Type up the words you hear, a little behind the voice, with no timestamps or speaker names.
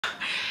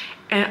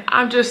And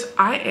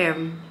I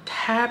am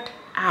tapped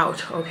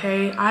out,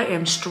 okay? I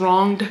am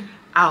stronged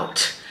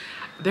out.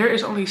 There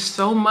is only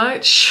so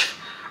much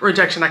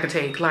rejection I can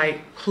take,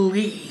 like,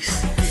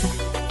 please.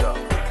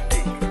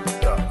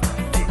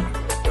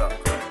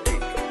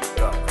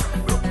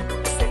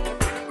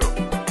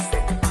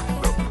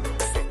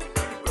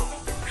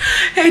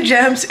 Hey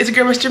gems, it's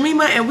your girl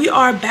MissJemima, and we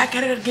are back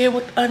at it again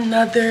with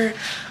another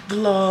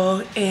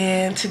vlog.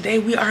 And today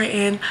we are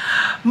in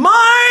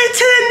Martinique.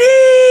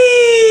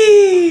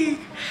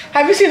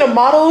 Have you seen the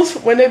models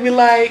when they be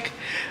like,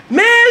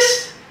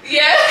 Miss Hattie?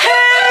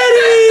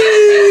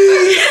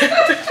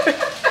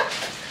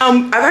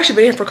 I've actually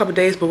been here for a couple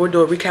days, but we'll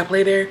do a recap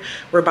later.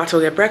 We're about to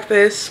get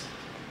breakfast.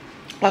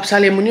 Mind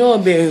their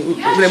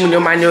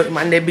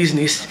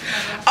business.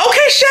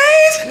 Okay,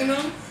 Shades. You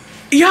know?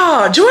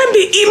 Y'all, Joanne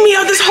be eating me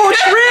up this whole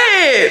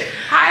trip.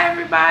 Hi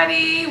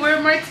everybody, we're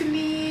in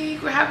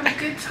Martinique. We're having a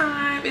good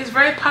time. It's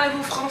very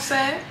parlez-vous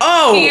français.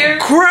 Oh, here.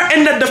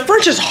 and the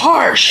French is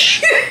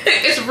harsh.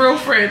 It's real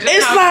French.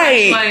 It's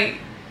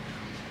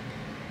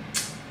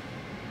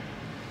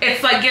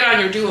like get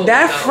on your Duolingo.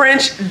 That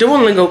French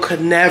Duolingo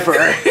could never.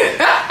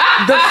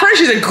 The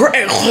French is a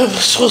great.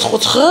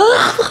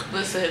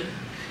 Listen,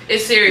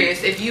 it's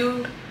serious. If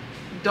you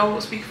don't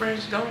speak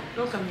French, don't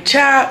come here.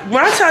 Child,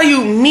 when I tell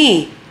you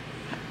me,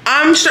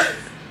 I'm sure.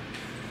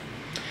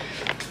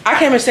 I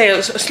can't even say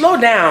it. Slow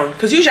down,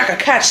 because usually I could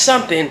catch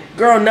something.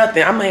 Girl,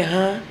 nothing. I'm like,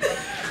 huh?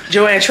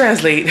 Joanne,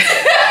 translate.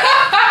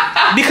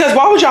 Because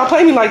why would y'all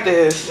play me like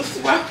this?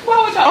 Why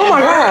would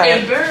y'all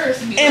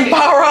embarrass me?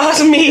 Embarrass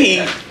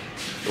me.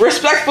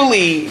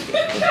 Respectfully.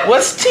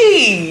 What's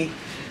tea?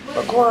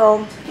 But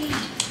girl,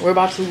 we're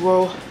about to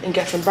go and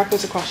get some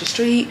breakfast across the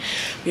street.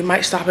 We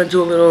might stop and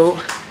do a little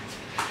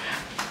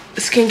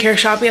skincare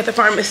shopping at the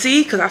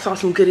pharmacy, because I saw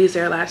some goodies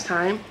there last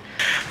time.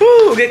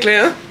 Ooh, get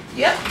clear.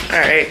 Yep. All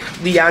right,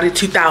 the Audi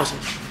 2000.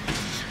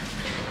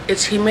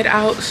 It's humid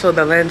out, so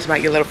the lens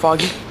might get a little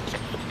foggy.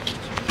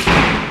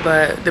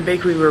 But the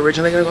bakery we were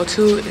originally gonna go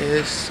to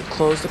is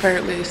closed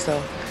apparently,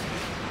 so.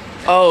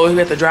 Oh, we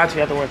have to drive to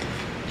the other one.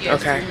 Yeah,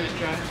 okay. 3 minute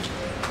drive.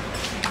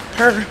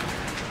 Her.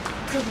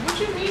 What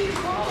you mean it's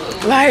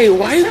closed? Like,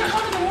 why? It's 7 in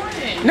the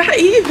morning. Not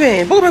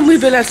even. Pourquoi même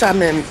leave that time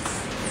même?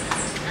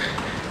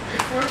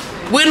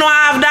 We don't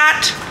have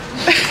that.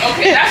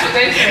 Okay, that's what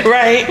they said.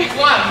 Right.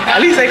 At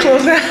least they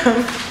close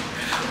down.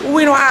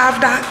 We don't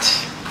have that.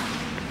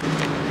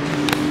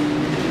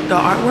 The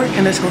artwork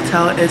in this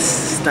hotel is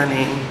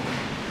stunning.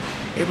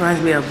 It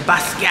reminds me of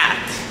Basquiat.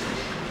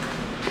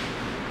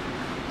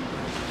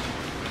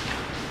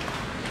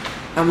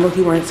 I'm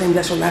looking wearing the same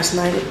dress from last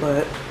night,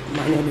 but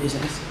mind your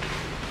business.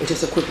 It's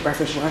just a quick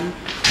breakfast run.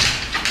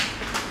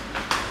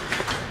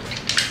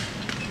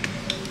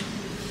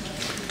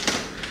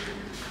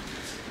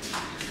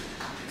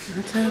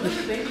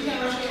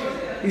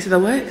 You said the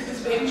what?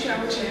 This baby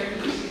shower chair.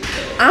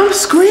 I'm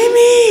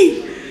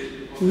screaming!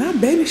 Not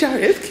baby shower,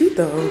 it's cute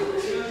though.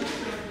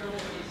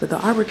 But the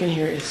artwork in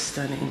here is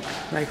stunning,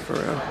 like for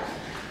real.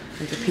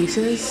 Like the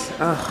pieces,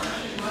 ugh.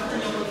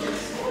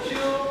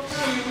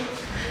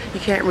 You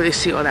can't really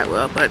see all that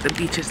well, but the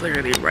beach is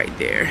literally right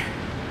there.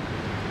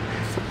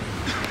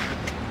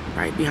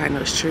 Right behind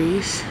those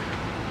trees.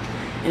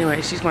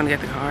 Anyway, she's going to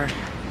get the car.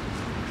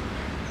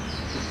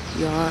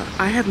 Y'all,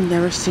 I have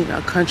never seen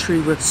a country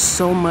with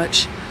so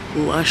much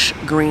lush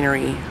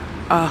greenery.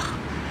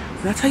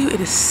 When I tell you it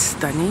is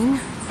stunning.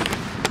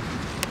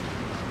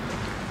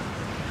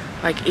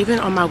 Like even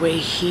on my way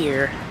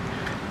here,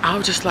 I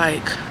was just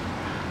like,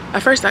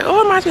 at first like,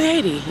 oh, it reminds me of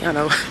Haiti. Y'all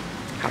know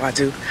how I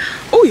do.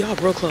 Oh, y'all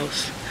real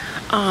close.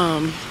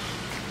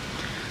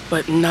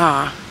 But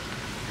nah,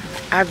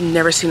 I've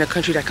never seen a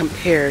country that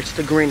compares to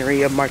the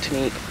greenery of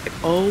Martinique. Like,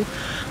 oh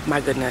my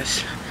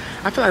goodness.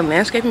 I feel like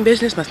landscaping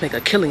business must make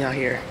a killing out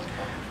here,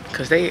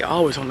 because they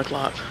always on the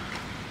clock.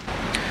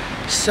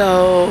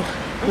 So,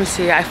 let me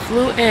see, I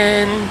flew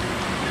in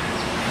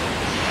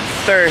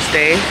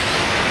Thursday.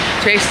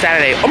 Today's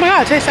Saturday. Oh my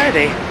God, today's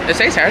Saturday. Is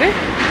today Saturday?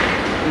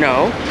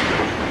 No.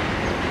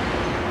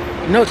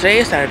 No, today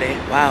is Saturday.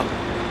 Wow.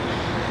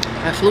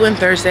 I flew in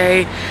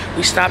Thursday.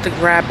 We stopped to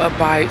grab a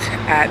bite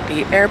at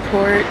the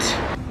airport.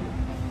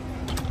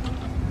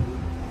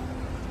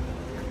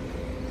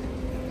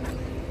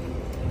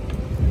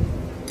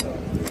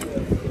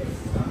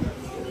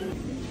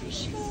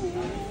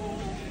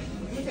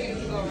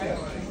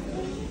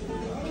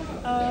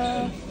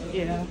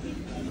 Yeah.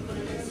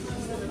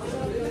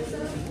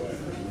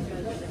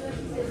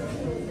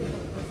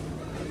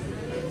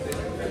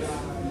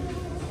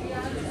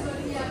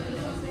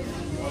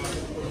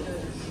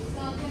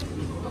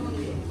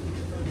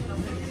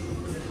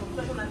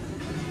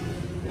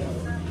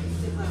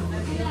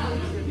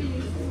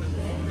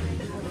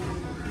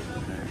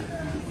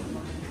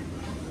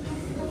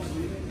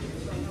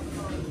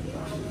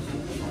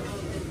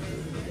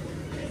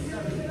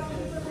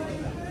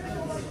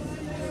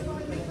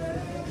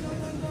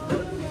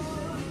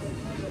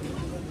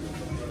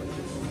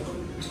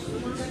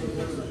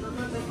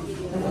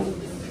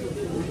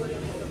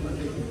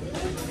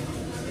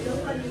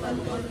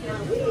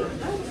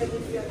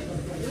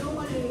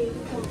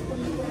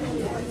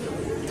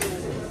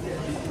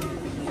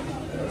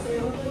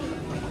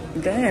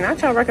 Dang,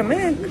 that's y'all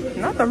recommend.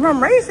 Not the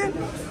rum raisin.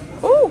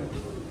 Ooh.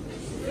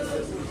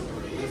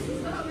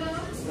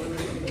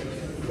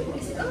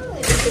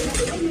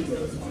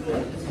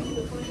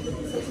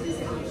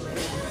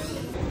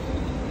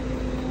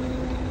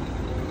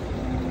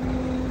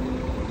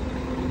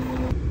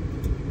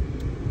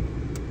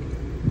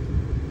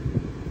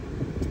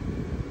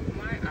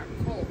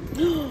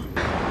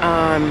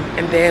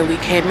 And then we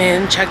came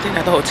in, checked in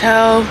at the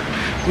hotel.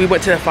 We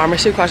went to the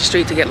pharmacy across the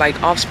street to get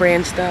like off spray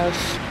and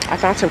stuff. I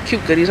found some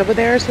cute goodies over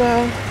there as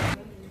well.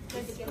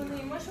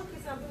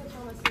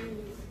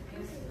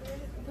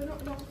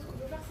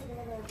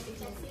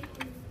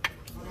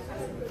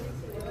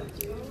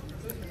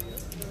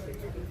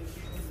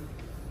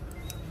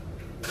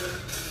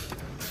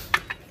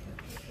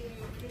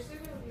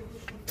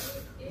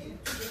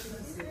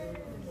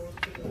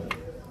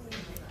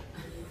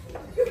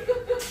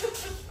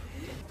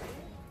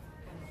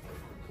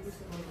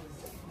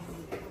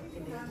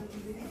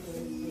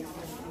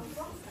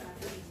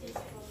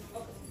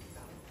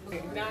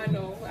 Now I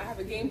know. I have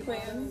a game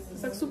plan.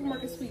 It's like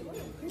supermarket sweep.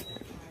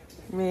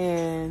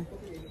 Man.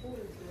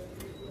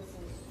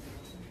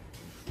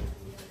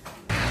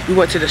 We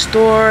went to the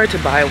store to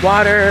buy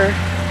water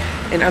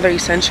and other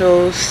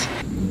essentials.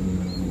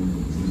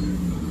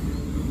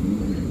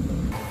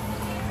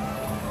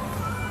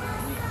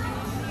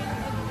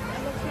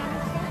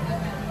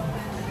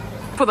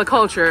 For the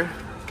culture,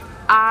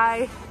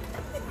 I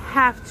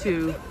have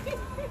to.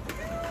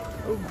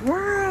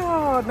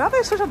 Girl, now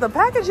they switch up the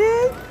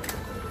packaging.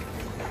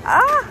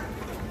 Ah.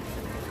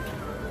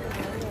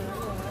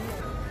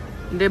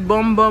 The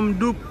bum bum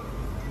doop.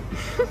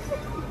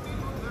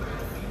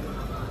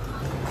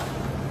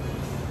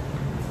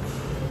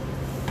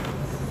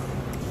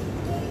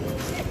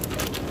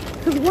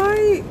 Cause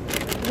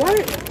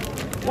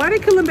why they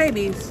killing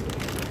babies?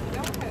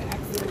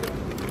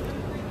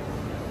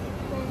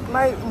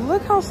 Like,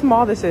 look how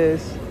small this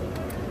is.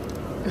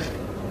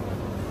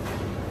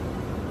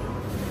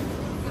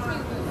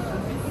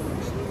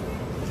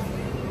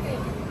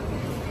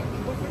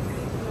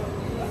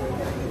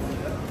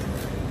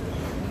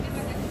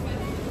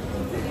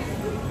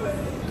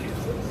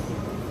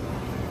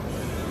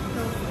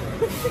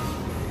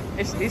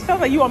 It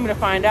sounds like you want me to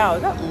find out.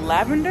 Is that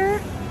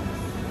lavender?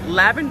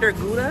 Lavender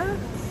Gouda?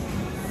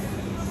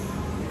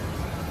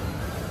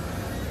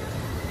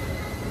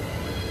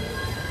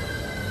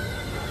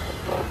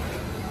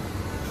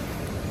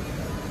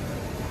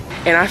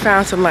 And I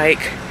found some like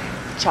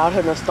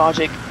childhood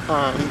nostalgic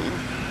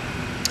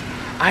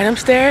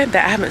items there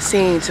that I haven't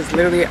seen since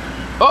literally.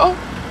 Oh,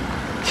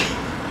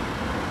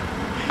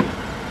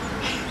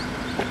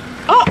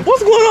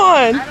 what's going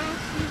on? I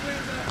don't see where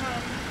the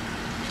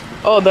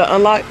Oh, the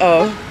unlock.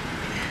 Oh,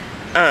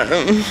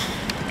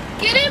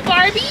 Get it,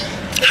 Barbie.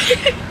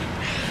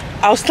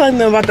 I was telling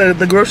them about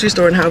the grocery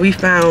store and how we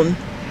found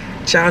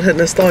childhood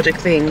nostalgic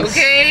things.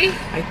 Okay.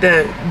 Like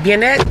the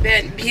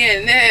Bien-Être.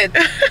 Bien-Être.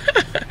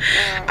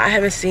 I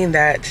haven't seen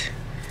that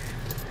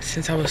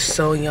since I was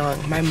so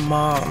young. My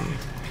mom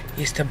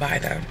used to buy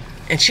them,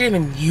 and she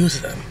didn't even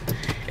use them.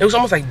 It was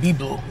almost like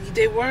Biblo.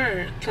 They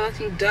weren't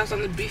collecting dust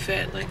on the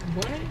buffet. Like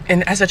what?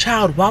 And as a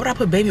child, why would I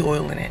put baby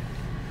oil in it?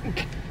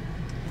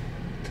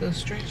 To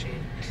stretch it.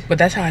 But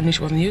that's how I knew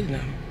she wasn't using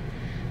them.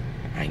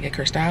 I didn't get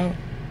cursed out.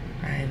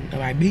 I didn't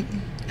nobody beat me.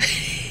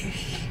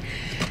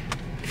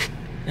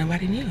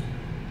 Nobody knew.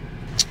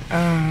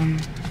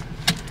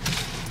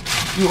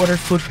 We ordered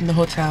food from the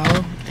hotel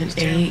and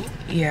ate.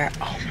 Yeah.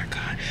 Oh my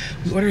god.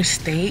 We ordered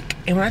steak,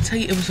 and when I tell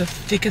you it was the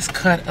thickest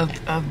cut of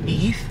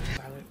beef.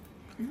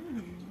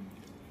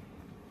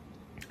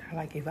 I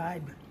like a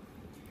vibe.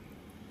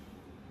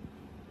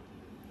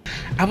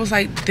 I was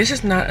like, this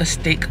is not a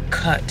steak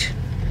cut.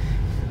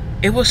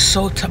 It was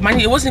so tough. Mind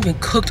you, it wasn't even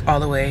cooked all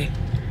the way,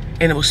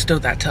 and it was still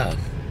that tough.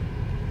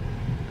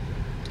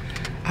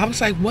 I was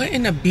like, what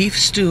in the beef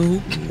stew?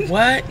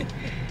 What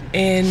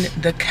in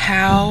the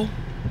cow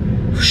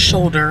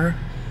shoulder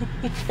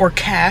or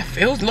calf?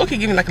 It was looking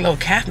giving like a little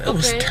calf. It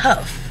was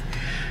tough.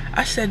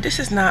 I said, this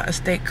is not a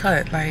steak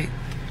cut. Like,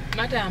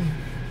 Madam,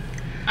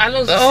 I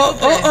lost.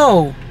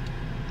 Oh.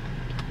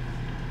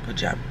 Good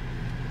job.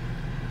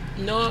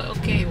 No,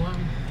 okay, wow.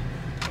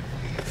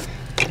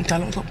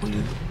 Talong top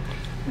puli.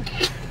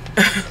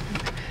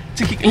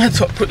 Let's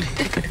talk puli.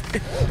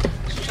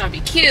 Trying to be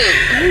cute.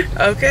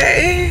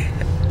 Okay.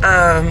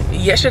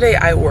 Yesterday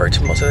I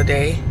worked most of the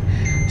day.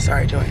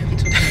 Sorry, Joanne.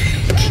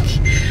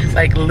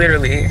 Like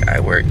literally, I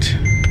worked.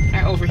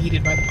 I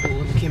overheated by the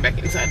pool and came back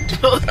inside the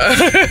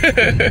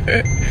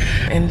toilet.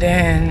 And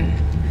then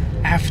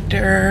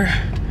after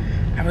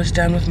I was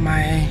done with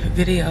my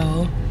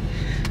video,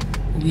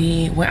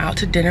 we went out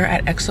to dinner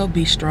at XO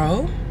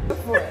Bistro.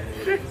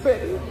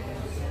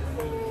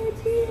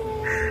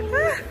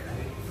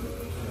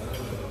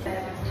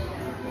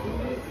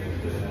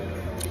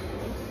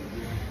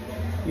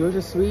 Yours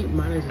is sweet,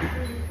 mine is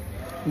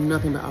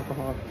nothing but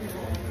alcohol.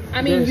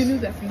 I mean, you knew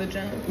that from the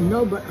jump.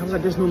 No, but I was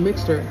like, there's no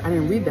mixture. I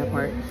didn't read that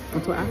part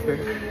until after.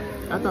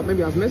 I thought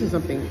maybe I was missing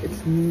something.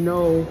 It's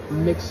no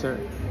mixer.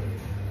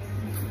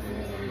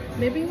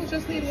 Maybe you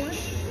just need one.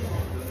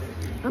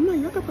 I'm like,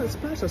 y'all can put a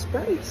splash of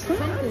Sprite.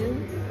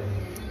 Something.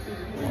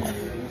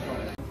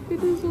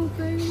 It is so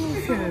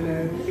famous.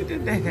 Look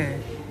at that.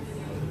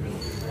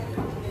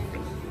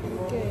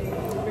 Okay,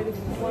 ready for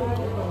one?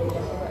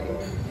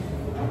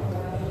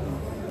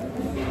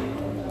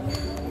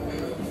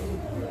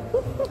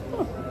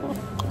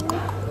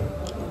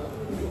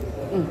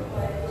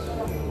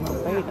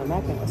 Wait, I'm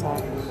not gonna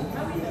talk.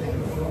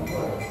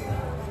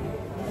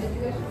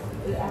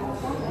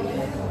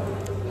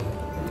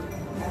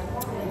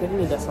 Give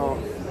me the salt.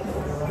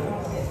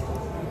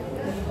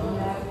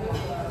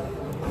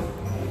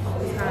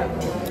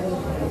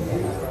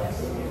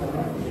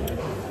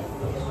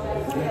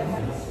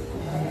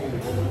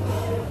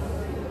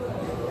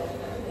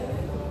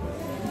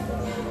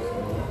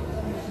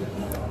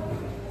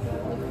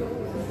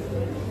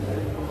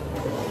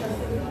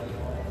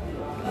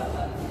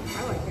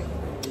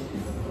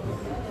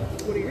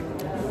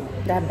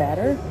 That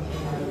batter,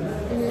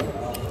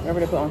 whatever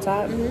they put on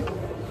top,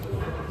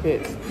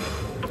 fits.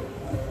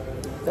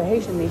 The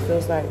Haitian meat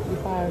feels like il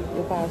va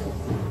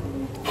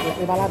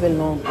laver le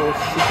long pour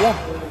chifler.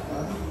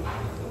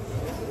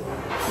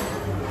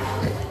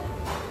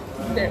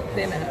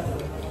 They're not.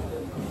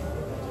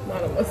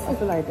 Not a muscle. I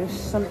feel like there's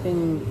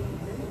something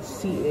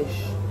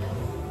sea-ish.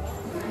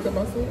 The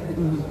muscle?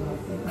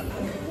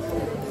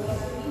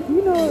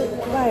 You know,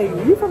 like,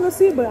 you from the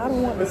sea, but I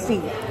don't want the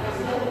sea.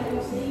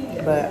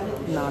 But,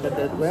 no, the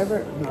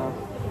whatever, no.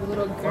 The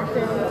little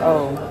gurkha.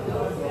 Oh,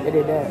 they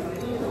did that.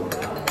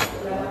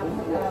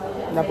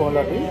 Not gonna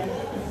love you.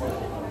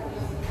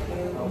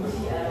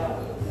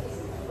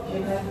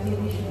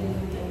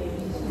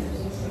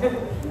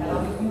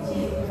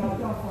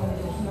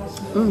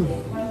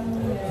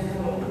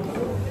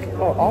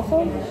 Oh,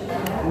 also,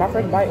 my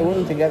first bite, it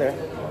wasn't together.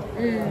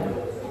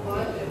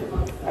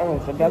 That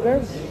was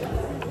together.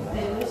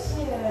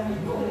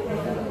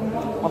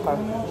 Okay.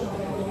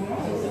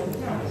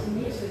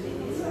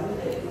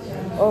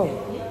 Oh.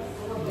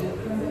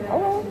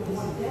 Alright.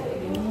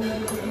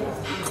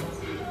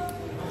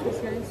 That's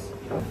nice.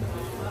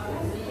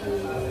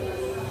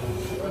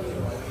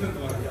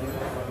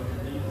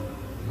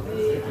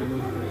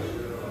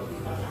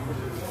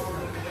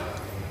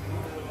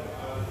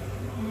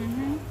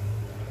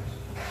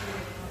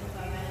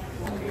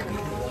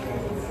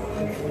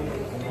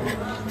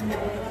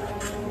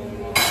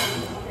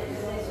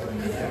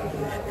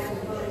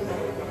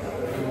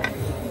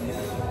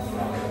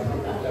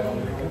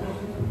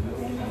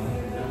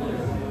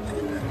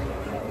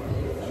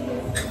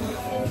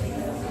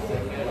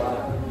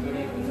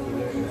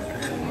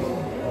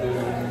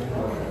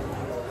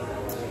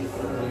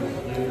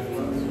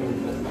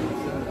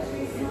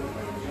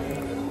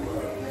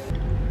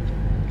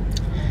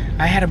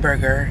 I had a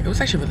burger. It was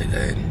actually really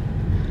good.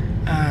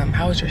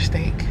 How was your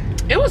steak?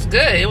 It was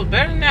good. It was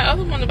better than that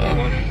other one. The big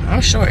one. I'm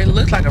sure it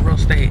looked like a real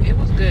steak. It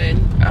was good. It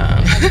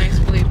had a nice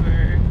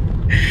flavor.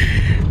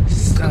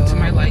 Cooked to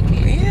my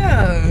liking.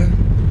 Yeah.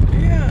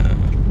 Yeah.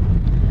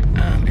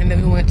 And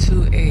then we went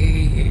to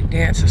a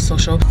dance, a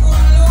social.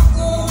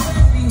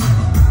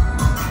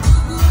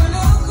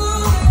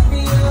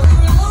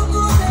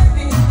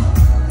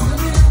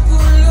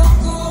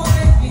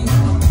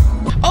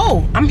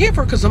 Oh, I'm here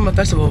for Kizomba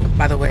Festival,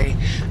 by the way,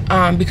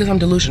 because I'm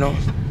delusional.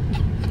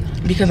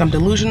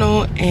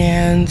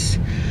 And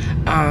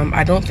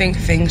I don't think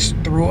things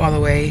through all the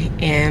way.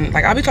 And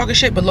like, I'll be talking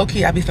shit, but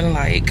low-key, I'll be feeling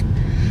like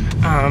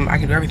I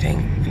can do everything.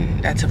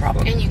 And that's a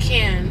problem. And you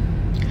can.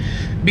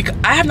 Because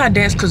I have not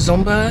danced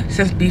Kizomba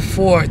since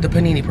before the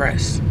Panini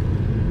Press.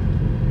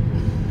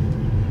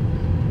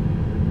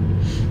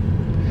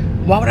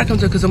 Why would I come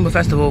to a Kizomba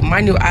Festival?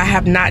 Mind you, I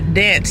have not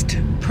danced,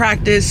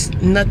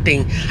 practiced,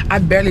 nothing. I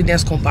barely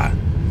danced Konpa.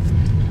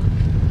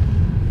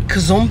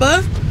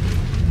 Kizomba,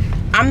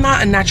 I'm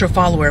not a natural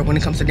follower when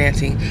it comes to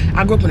dancing.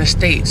 I grew up in the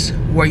States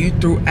where you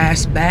threw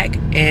ass back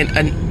and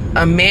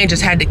a man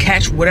just had to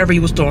catch whatever he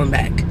was throwing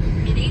back.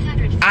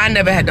 I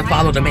never had to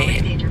follow the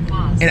man.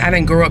 And I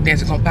didn't grow up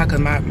dancing Konpa because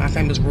my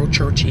family was real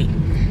churchy.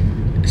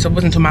 So it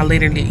wasn't until my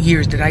later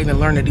years that I even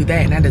learned to do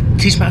that, and I had to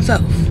teach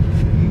myself.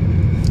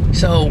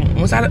 So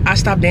once I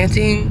stopped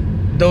dancing,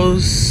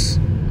 those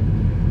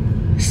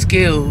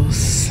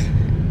skills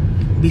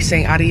be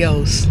saying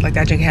adios, like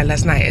that drink I had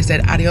last night. It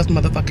said adios,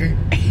 motherfucker.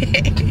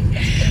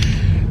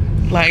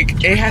 Like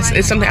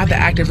it's something I have to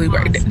actively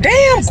work.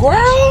 Damn,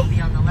 girl,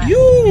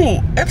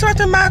 you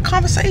interrupted my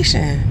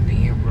conversation.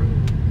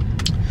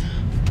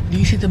 Do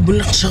you see the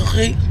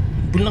boulangerie?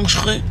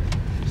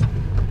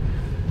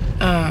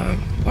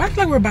 Why I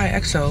feel like we're by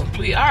EXO?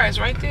 We are. It's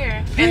right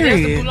there. Period. And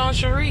there's the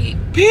boulangerie.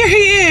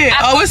 Period.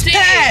 Oh, it's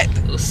packed.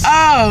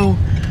 Oh.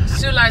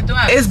 Sur la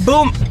droite. It's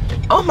boom.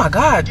 Oh my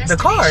God, the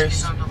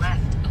cars.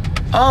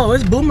 Oh,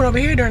 it's booming over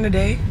here during the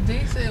day.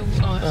 They said,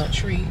 oh, that's a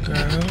tree.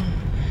 Girl.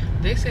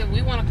 They said,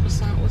 we want a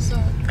croissant. What's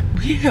up?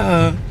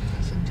 Yeah.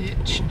 It's a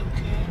ditch.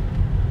 Okay.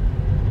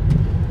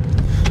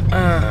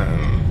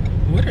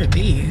 What are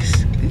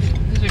these?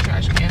 These are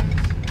trash cans.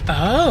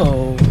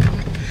 Oh.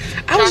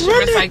 I was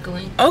wondering.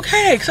 Recycling.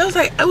 Okay, so I was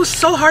like, it was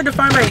so hard to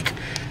find like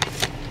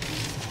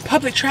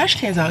public trash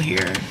cans out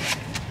here.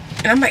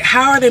 And I'm like,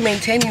 how are they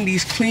maintaining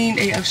these clean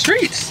AF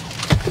streets?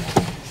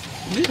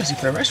 These must be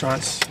for the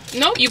restaurants.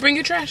 No, you bring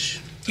your trash.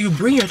 You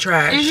bring your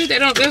trash. Mm-hmm. They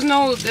don't. There's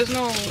no.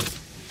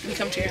 We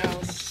come to your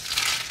house.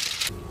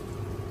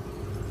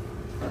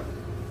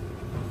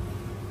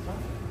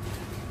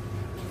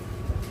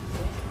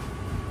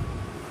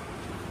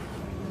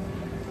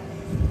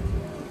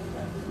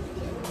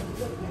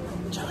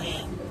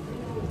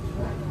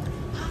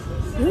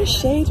 Your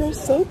shades are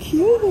so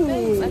cute.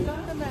 Thanks. I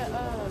got them at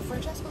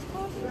Francesco's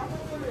Coffee.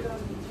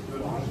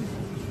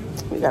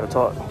 We gotta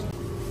talk.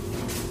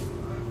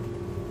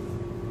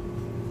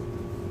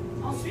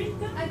 Ensuite,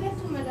 un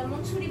gâteau, madame, en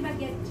dessous les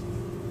baguettes.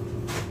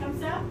 Comme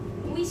ça?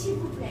 Oui, s'il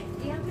vous plaît.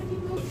 Et un petit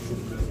peu.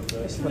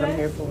 This is what I'm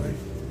here for.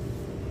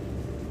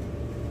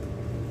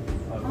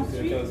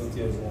 Ensuite,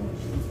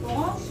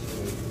 orange.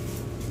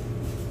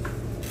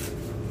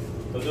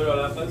 T'as deux à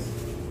la face?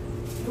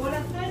 L'eau à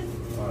la fraise?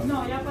 Ouais.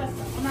 Non, il n'y a pas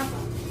ça. On n'a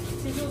pas.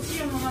 Ces jours-ci,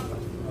 on n'en a pas.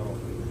 Ah bon.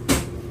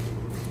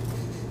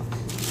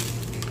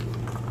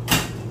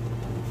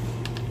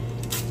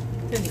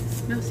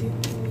 Merci.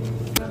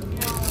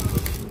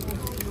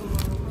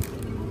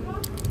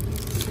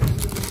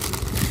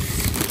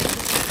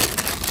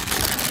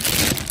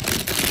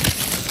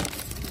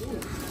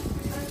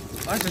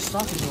 Oh, it's the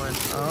sausage one.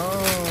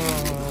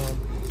 Oh,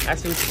 I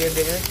see what you did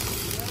there.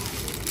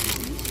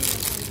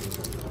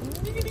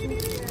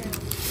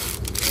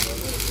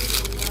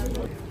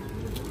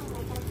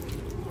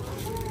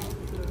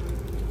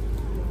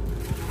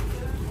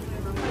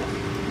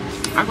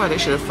 I thought they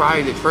should have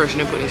fried it first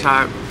and then put it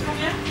inside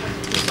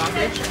the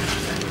sausage.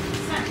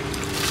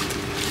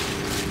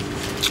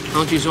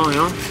 Don't you join,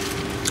 huh?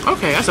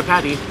 Okay, that's a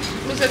patty.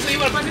 What's that? So you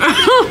want to put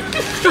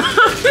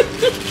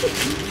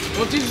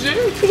What did you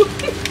do?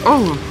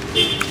 Oh.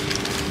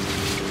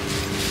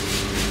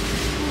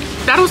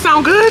 That don't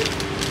sound good.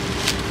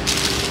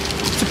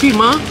 To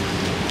pima.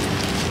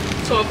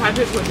 So a pie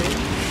with it.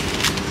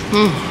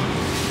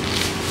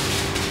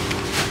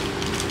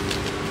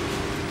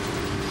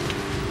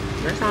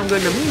 That sounds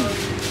good to me.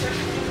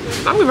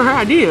 I'm giving her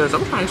ideas.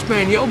 I'm trying to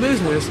expand your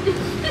business.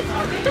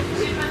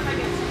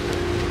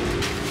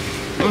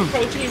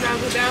 Protein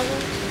razzle dazzle.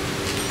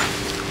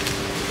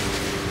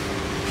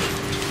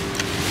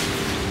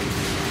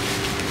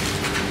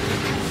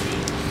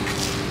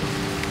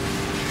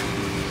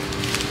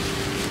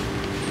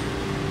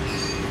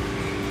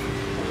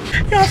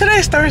 Yo,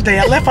 today's Thursday.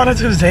 I left on a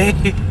Tuesday.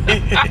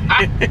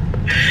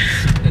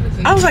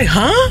 I was like,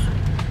 huh?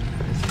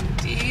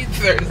 It's indeed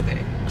Thursday.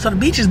 So the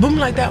beach is booming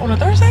like that on a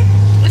Thursday?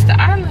 It's the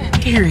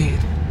island. Period.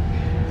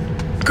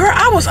 Girl,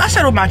 I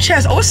said with my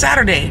chest, oh, it's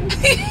Saturday.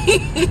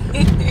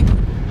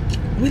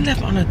 We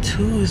left on a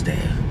Tuesday.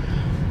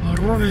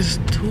 Or it's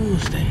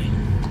Tuesday.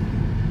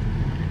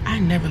 I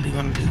never leave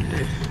on a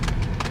Tuesday.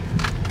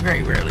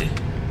 Very rarely.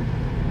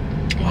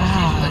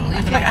 Wow.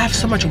 I feel like I have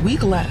so much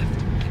week left.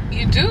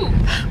 You do.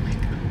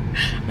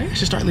 Maybe I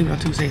should start leaving on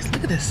Tuesdays.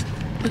 Look at this.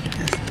 Look at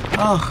this.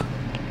 Oh,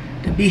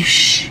 the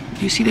beach.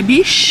 You see the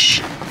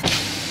beach?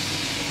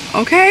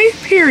 Okay,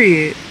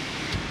 period.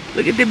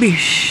 Look at the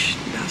beach.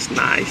 That's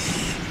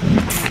nice.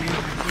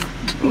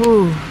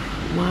 Oh,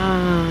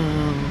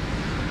 wow.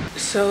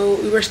 So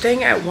we were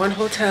staying at one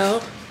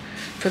hotel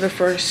for the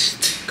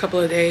first couple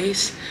of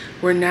days.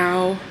 We're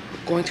now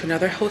going to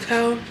another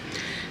hotel.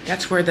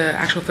 That's where the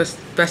actual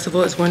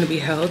festival is going to be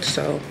held.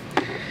 So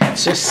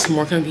it's just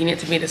more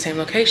convenient to be at the same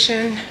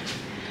location.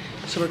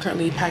 So we're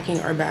currently packing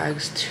our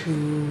bags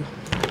to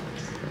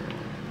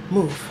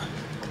move.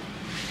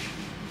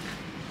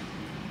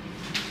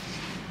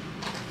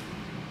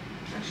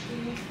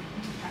 Actually,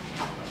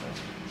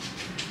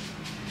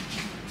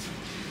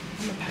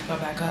 I'm gonna pack her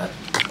back up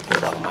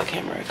and log my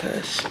camera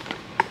because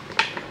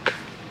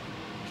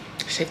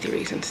safety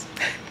reasons.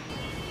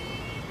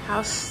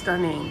 How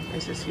stunning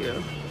is this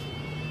view?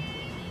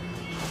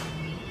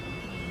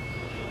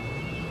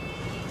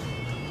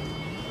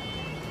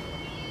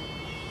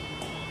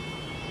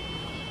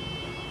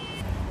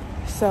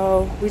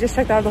 So we just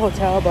checked out of the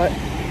hotel, but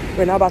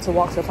we're now about to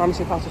walk to the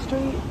pharmacy across the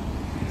street.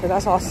 So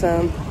that's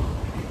awesome.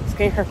 It's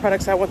getting her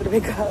products I wanted to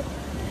pick up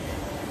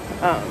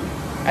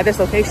at this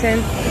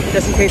location,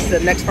 just in case the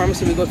next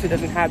pharmacy we go to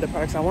doesn't have the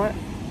products I want.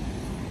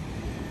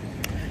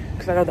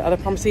 Because I know the other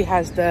pharmacy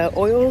has the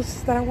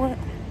oils that I want.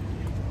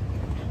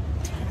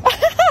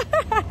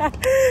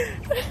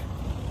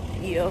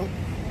 Yeah,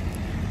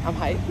 I'm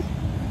hyped.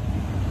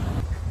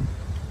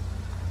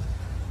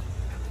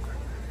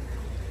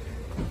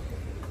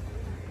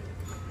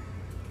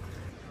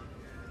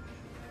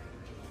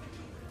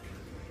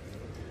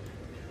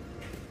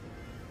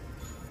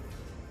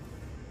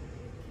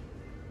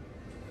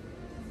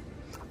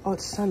 Oh,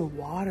 it's sun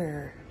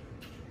water.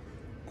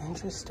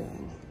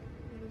 Interesting.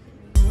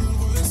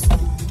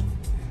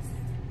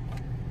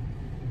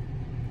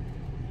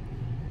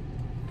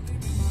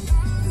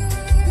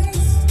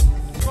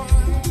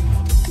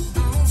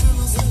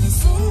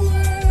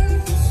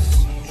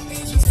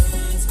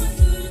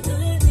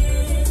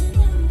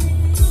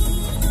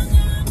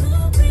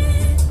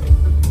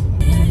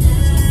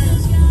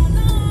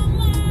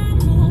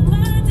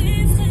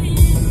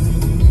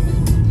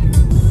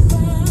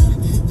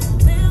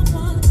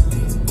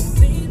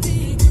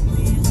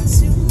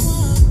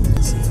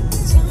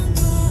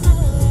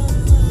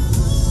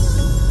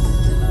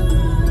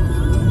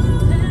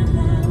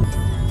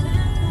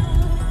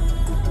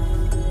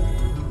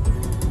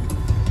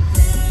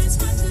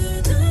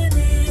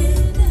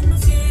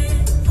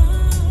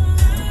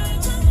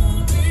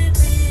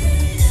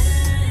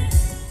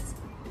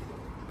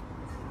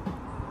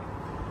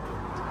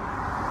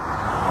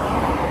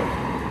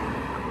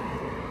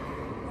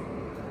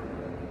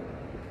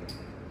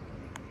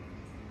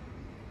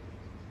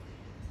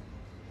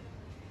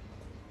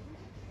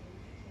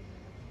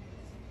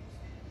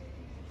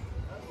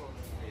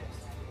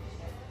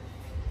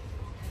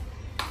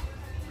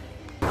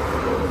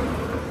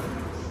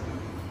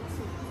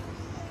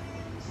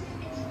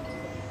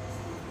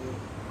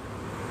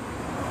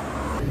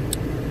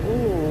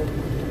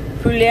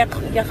 plus l'air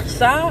que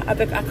ça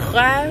avec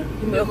accra,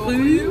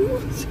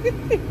 rouge.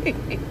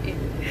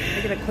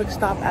 Making a quick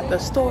stop at the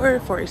store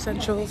for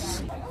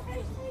essentials.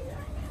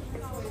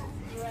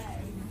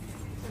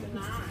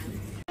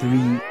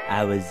 3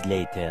 hours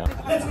later.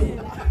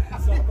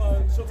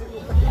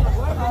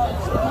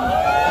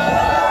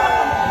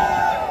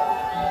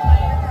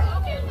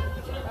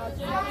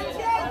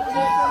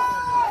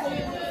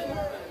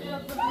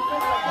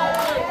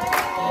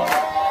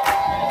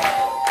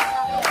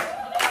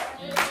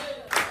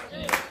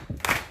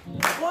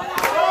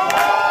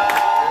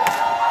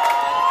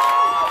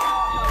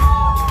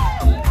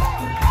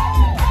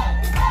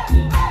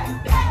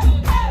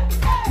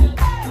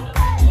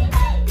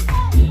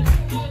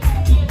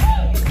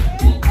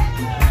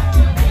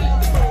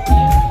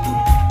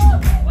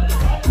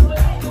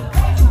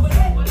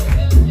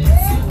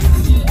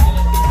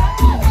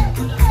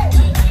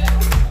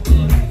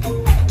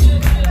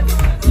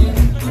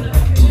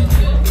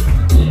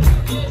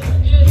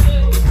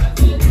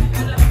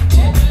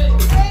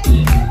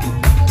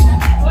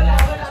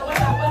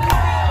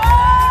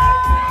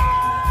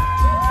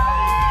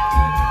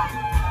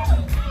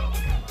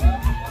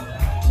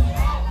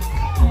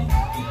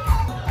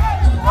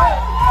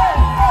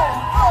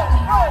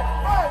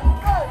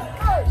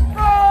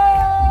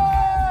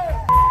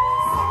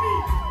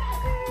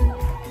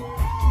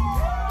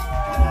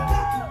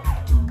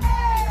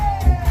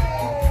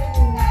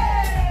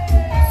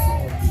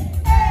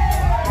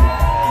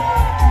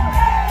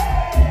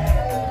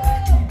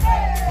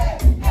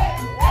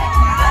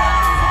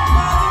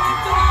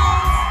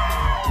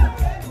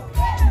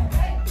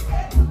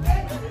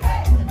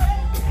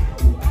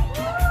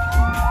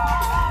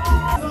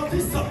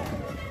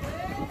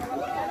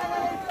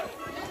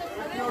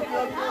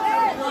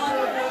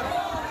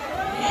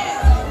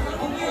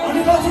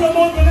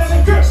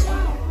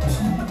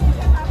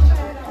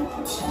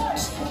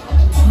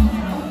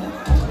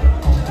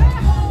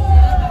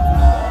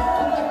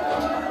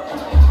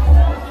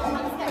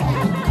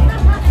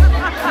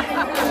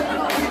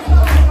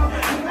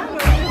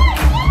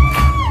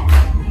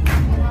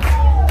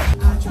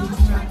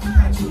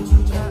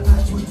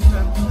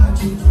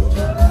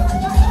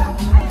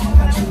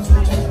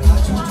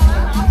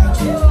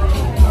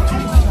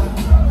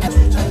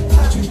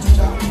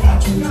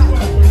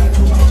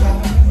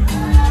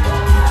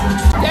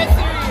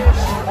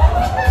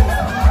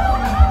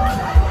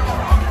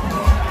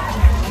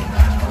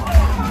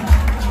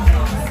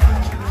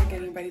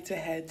 To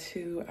head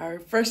to our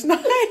first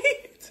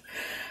night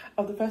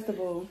of the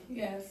festival.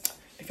 Yes.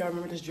 If y'all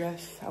remember this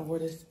dress, I wore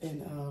this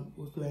in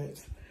with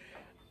flats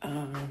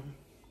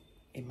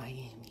in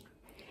Miami,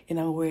 and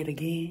I'll wear it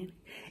again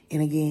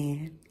and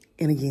again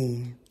and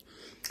again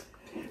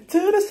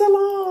to the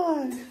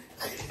salon.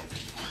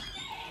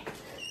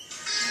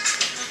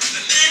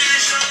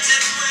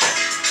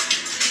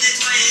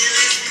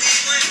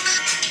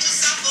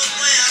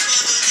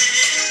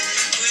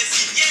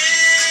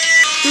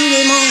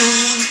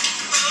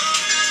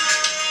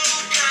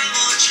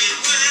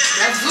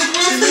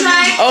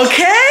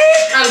 Okay?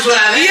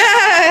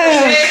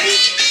 Yeah.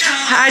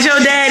 Hide your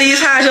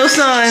daddies, hide your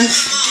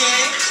sons.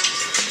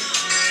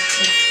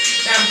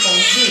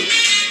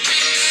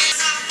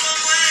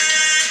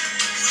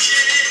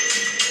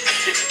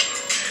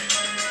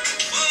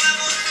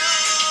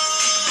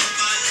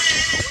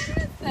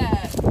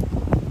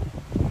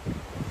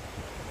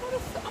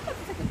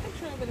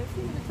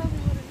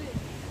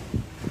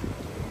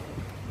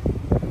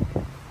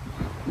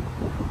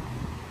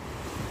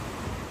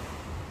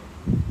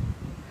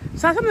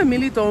 ¿Sabes dónde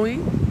militó hoy?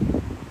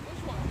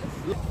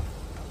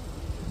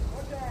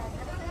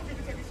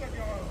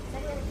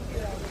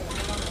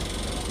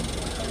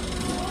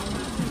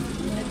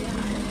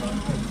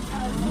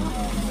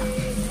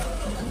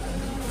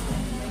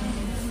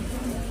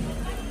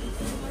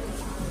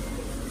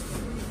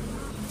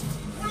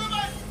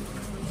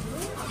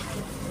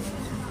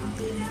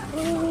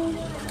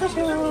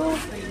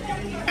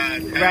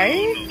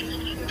 Right?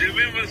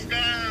 Remember,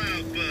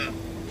 stop.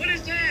 What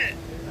is that?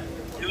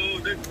 Yo,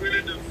 they're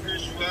grilling the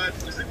fish rod.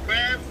 Is it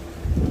crab?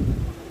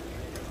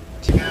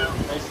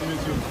 Nice to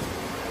meet you.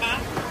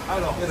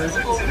 Alors, you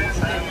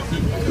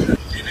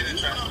need a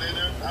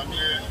translator? I'm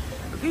here.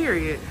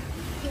 Period.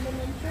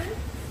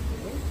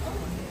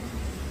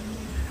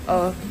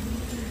 I'm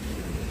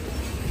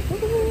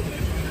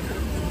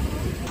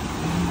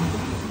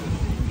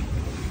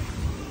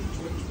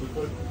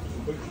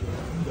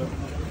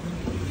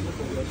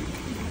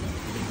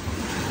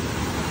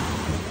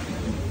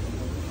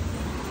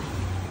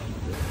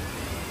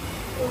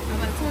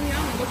like, Tony, I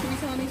don't know what you be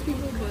telling these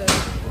people, but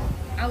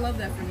I love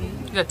that for me.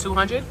 You got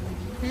 200?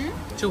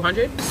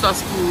 200?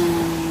 Sauce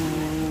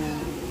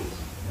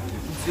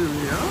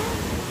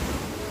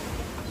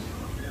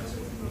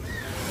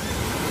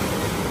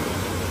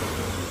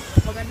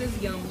Oh, that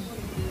is yum.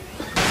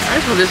 I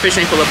just hope this fish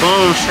ain't full of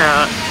bones,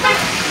 child.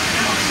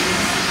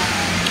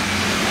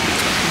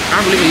 I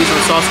really can use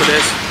some sauce for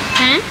this.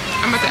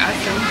 I'm about to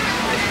ask them.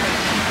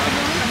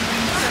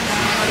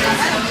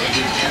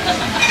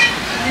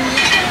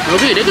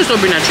 Okay, they can still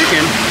bring that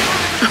chicken.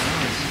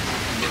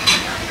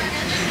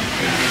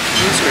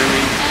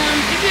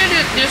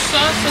 combien de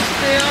sauce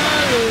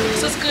créole?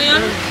 Sauce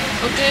créole?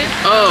 Ok.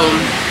 Oh.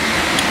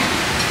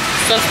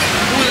 Sauce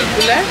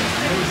poulet?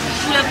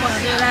 Poulet quoi?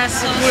 De la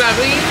sauce. Pour la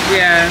riz?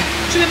 Yeah.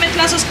 Tu veux mettre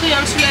la sauce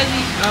créole sur le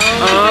riz? Oh.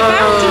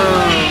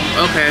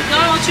 Okay.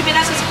 Non, tu mets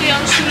la sauce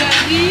créole sur le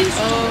riz,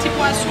 sur ton petit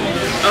poisson.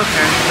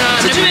 Okay.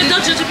 Si tu mets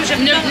d'autres, tu peux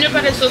jamais.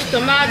 Pas de sauce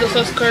tomate, de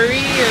sauce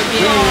curry,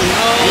 bien.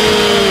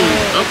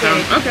 Okay.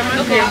 Okay.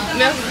 Ok,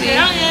 merci.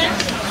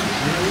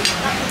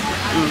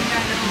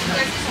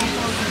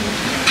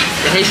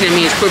 The Haitian in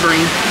me is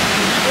quivering,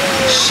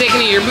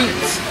 shaking in your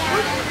boots.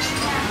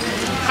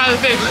 How's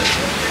the fish?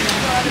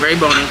 Very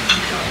bony.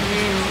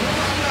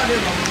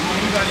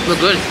 Look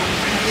good.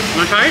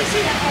 Wanna try it?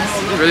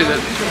 It's really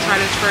good. Try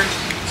this first.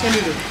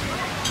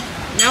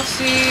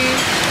 Merci.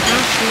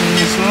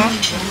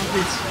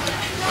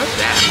 What's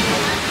that?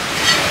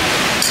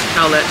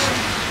 Outlet.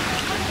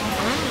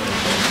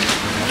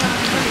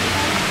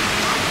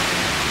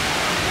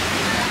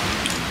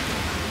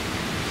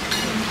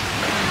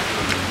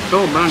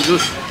 Oh, brown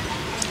juice.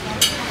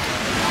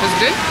 That's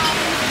good?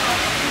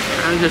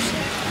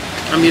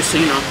 I'm used to,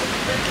 you know,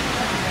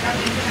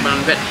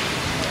 brown vet.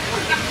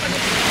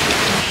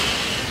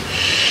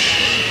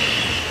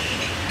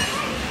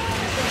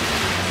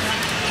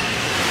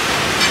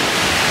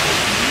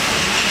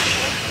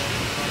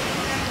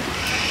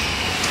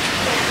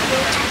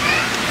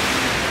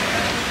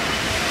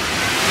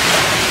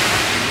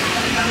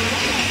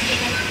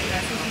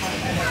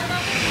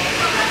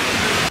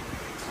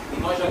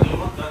 Moi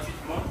j'agrémente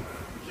gratuitement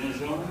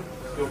gingembre,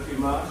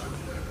 curcuma,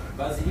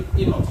 basilic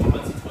et menthe,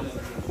 citronne.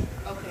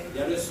 Il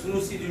y a le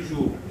smoothie du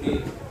jour et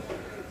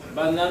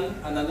banane,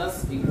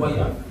 ananas et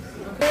goyave.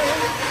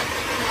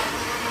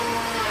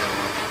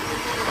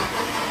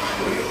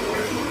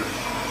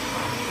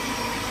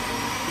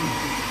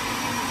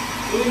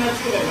 Tout est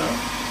naturel, hein?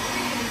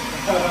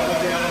 Il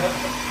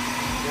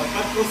n'y a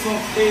pas de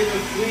concentré, de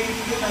fruits,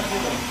 tout est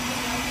naturel.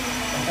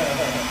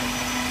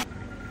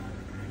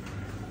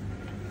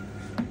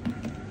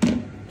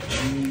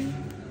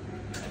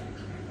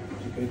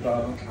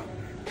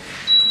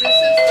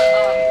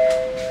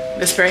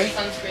 The spray?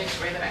 Sunscreen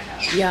spray that I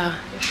have. Yeah.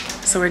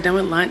 So we're done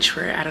with lunch.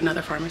 We're at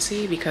another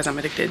pharmacy because I'm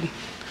addicted.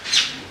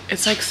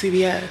 It's like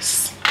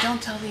CVS.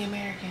 Don't tell the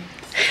Americans.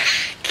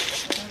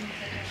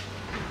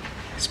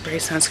 Spray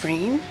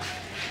sunscreen.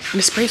 And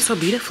it sprays so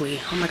beautifully.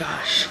 Oh my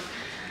gosh.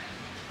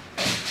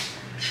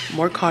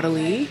 More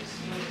Caudalie.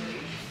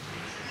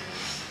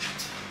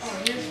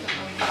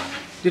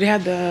 Do they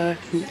have the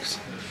hoops?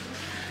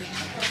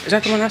 Is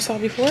that the one I saw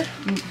before?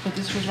 But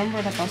this was,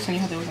 remember like I was saying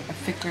how there was like a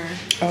thicker.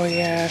 Oh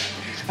yeah.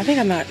 I think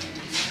I'm not.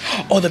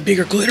 Oh, the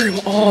bigger glittering.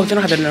 Oh, they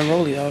don't have the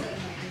neroli though.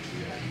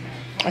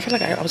 I feel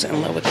like I was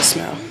in love with the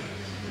smell.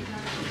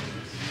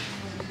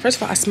 First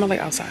of all, I smell like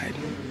outside.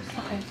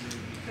 Okay.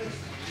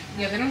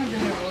 Yeah, they don't have the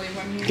neroli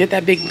one here. Get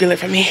that big billet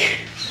for me.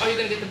 Are you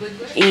gonna get the big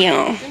one?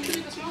 Yeah. Think you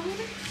need the small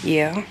billet?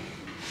 Yeah.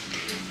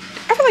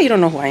 I feel like you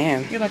don't know who I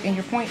am. You're like, and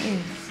your point is.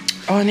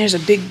 Oh, and there's a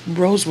big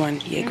rose one.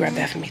 Yeah, grab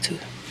that for me too.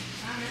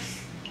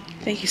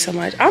 Thank you so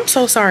much. I'm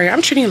so sorry.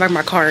 I'm treating you like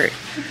my card.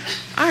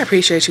 I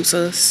appreciate you,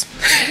 sis.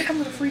 It comes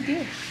with a free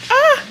gift.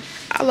 Ah,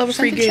 I love a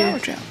free Something shower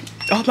gift. gel.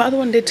 Oh, my other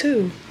one did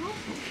too.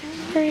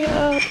 Hurry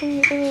up,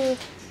 hurry up.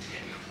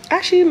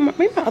 Actually,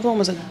 maybe my other one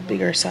was a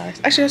bigger size.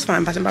 Actually, that's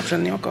fine.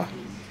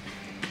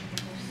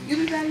 You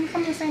be glad you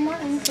come to St.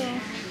 Martin, so.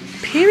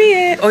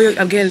 Period. Oh, you're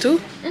again too?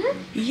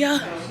 Yeah.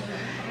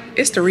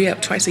 It's the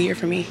re-up twice a year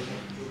for me.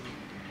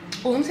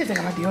 Oh, let me see if they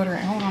got my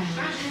deodorant. Hold on.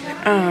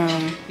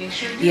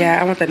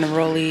 Yeah, I want the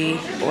neroli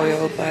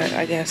oil, but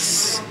I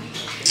guess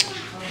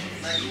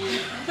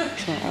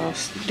something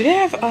else. Do they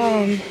have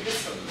oh,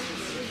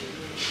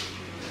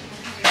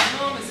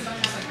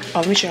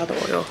 let me show y'all the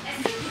oil.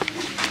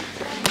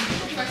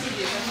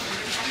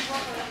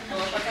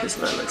 This is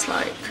what it looks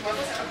like.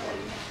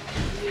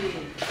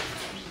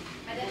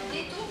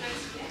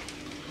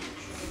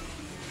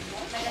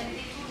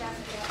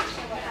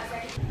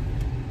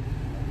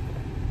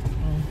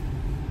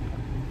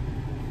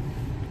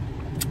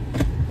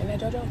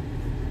 Jojo?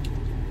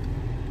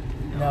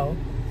 No.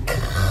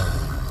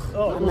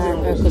 Oh, I'm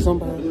at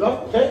Kizomba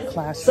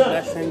class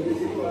lesson.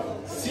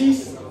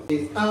 6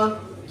 et 1,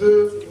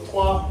 2,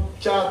 3,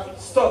 4,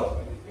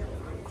 stop.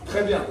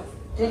 Très bien.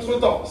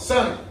 Contre-temps.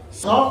 5.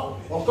 Non,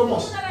 on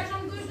recommence.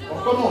 On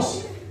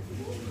recommence.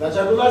 La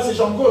diagonale, c'est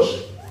jambe gauche.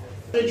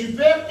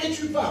 Récupère et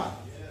tu pars.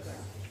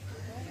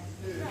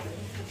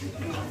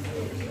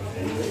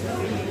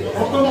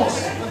 On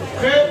recommence.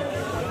 Prêt?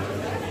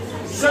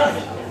 5.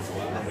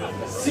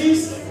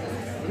 6,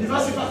 on y va,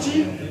 c'est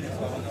parti.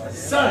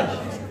 5,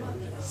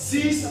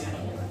 6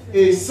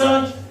 et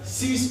 5,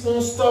 6,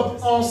 on stop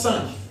en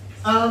 5.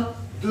 1,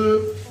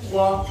 2,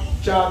 3,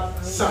 4,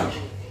 5.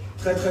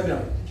 Très très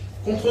bien.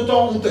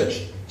 Contre-temps, on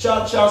touch.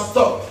 Tcha, tcha,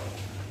 stop.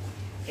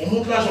 On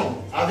monte la jambe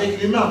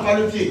avec les mains, pas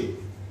le pied.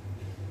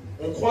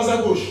 On croise à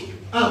gauche.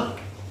 1,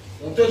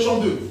 on touch en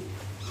 2.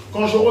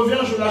 Quand je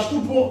reviens, je lâche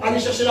tout pour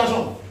aller chercher la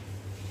jambe.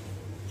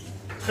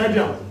 Très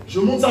bien. Je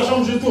monte sa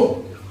jambe, je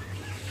tourne.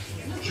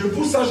 Je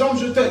pousse sa jambe,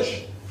 je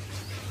touch.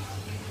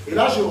 Et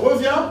là, je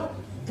reviens,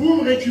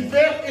 boum,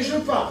 récupère et je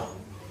pars.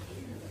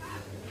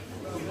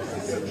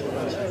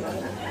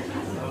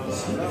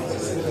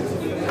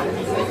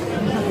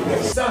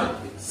 5,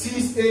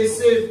 6 et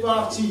c'est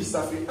parti.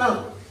 Ça fait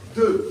 1,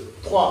 2,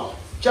 3,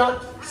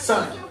 4,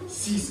 5,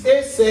 6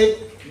 et 7,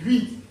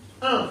 8.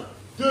 1,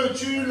 2,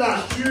 tu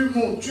lâches, tu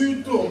montes,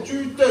 tu tournes,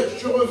 tu touches,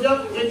 tu reviens,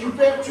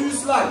 récupères, tu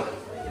slides.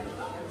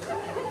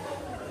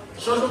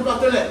 Change de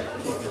partenaire.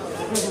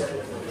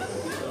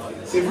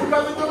 C'est vous qui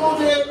l'avez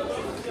demandé.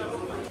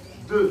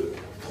 2,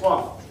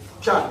 3,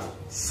 4,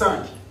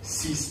 5,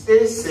 6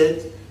 et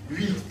 7,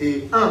 8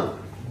 et 1,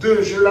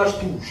 2, je lâche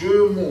tout,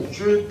 je monte,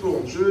 je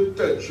tourne, je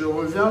touche, je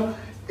reviens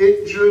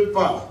et je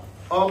pars.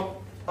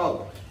 Hop,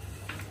 hop.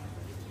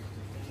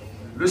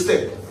 Le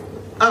step.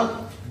 1,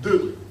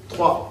 2,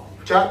 3,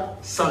 4,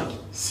 5,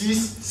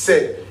 6,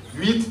 7,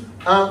 8,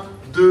 1,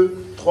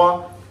 2,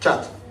 3,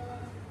 4.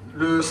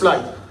 Le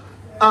slide.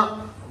 1,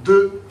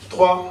 2,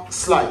 3,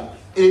 slide.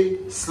 Et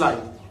slide.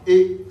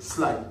 Et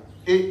slide.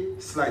 Et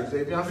slide. Vous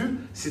avez bien vu?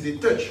 C'est des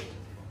touches.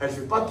 Elle ne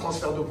fait pas de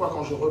transfert de poids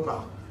quand je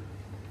repars.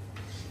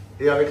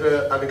 Et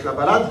avec la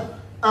balade,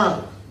 1,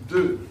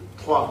 2,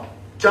 3,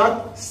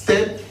 4,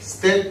 step,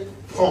 step,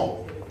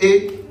 prends.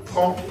 Et,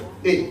 prends,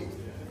 et.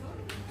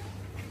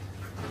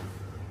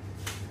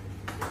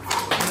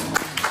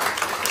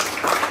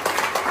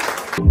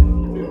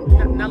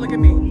 Now look at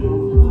me.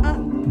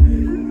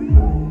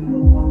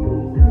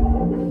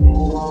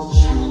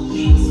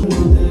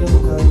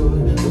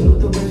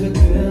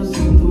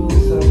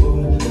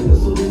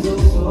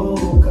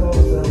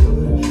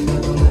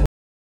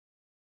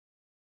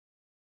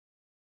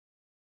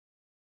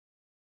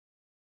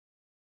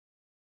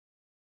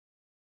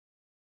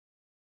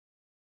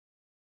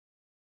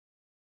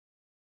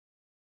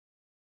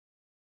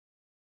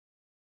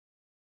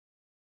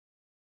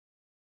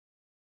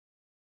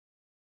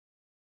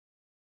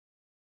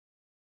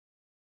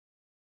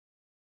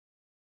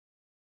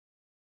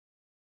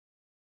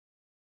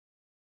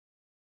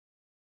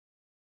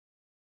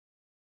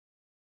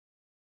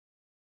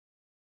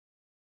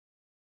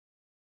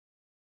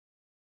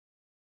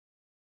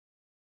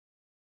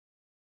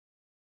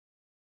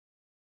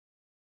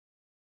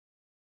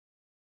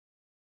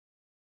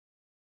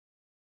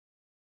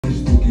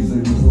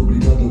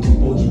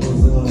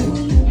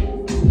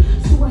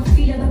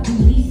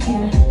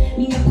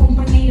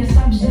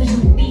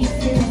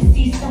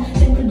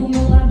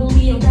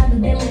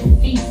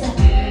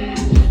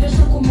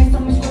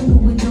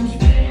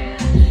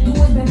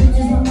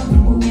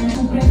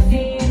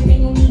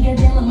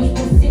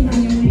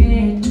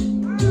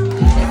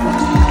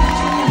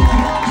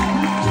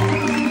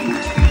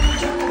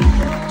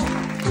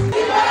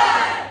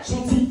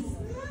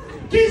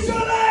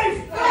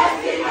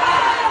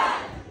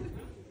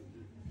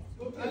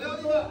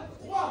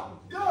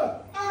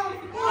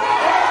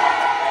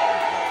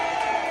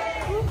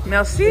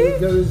 Merci.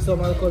 There is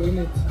some alcohol in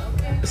it.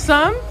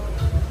 Some?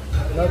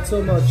 Not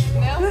so much. He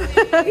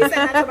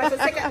said not so much.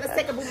 Let's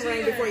take a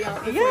boomerang before y'all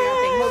think.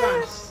 Hold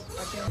on.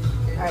 Okay.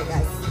 All right,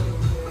 guys.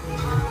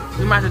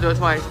 We might have to do it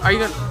twice. Are you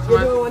gonna? You're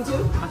doing one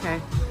too? Okay.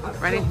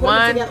 Ready? Wait,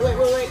 One.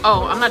 wait.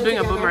 Oh, I'm not doing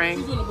a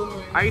boomerang.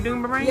 Are you doing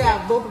a boomerang?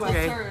 Yeah, both of us.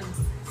 Okay. Turns.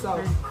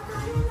 So.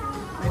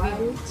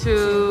 Ready?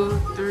 2,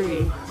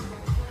 3.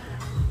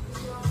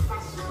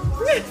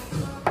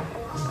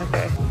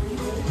 Okay.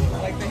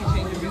 I like that he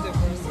changed your music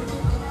first.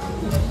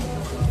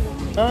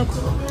 It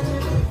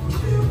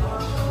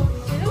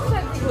looks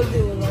like people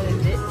do a lot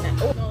of this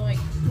now. No, like,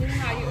 you know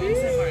how you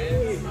ASMR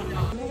is?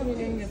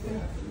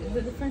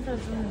 The difference of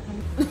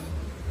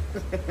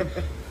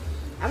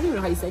I don't even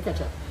know how you say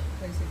ketchup.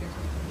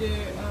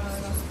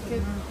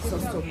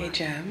 Hey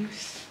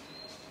Gems,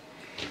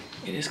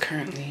 it is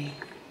currently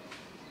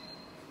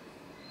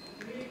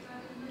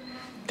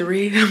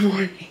 3 in the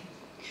morning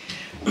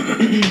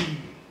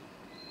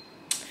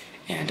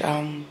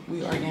and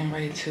we are getting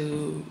ready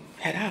to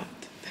head out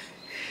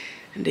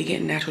and they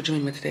get natural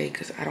Jemima today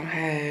because I don't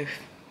have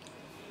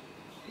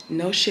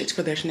no shits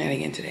for their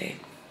shenanigans today.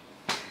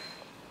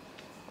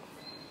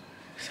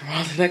 So we're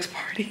on to the next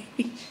party.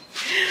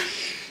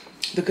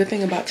 The good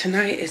thing about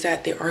tonight is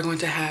that they are going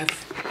to have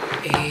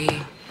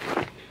a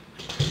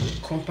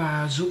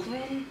Konpa Zouk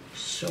room,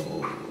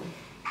 so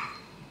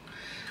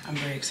I'm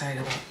very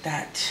excited about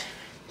that.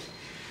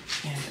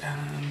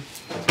 And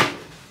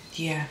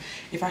yeah,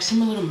 if I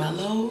seem a little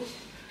mellow,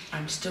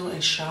 I'm still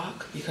in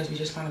shock because we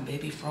just found a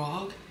baby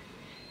frog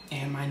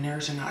and my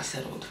nerves are not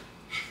settled.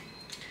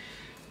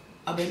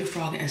 A baby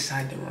frog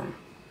inside the room.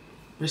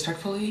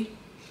 Respectfully,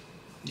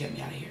 get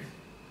me out of here.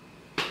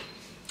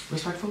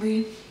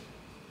 Respectfully,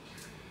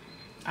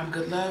 I'm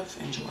good love,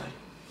 enjoy.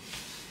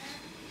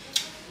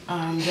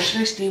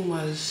 Yesterday's theme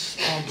was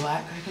all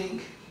black, I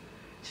think.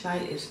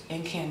 Tonight is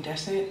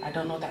incandescent. I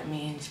don't know what that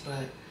means,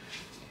 but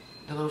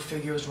the little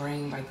figure was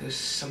wearing like this,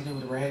 something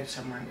with red,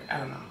 somewhere, I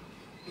don't know.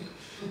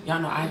 Y'all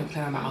know I haven't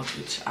planned on my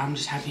outfits. I'm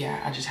just happy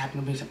I just happen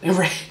to be something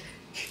red.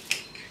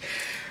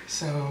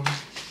 So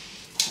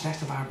that's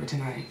the vibe for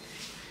tonight.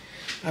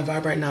 My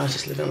vibe right now is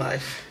just living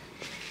life.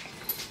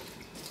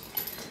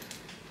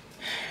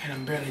 and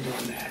I'm barely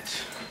doing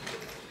that.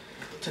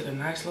 Took a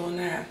nice little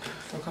nap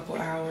for a couple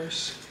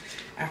hours.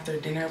 After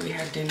dinner, we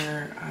had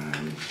dinner.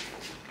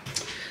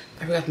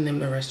 I forgot the name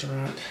of the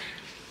restaurant.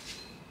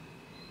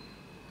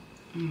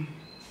 I'm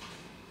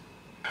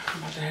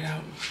about to head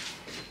out.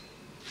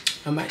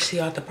 I might see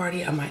you at the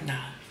party, I might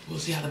not. We'll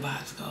see how the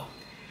vibes go.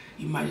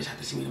 You might just have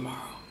to see me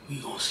tomorrow. We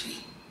gonna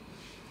see.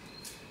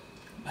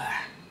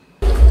 Bye.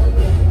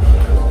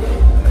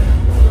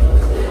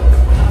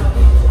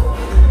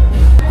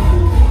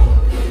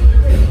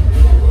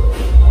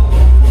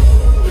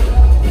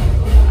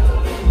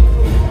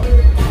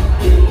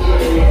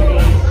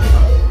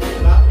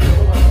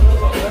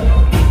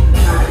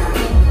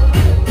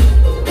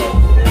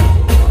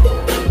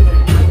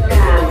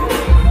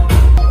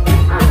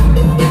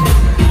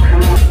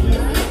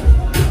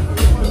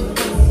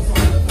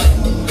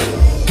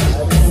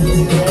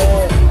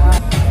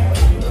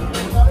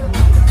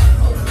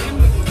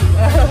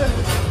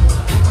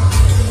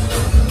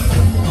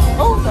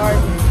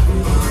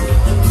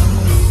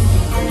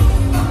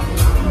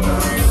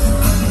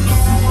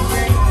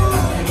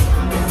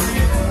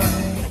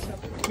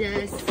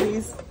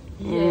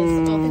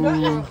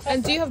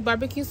 And do you have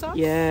barbecue sauce?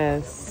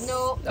 Yes.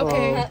 No.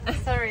 Okay.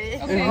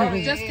 Sorry.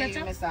 Okay. Just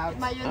ketchup?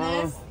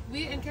 Mayonnaise?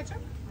 Oui, and ketchup?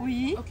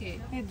 Oui.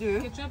 Okay. Les deux.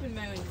 Ketchup and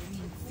mayonnaise.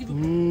 S'il vous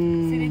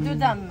plaît. C'est les deux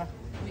dames.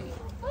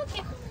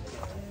 Ok.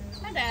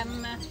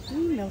 Madame.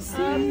 Merci.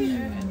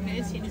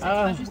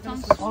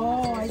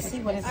 Oh, I see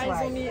what it's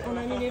like. On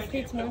a mis les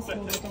frites, mince.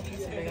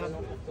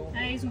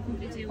 Ils ont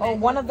complété. Oh,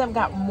 one of them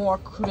got more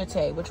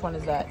crudité. Which one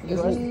is that?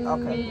 Yours?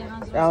 Okay.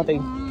 I don't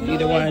think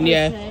either one.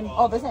 Yeah.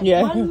 Oh, this is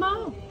Yeah. one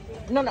more.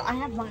 No, I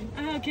have mine.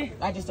 Ah, okay.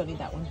 I just don't need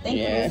that one. Thank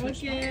you.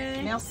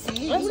 Okay.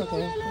 Merci. That's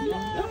okay.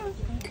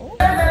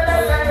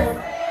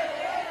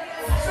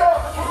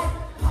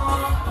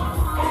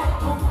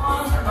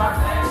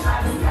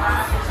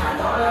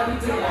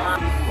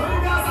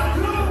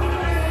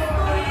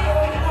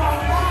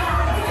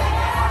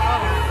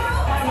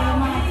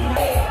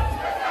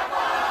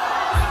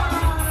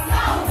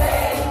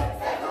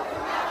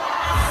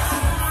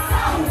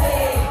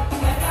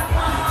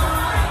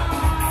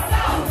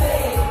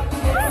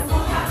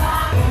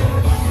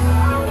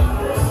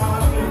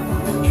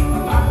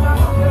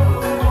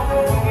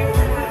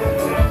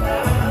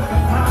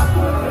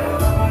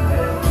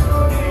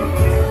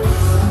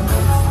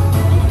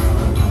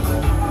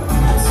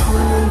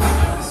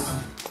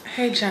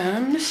 Hey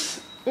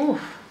gems. Ooh,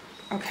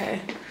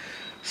 okay.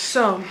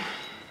 So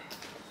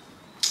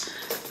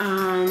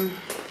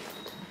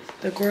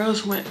the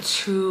girls went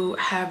to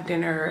have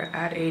dinner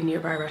at a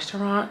nearby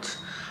restaurant.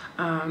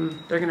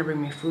 They're gonna bring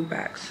me food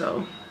back,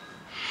 so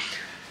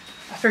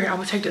I figured I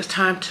would take this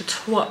time to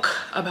talk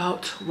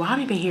about why I'm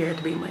even here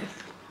to begin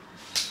with.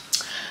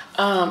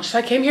 So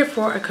I came here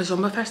for a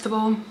Kizomba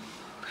festival.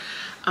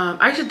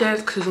 I used to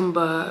dance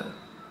Kizomba,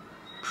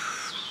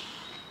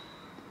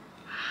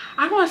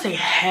 I don't want to say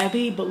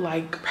heavy, but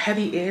like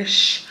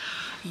heavy-ish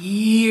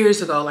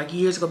years ago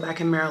back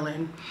in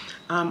Maryland.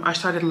 I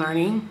started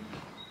learning,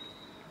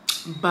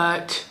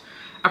 but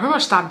I pretty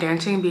much stopped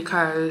dancing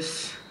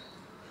because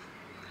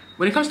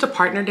when it comes to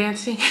partner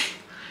dancing,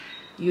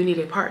 you need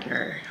a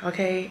partner,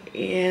 okay?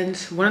 And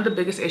one of the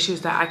biggest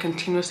issues that I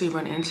continuously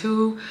run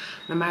into,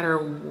 no matter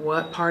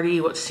what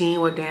party, what scene,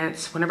 what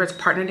dance, whenever it's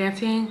partner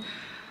dancing,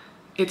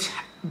 it's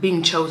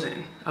being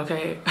chosen,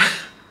 okay?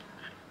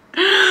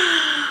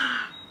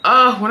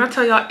 When I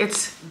tell y'all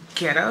it's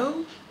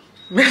ghetto,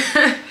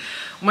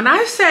 when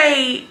I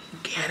say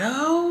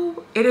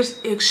ghetto, it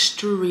is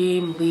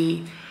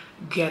extremely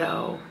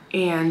ghetto.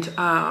 And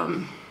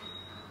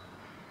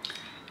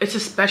it's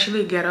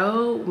especially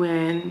ghetto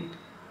when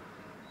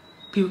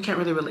people can't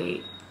really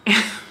relate.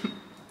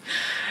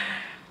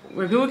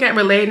 When people can't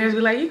relate and it's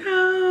be like,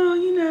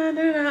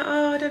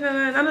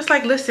 I'm just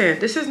like, listen,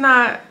 this is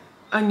not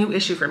a new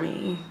issue for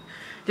me.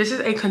 This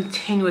is a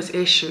continuous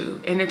issue,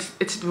 and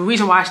it's the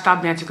reason why I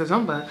stopped dancing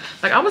Kizomba.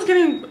 Like I was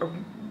getting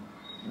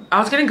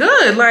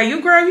good. Like you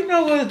girl,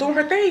 was doing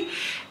her thing,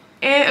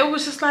 and it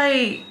was just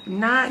like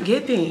not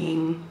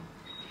giving.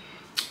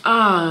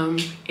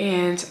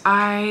 And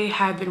I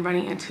have been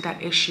running into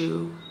that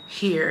issue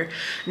here.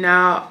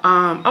 Now,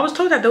 I was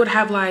told that they would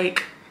have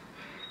like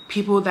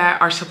people that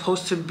are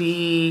supposed to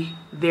be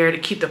there to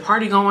keep the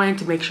party going,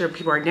 to make sure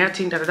people are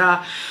dancing,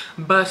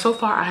 but so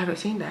far I haven't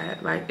seen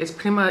that. Like it's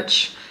pretty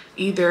much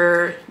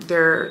either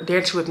they're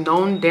dancing with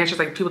known dancers,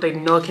 like people they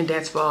know can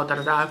dance well,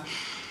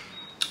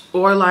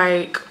 or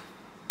like,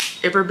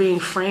 if we're being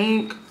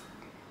frank,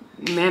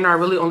 men are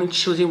really only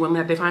choosing women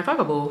that they find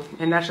fuckable,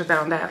 and that's just that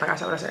on that. Like I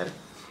said what I said.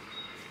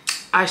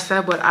 I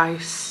said what I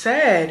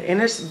said,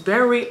 and it's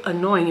very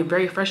annoying and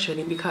very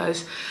frustrating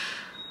because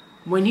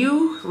when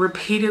you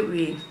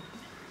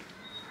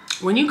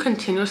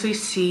continuously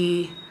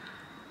see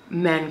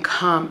men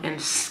come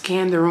and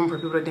scan the room for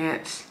people to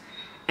dance,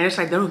 and it's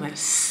like they don't even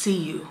see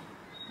you.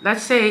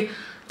 Let's say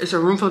it's a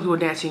room full of people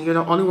dancing. You're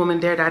the only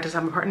woman there that doesn't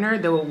have a partner.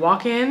 They will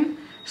walk in,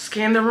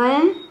 scan the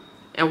room,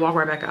 and walk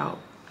right back out.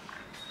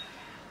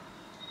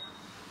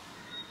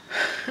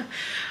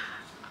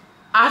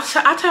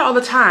 I tell you all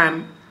the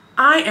time,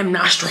 I am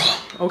not strong,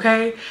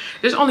 okay?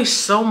 There's only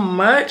so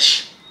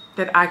much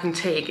that I can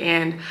take,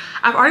 and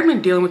I've already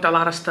been dealing with a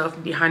lot of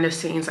stuff behind the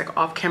scenes, like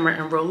off camera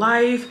in real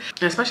life,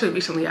 and especially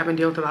recently I've been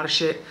dealing with a lot of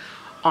shit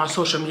on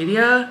social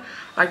media,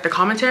 like the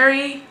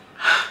commentary,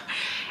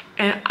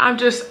 and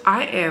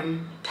I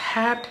am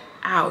tapped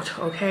out,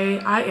 okay?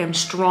 I am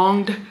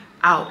stronged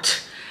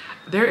out.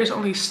 There is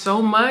only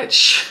so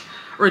much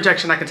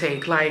rejection I can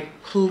take,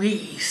 like,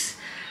 please.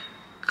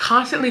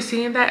 Constantly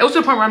seeing that, it was to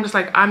the point where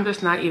I'm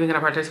just not even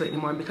gonna participate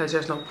anymore because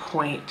there's no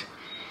point.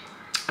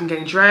 I'm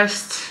getting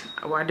dressed.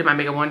 Well, I did my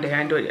makeup one day, I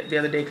didn't do it the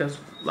other day because,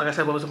 like I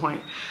said, what was the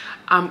point?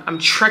 I'm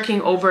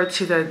trekking over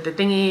to the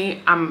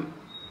thingy. I'm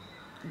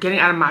getting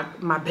out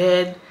of my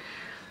bed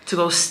to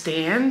go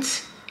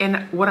stand.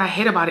 And what I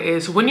hate about it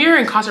is when you're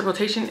in concert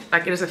rotation,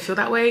 like, it doesn't feel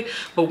that way,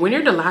 but when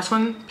you're the last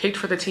one picked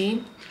for the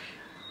team,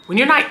 when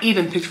you're not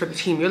even picked for the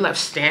team, you're left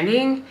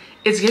standing,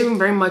 it's giving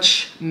very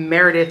much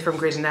Meredith from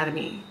Grey's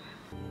Anatomy.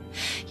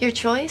 Your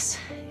choice?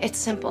 It's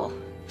simple.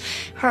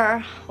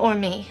 Her or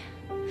me.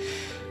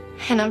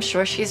 And I'm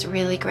sure she's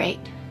really great.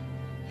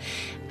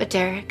 But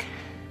Derek,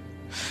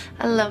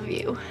 I love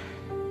you.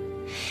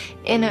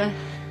 In a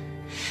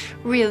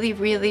really,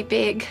 really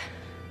big.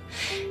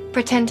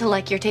 Pretend to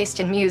like your taste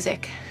in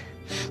music.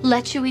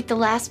 Let you eat the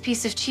last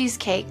piece of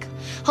cheesecake.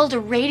 Hold a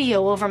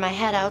radio over my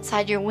head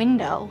outside your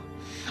window.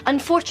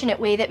 Unfortunate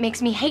way that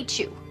makes me hate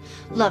you.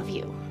 Love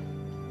you.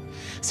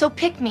 So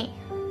pick me.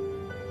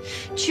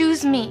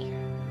 Choose me.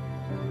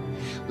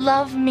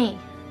 Love me.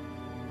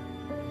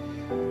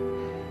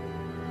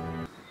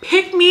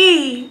 Pick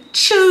me,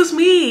 choose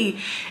me.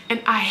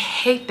 And I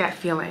hate that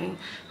feeling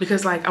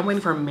because, like, I'm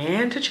waiting for a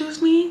man to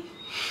choose me.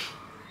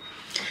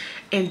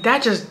 And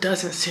that just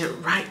doesn't sit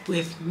right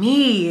with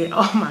me.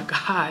 Oh my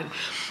God.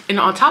 And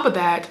on top of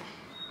that,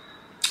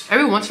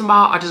 every once in a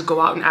while, I just go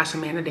out and ask a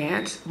man to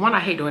dance. One, I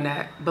hate doing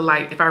that. But,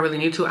 like, if I really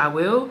need to, I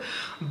will.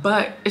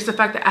 But it's the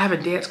fact that I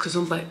haven't danced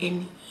Kizomba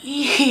in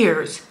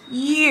years.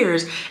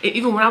 And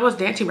even when I was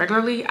dancing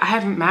regularly, I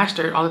haven't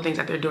mastered all the things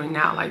that they're doing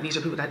now. Like, these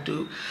are people that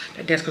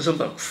dance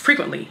Kizomba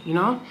frequently, you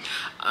know?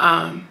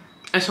 And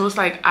so it's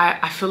like,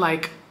 I feel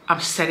like I'm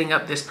setting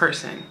up this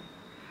person.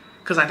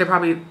 Because, like, they're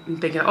probably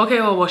thinking,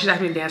 okay, well, she's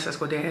asking me to dance, let's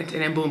go dance.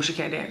 And then boom, she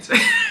can't dance.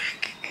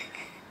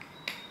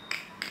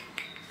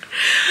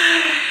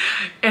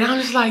 And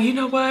I'm just like, you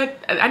know what?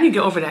 I need to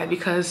get over that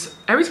because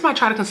every time I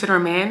try to consider a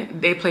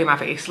man, they play in my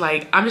face.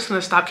 Like, I'm just gonna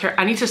stop caring.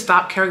 I need to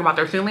stop caring about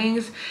their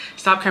feelings,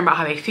 stop caring about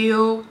how they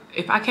feel.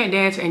 If I can't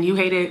dance and you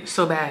hate it,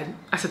 so bad.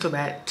 I said so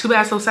bad. Too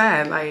bad, so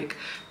sad. Like,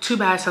 too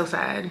bad, so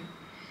sad.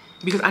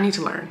 Because I need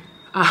to learn.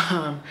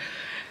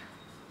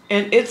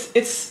 And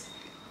it's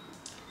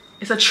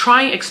a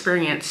trying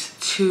experience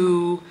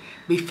to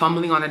be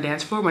fumbling on a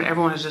dance floor when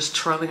everyone is just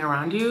twirling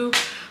around you.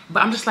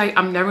 But I'm just like,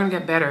 I'm never gonna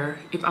get better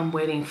if I'm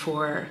waiting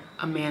for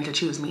a man to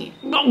choose me.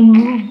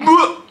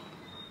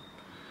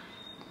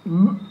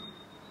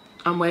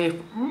 I'm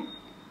waiting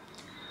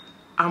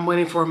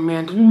for a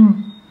man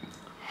to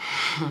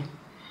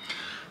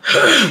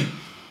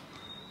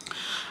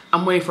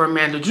I'm waiting for a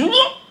man to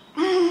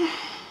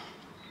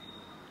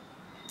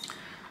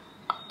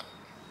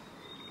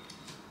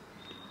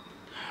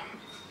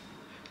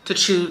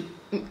choose.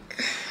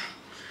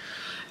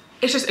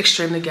 It's just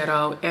extremely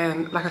ghetto,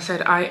 and like I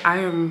said, I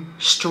am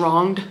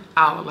stronged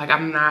out. Like, I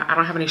don't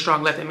have any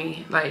strong left in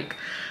me. Like,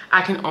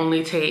 I can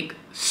only take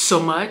so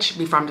much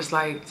before I'm just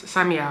like,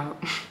 sign me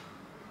out.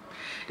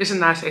 This is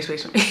not a safe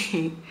space for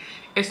me.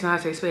 It's not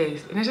a safe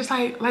space. And it's just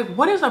like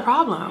what is the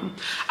problem?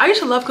 I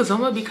used to love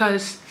Kizomba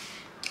because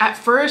at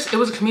first it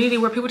was a community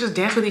where people just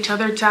dance with each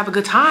other to have a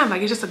good time.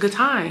 Like, it's just a good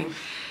time.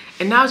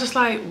 And now it's just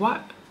like,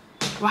 why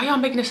y'all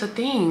making this a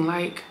thing?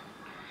 Like,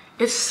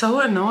 it's so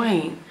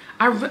annoying.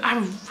 I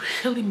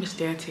really miss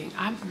dancing.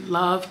 I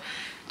love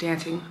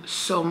dancing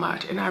so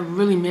much and I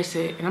really miss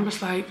it. And I'm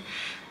just like,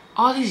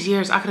 all these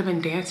years I could have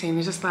been dancing.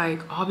 It's just like,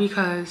 all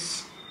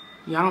because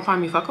y'all don't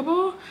find me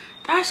fuckable?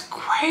 That's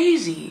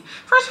crazy.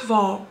 First of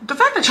all, the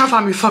fact that y'all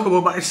find me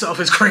fuckable by itself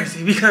is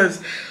crazy because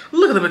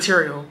look at the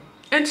material.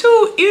 And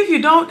two, if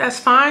you don't, that's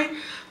fine.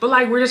 But,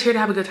 like, we're just here to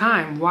have a good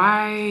time.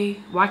 Why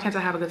can't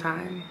I have a good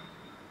time?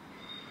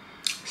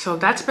 So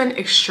that's been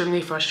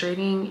extremely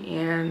frustrating,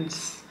 and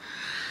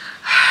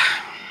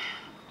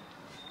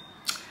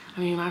I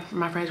mean,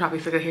 my friends probably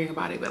sick of hearing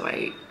about it, but,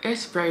 like,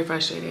 it's very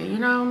frustrating, you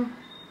know?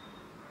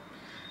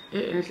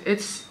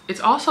 It's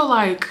also,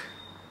 like,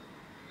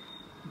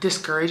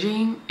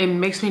 discouraging. It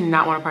makes me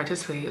not want to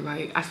participate.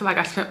 Like, I feel like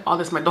I spent all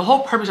this money. The whole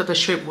purpose of the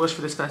trip was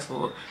for this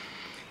festival.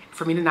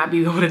 For me to not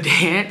be able to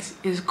dance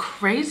is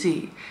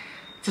crazy.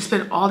 To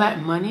spend all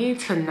that money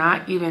to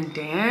not even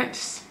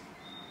dance,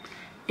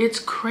 it's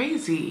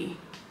crazy.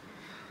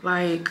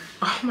 Like,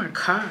 oh my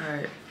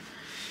God.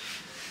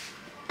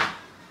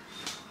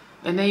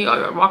 And then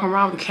you're walking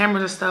around with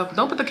cameras and stuff.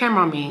 Don't put the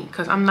camera on me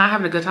because I'm not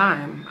having a good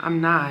time. I'm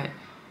not.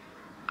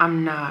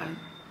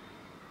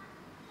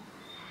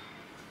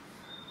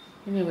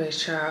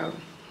 Anyways, child.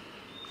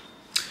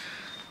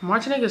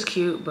 Martinique is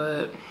cute,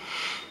 but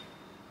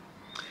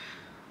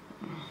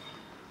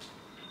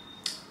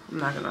I'm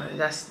not gonna, I'm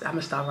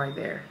gonna stop right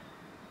there.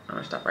 I'm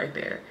gonna stop right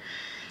there.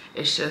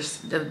 It's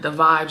just, the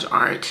vibes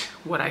aren't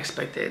what I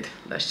expected.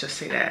 Let's just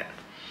say that.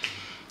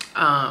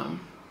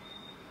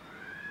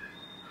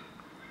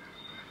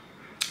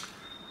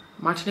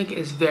 Martinique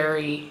is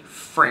very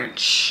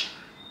French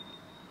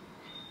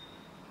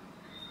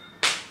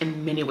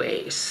in many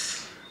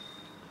ways.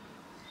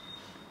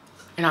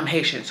 And I'm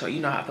Haitian, so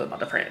you know how I feel about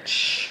the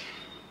French.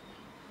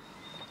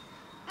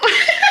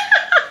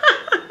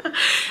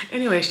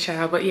 Anyways,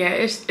 child, but yeah,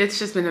 it's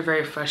just been a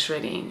very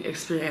frustrating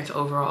experience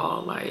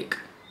overall. Like,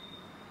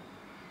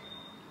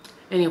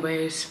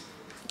 anyways,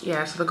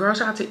 yeah, so the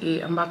girls are out to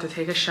eat. I'm about to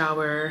take a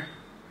shower.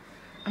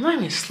 I'm not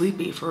even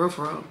sleepy, for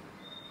real.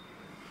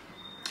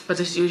 But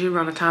this is usually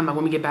around the time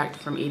when we get back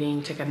from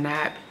eating, take a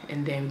nap,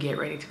 and then get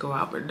ready to go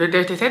out. But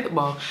they said,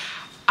 well,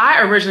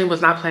 I originally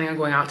was not planning on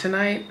going out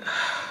tonight,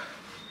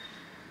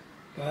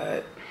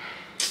 but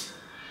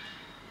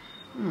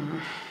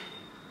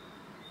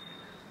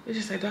it's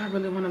just like, do I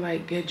really want to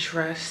like get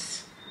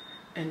dressed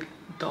and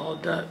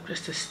dolled up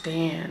just to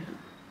stand?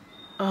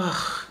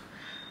 Ugh.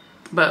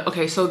 But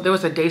okay, so there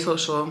was a day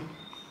social.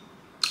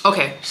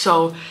 Okay,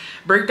 so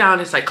breakdown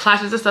is like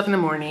classes and stuff in the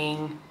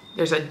morning.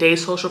 There's a day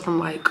social from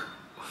like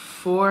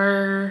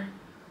 4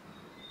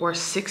 or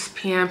 6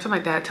 p.m. something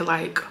like that to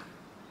like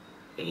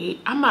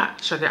 8. I'm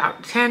not sure, they're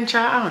out 10,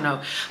 child, I don't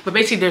know. But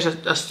basically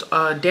there's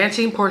a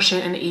dancing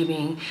portion in the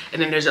evening,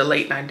 and then there's a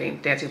late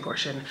night dancing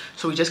portion.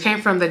 So we just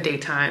came from the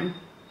daytime.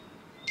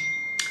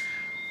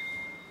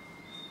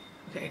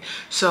 Okay,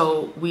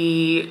 so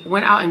we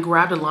went out and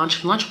grabbed a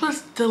lunch. Lunch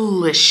was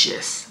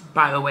delicious,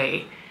 by the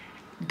way,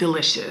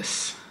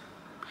 delicious.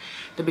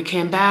 Then we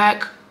came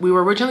back. We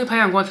were originally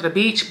planning on going to the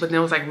beach, but then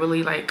it was like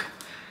really like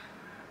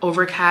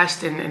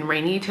overcast and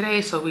rainy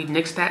today, so we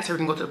nixed that so we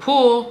can go to the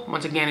pool.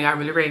 Once again, it got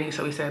really rainy,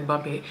 so we said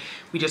bump it.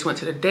 We just went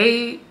to the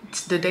day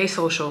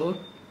social,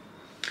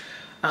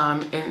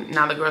 and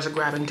now the girls are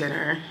grabbing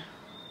dinner.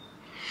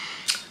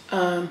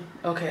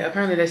 Okay,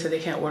 apparently they said they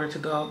can't order to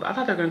go, but I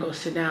thought they were gonna go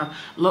sit down.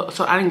 Look,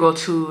 so I didn't go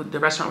to the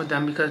restaurant with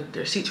them because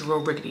their seats are real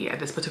rickety at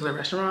this particular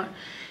restaurant.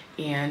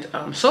 And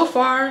so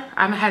far,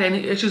 I haven't had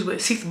any issues with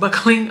seats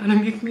buckling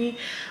underneath me,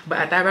 but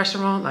at that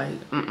restaurant,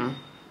 like,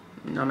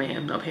 no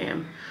ma'am, no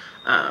Pam.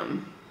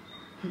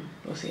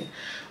 We'll see.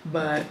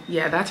 But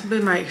yeah, that's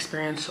been my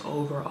experience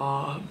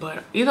overall.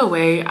 But either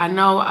way, I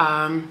know,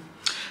 I'm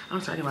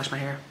sorry, I didn't wash my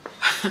hair.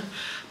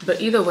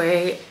 But either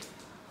way,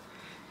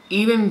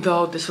 even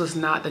though this was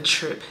not the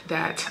trip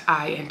that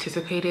I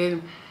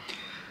anticipated,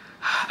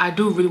 I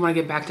do really want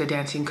to get back to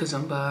dancing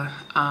Kizomba.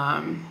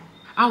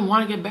 I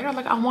want to get better.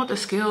 Like, I want the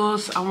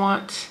skills. I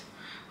want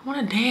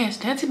to dance.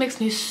 Dancing makes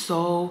me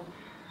so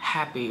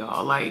happy,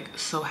 y'all. Like,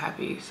 so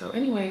happy. So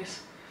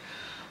anyways,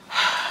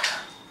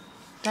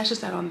 that's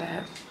just that on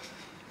that.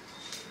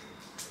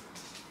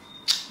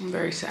 I'm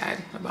very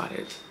sad about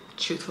it,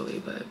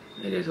 truthfully, but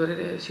it is what it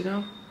is, you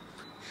know?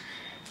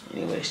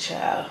 Anyways,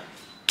 child,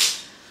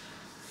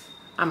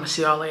 I'm gonna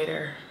see y'all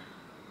later.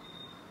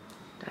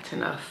 That's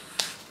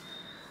enough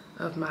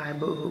of my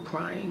boohoo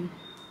crying.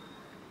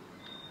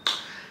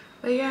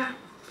 But yeah,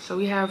 so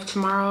we have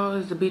tomorrow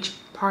is the beach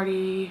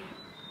party.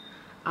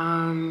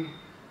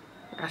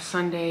 That's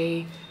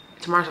Sunday.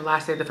 Tomorrow's the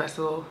last day of the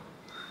festival.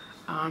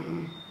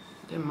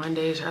 Then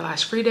Monday is our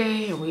last free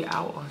day, and we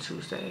out on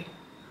Tuesday.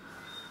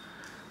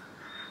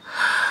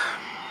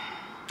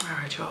 All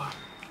right, y'all,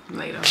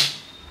 later.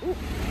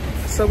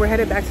 So we're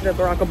headed back to the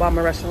Barack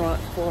Obama restaurant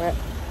for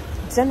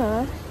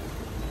dinner,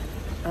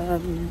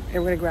 and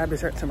we're gonna grab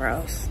dessert somewhere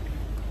else.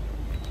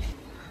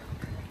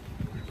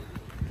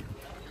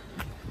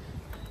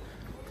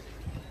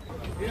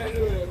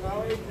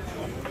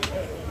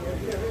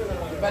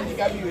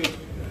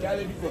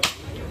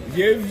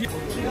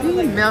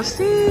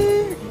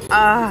 Merci.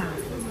 Ah,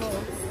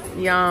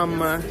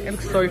 yum. It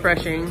looks so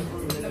refreshing. Is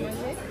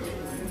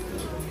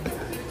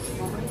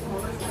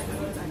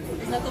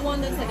that the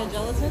one that's like a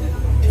gelatin?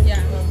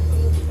 Yeah.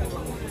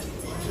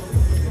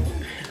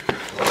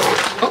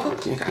 Oh,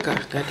 I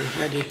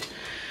got it.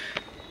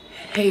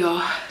 Hey,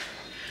 y'all.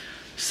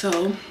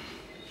 So,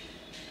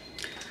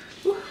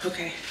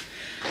 okay.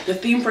 The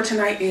theme for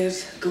tonight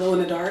is glow in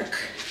the dark.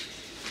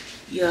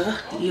 Yeah.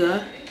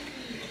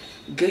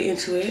 Get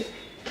into it.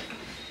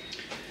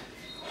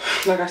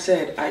 Like I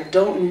said, I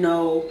don't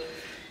know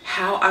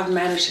how I've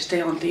managed to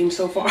stay on theme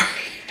so far.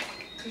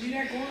 Cause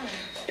you're not going.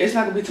 It's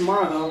not gonna be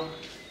tomorrow though.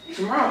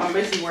 Tomorrow I'm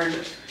basically wearing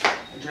a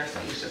dress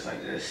that looks just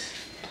like this.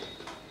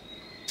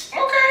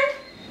 Okay.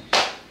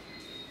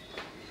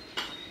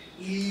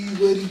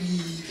 What it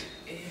is.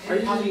 Are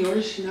you having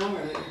yours now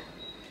or later?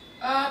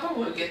 But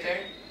we'll get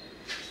there.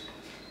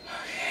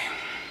 Okay.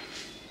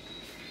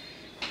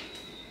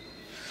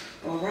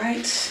 All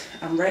right,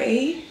 I'm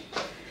ready.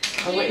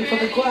 I'm waiting for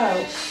the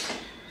crowds.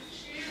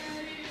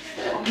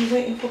 I'm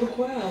waiting for the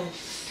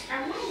crowds.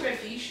 I want to wear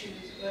these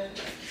shoes, but I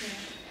can't.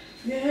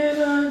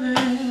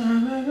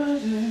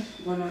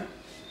 Why not?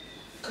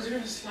 Because they're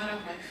going to slide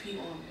off my feet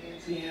on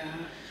pants. Yeah.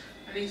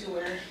 I need to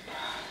wear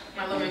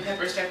my lemon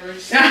pepper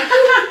steppers.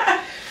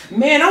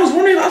 Man, I was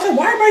wondering. I was like,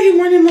 why everybody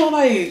wearing them little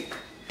like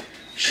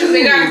shoes? Cause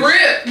they got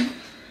grip.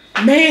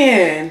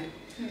 Man,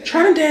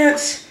 trying to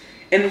dance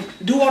and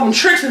do all them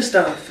tricks and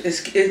stuff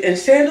in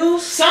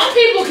sandals. Some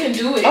people can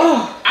do it.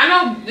 Oh, I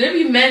know there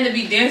be men that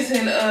be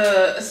dancing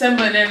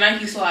Simba in their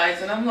Nike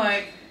slides, and I'm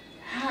like,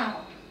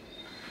 how?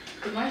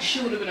 My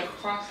shoe would have been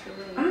across the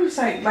room. I'm just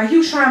like he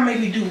was trying to make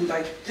me do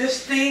like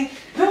this thing.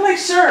 And I'm like,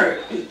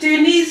 sir,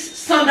 there needs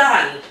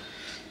somebody,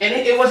 and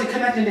it wasn't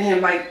connecting to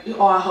him. Like,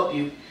 oh, I'll help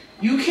you.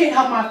 You can't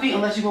help my feet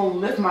unless you're gonna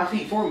lift my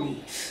feet for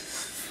me.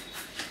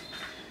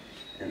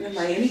 And then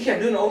and he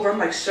kept doing it over. I'm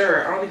like,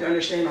 sir, I don't think you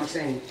understand what I'm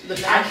saying.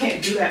 I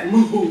can't do that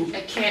move.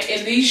 I can't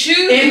in these shoes.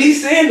 In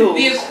these sandals.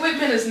 The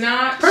equipment is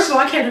not. First of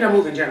all, I can't do that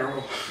move in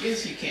general.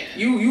 Yes, you can.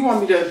 You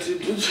want me to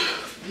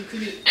You can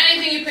do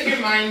anything you put your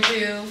mind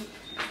to.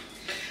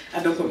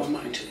 I don't put my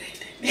mind to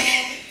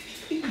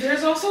anything.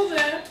 There's also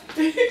that.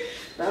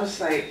 I was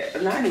like,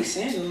 not any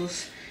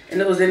sandals. And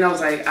then I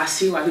was like, I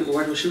see why people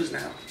wear those shoes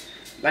now.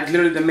 Like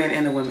literally the men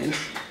and the women.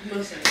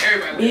 Listen,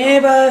 everybody. I'm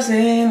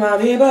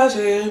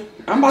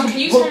about to. Can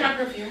you smell my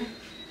perfume?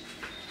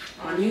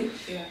 On you?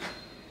 Yeah.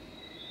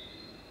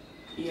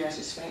 Yes,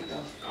 it's fake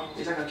though. Oh.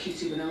 It's like a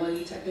cutesy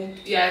vanilla type thing.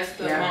 Yeah, it's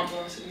the Mont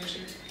Blanc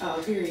signature.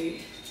 Oh,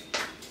 period.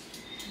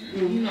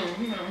 You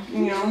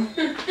know.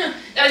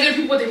 Gotta give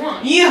people what they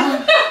want.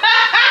 Yeah.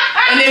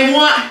 And they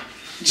want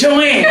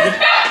Joanne.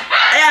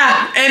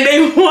 Yeah, and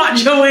they want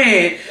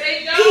Joanne.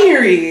 They don't.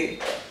 Period.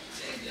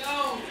 They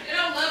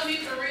don't love me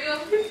for real.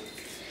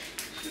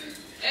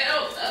 They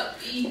don't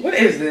love me. What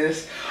is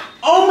this?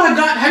 Oh my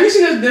God! Have you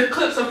seen the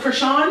clips of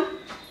Krishan?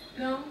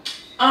 No.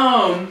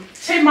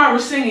 Tamar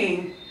was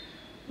singing.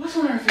 What's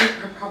one of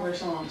her popular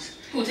songs?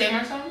 Who,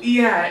 Tamar's song?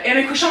 Yeah, and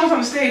then Krishan was on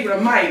the stage with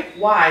a mic.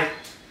 Why?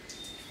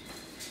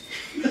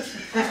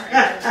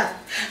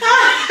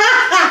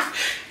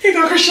 Here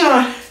go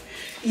Krishan.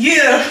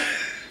 Yeah.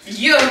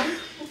 Yeah.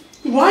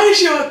 Why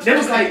is your? That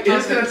was like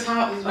it's gonna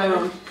top.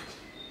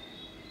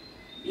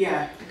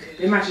 Yeah.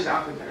 Okay. It matches the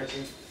outfit better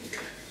too.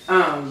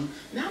 Now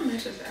it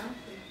matches the outfit.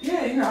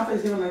 Yeah, you know,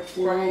 outfit's giving like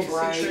floral,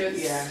 bright.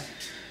 Citrus. Yeah.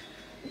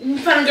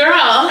 Fun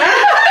girl.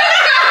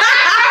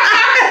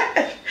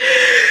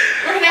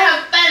 We're gonna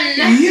have fun.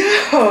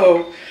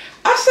 Yo,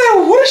 I said,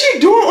 what is she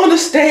doing on the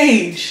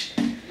stage?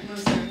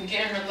 Listen,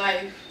 getting her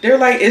life. They're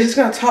like, is this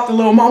gonna top the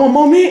little mama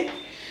moment?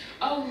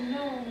 Oh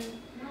no,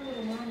 not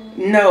little mama.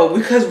 No,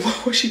 because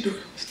what was she doing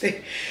on the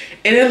stage?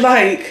 And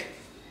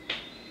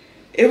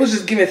it was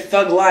just giving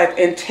thug life,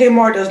 and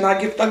Tamar does not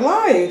give thug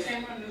life.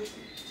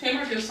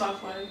 Tamar gives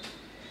soft life.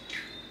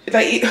 It's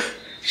like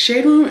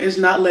Shade Room is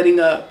not letting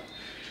up.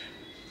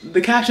 The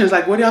caption is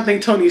like, what do y'all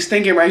think Tony is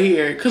thinking right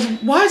here? Because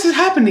why is this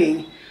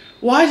happening?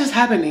 Why is this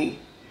happening?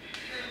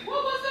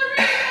 What was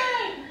the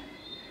reason?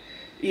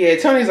 Yeah,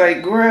 Tony's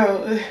like,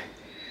 girl,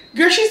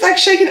 she's like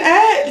shaking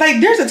ass. Like,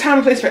 there's a time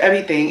and place for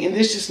everything, and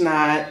this just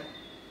not.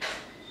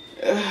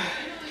 You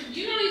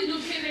know these new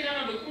kids, they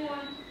got no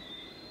decorum.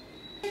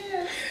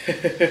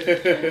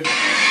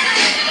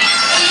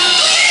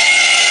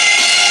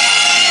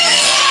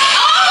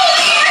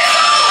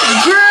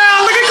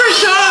 Girl, look at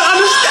Krishan on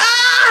the stage.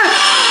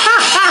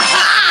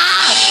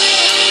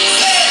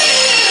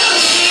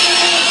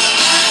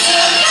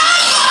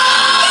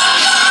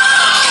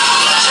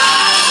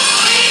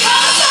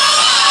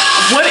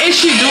 What is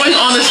she doing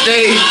on the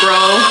stage,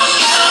 bro?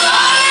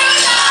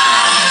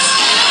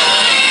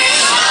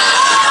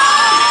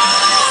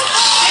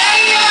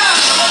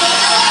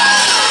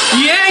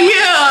 Yeah,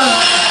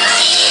 yeah.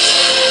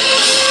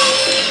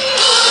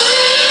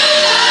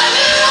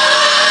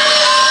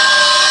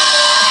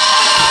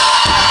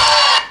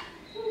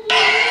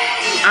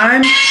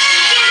 I'm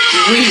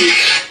weak.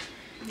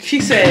 She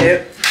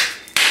said.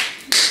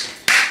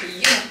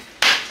 Yeah.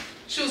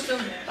 She was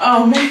feeling that.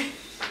 Oh man.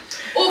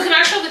 Oh, can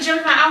I show the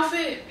gym my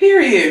outfit?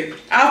 Period.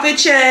 Outfit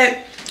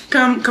check.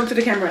 Come to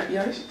the camera.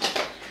 Yes.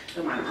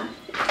 Don't mind her.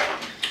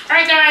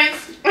 Alright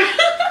guys.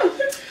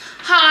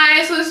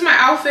 Hi, so this is my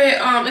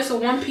outfit. It's a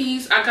one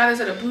piece. I got this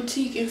at a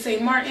boutique in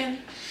St. Martin.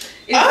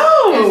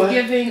 It's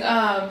giving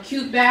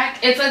cute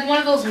back. It's like one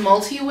of those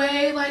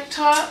multi-way like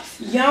tops.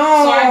 Yo.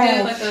 So I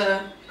did like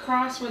a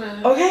cross with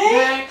a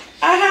bag.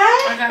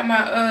 I got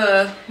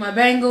my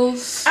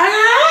bangles.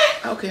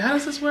 Okay, how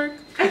does this work?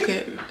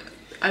 Okay.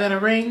 I got a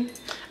ring.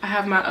 I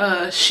have my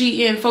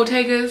Shein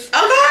Fottegas.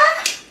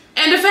 Okay.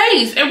 And a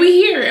face. And we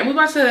here. And we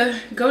about to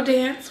go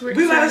dance. We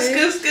about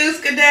to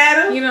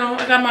skedaddle. You know,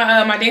 I got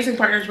my dancing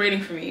partners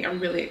waiting for me. I'm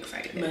really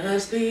excited.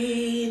 Must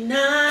be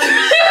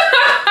nice.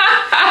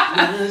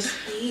 Must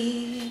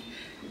be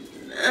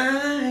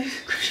nice.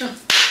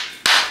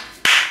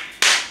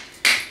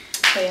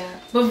 But yeah.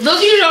 But for those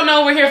of you who don't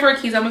know, we're here for a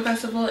Kizomba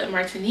festival in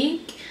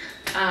Martinique.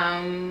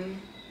 And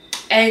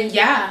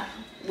yeah,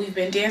 we've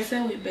been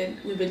dancing, we've been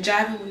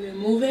jiving, we've been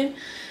moving.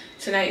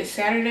 Tonight is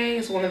Saturday.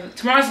 It's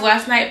tomorrow's the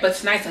last night, but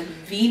tonight's like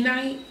the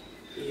night.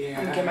 Yeah.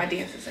 I'm gonna get my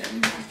dances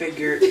in. I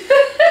figured.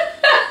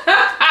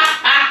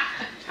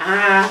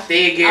 I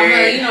figured.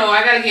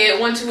 I gotta get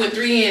 1, 2, and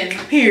 3 in.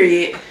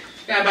 Period.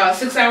 Got about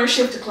a 6-hour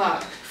shift to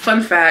clock.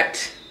 Fun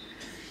fact.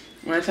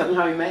 Want to tell them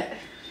how we met?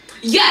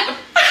 Yeah.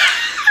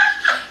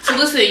 So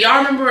listen, y'all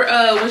remember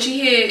when she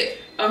hit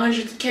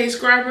 100K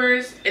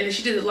subscribers and then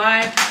she did it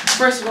live?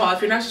 First of all,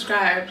 if you're not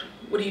subscribed,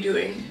 what are you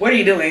doing? What are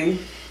you doing?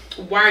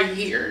 Why are you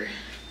here?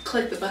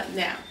 Click the button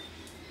now.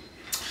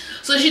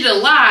 So she did a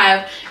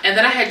live, and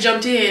then I had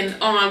jumped in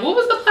on, what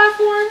was the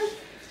platform?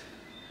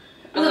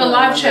 It was like a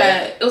live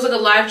chat. It was like a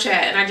live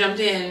chat, and I jumped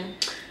in. And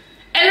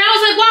I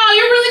was like, wow,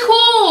 you're really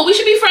cool. We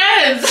should be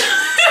friends.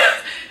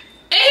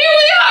 And here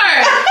we are.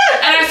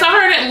 And I saw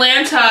her in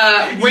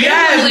Atlanta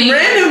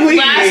randomly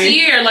last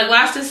year, like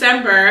last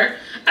December.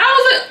 And I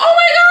was like, oh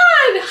my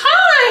God,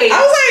 hi. I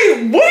was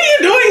like, what are you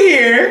doing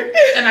here?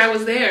 And I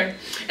was there.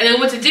 And then we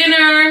went to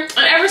dinner.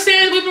 And ever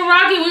since, we've been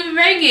rocking, we've been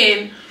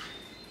banging.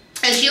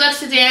 And she likes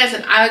to dance,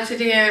 and I like to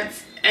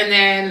dance. And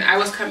then I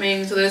was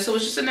coming to this, so it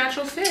was just a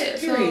natural fit.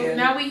 So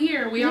now we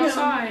here, we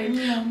outside.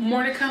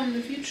 More to come in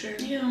the future.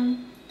 Yeah.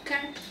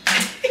 Okay.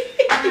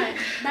 All right.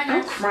 Bye, guys.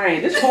 I'm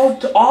crying. This whole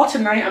all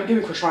tonight, I'm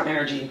giving Krishan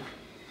energy.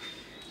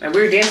 Like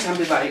we're dancing, I'm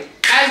just like,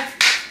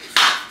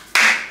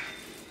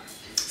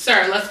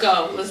 sir, let's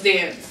go. Let's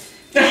dance.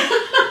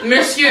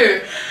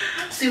 Monsieur,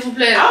 s'il vous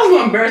plaît. I was a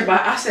little embarrassed,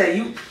 but I said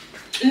you.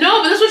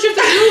 No, but that's what you have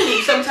to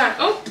do sometimes.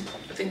 Oh,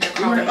 I think they're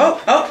calling.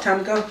 Oh, time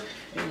to go.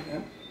 There we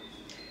go.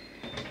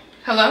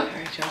 Hello. All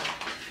right, y'all.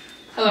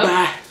 Hello.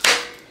 Bye.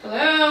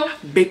 Hello.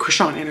 Big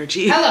Krishan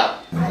energy. Hello.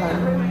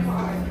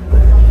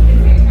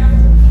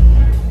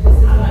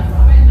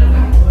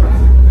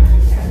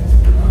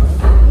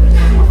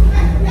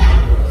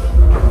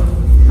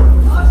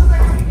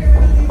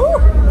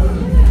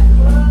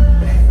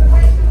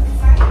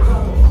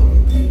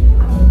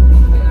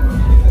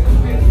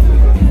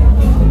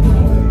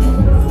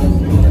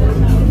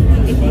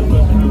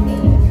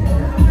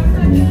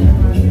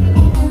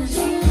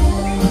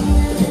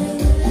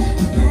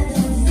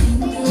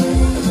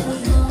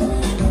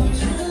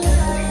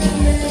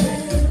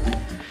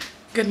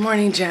 Good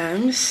morning,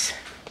 gems.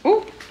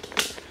 Ooh.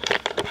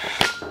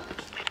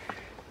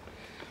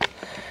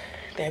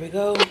 There we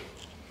go.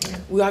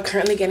 We are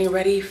currently getting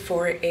ready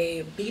for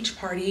a beach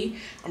party.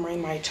 I'm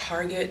wearing my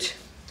Target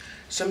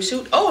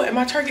swimsuit. Oh, and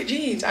my Target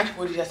jeans. I actually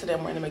wore these yesterday.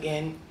 I'm wearing them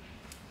again.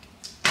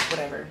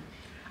 Whatever.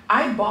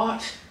 I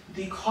bought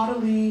the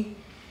Caudalie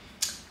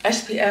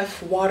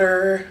SPF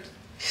water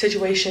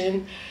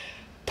situation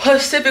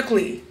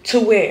specifically to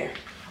wear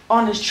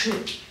on this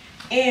trip.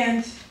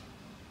 And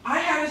I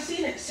haven't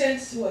seen it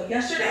since, what,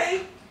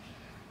 yesterday?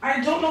 I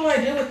don't know what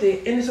I did with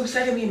it, and it's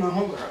upsetting me and my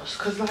homegirls.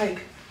 Because,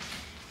 like,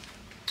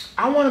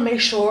 I want to make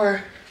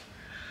sure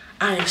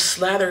I am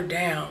slathered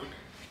down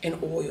in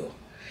oil.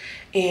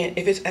 And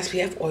if it's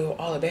SPF oil,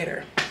 all the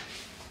better.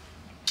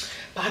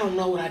 But I don't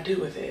know what I do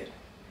with it.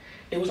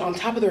 It was on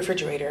top of the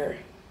refrigerator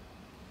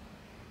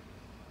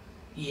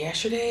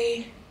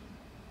yesterday,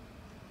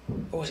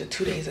 or was it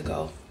 2 days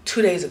ago?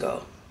 2 days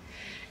ago.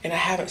 And I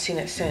haven't seen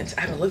it since.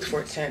 I haven't looked for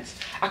it since.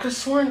 I could have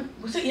sworn,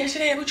 was it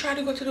yesterday we tried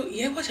to go to the,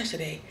 yeah, it was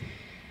yesterday.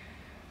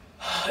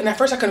 And at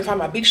first I couldn't find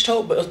my beach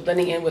tote, but it was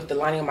blending in with the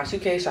lining of my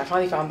suitcase. So I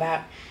finally found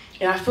that.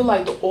 And I feel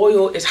like the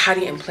oil is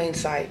hiding in plain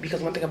sight because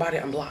one thing about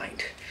it, I'm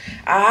blind.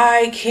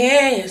 I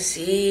can't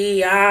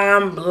see,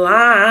 I'm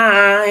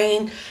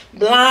blind,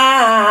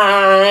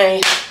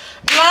 blind,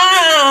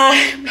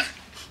 blind.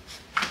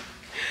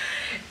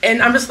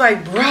 And I'm just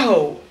like,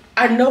 bro,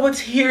 I know it's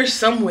here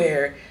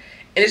somewhere.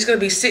 And it's gonna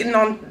be sitting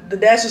on the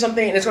desk or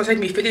something, and it's gonna take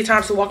me 50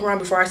 times to walk around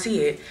before I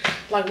see it.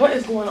 Like, what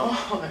is going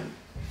on?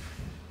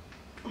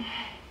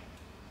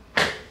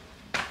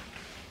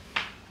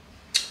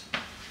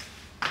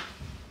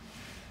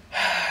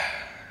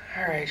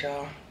 All right,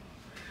 y'all.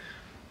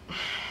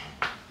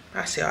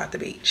 I'll see y'all at the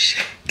beach.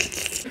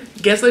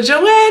 Guess what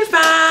Joanne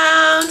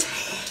found?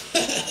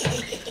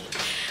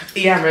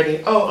 Yeah, I'm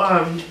ready. Oh,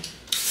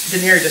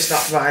 Daenerys just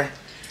stopped by.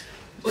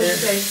 What'd you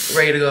say?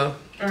 Ready to go.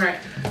 All right.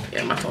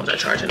 Yeah, my phone's not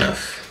charged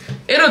enough.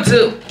 It'll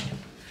do.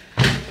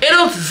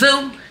 It'll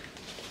do.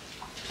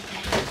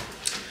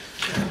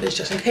 This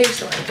just in case,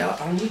 so I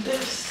doubt I'll need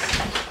this.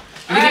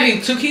 You give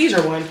me 2 keys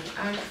or one?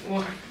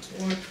 One.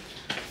 I'm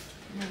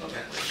gonna go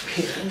back.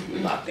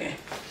 Yeah, locked in.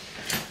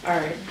 All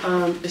right.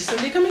 Is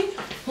Cindy coming?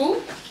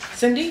 Who?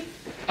 Cindy?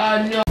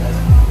 No.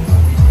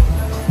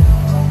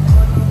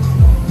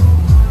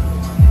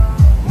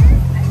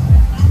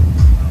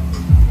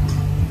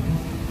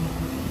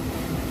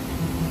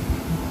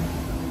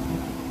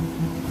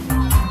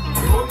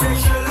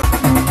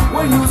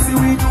 When you see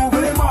we do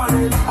very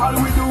morning, all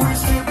we do is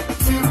sip.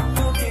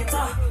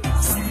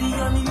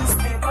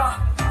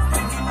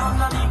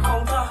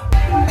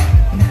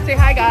 Say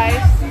hi,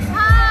 guys. Hi!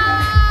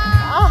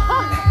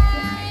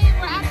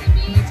 We're at the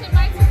beach in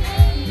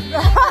Martinique.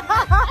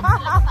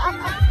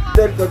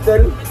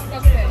 Cocktail.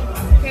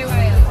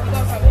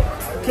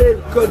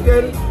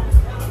 Cocktail.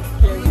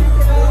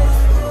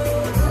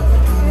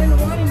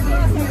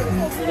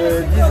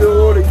 10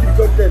 € le kit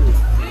cocktail.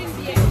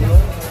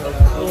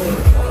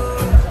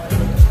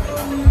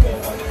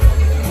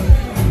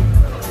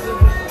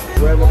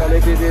 Ouais, mon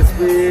qualité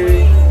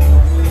d'esprit.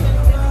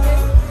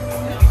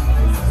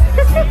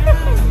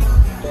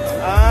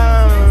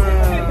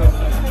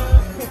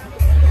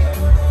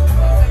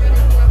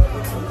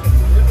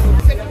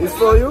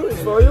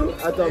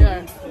 Attends,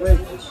 ouais.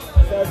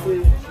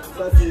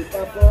 Ça c'est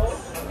pas fort.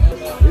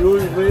 Et au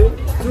lever,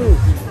 2,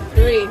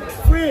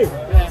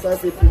 3. Ça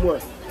c'est pour moi.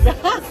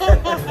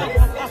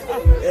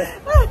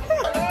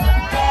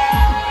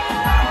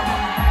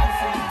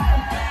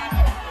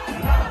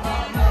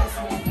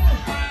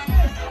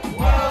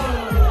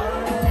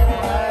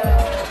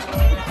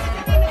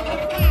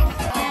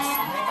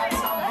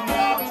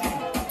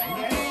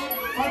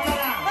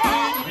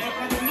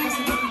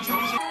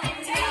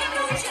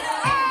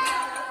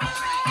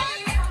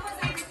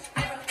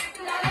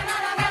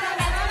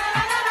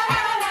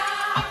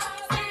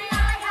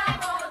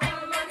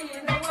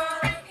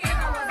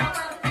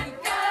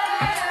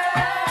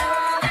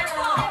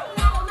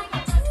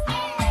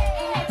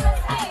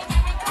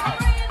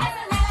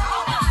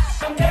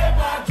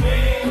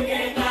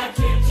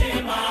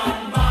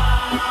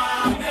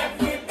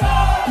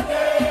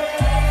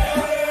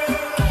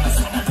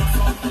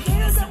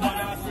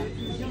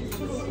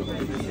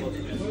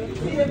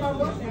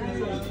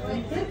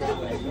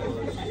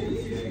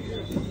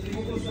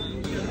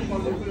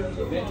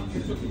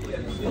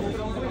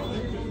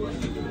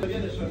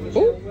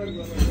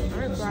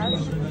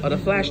 Oh, the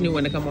flash knew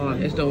when to come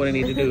on. It's doing what I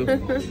need to do. Oh,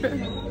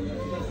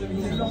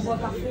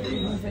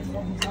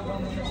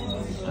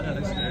 that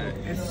looks good.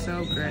 It's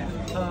so good.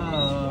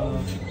 Oh,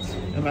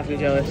 I'm about to be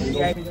jealous.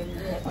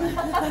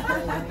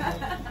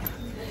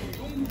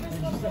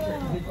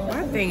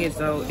 My thing is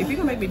though, if you're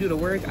gonna make me do the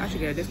work, I should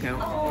get a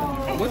discount.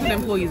 What do the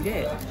employees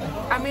get?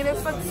 I mean,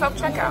 it's like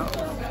self-checkout.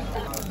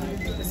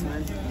 This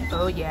one.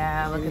 Oh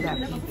yeah, look at that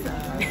pizza.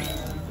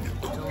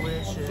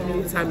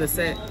 Delicious. Time to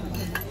set.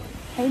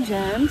 Hey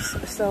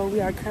Gems, so we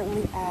are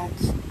currently at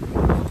the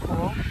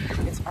pool.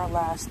 It's our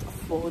last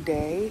full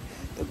day.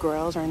 The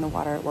girls are in the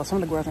water. Well,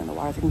 some of the girls are in the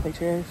water taking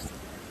pictures.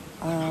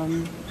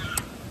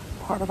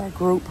 Part of our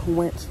group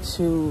went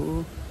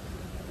to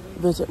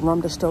visit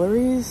rum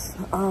distilleries.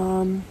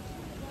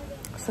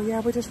 So yeah,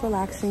 we're just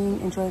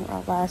relaxing, enjoying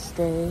our last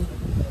day,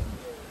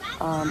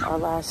 our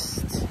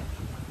last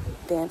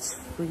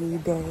dance-free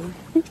day,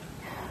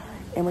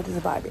 and we're just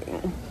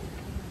vibing.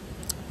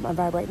 My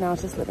vibe right now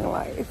is just living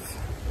life.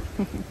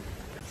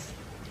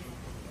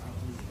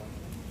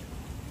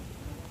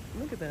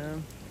 Look at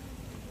them.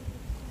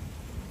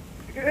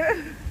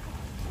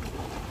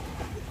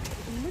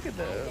 Look at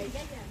them.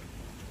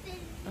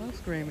 Oh,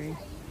 screaming.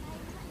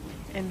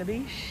 And the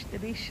beach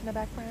in the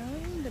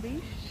background, the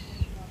beach.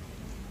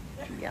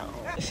 Yeah.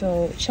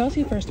 So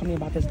Chelsea first told me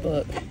about this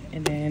book,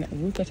 and then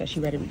Ruka said she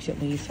read it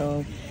recently.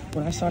 So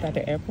when I saw it at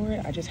the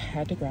airport, I just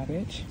had to grab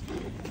it.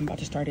 I'm about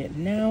to start it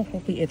now.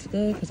 Hopefully it's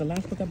good, because the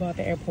last book I bought at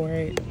the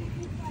airport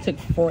took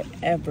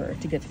forever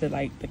to get to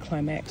the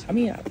climax. I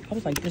mean, I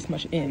was like this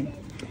much in,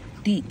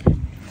 deep,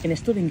 and it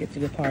still didn't get to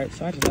the good part.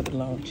 So I just left it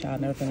alone.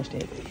 Child, never finished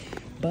it.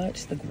 But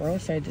the girl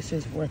said this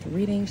is worth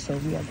reading, so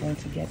we are going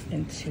to get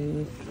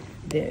into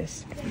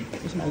this.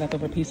 This is my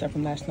leftover pizza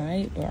from last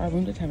night, but our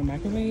room doesn't have a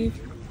microwave.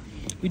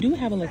 We do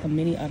have a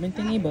mini oven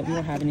thingy, but we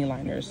don't have any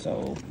liners,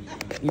 so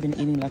we've been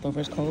eating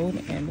leftovers cold,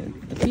 and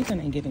the pizza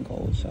ain't getting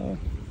cold. So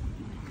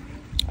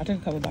I took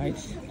a couple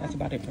bites. That's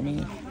about it for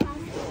me.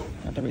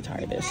 I have to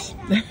retire this.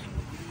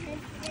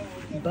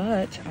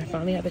 But I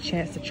finally had the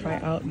chance to try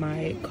out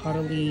my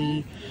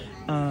CARAWAY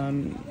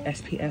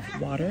SPF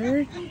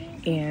water,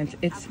 and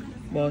it's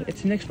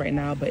mixed right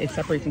now, but it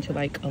separates into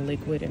a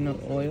liquid and an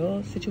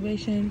oil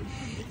situation,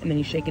 and then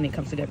you shake and it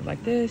comes together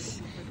like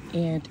this,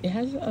 and it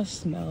has a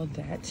smell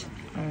that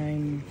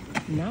I'm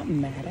not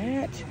mad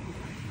at.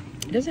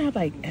 It doesn't have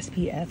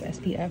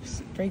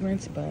SPF's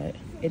fragrance, but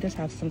it does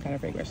have some kind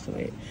of fragrance to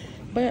it,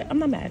 but I'm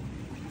not mad.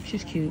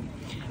 She's cute,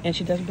 and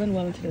she does blend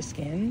well into the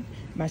skin.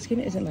 My skin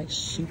isn't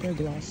super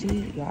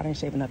glossy. Y'all, I didn't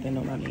shave nothing,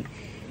 don't mind me,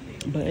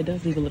 but it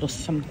does leave a little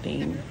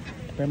something,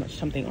 very much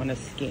something on the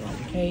skin.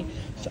 Okay,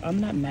 so I'm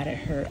not mad at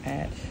her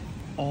at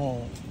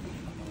all.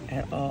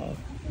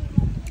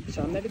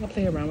 So I'm never gonna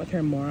play around with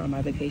her more on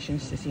my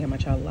vacations to see how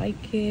much I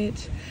like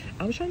it.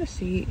 I was trying to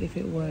see if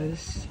it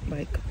was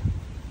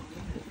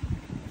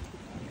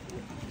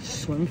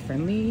swim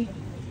friendly,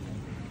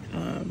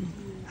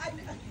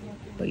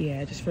 but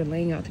yeah, just for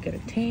laying out to get a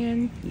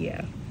tan,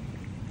 yeah,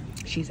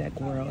 she's that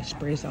girl. It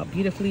sprays out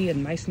beautifully, a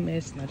nice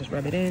mist, and I just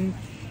rub it in,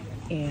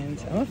 and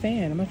I'm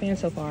a fan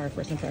so far.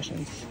 First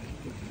impressions,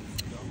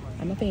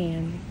 I'm a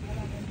fan.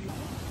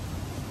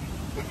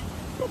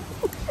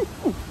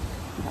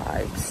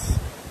 Vibes.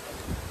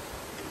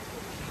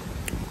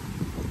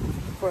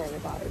 For the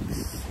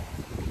vibes.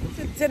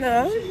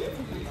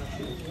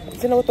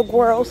 Dinner with the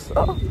girls.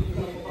 Oh.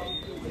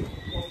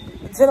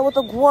 Dinner with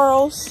the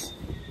girls.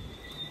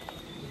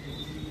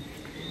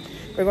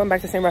 We're going back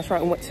to the same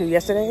restaurant we went to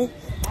yesterday,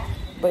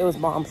 but it was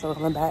bomb, so we're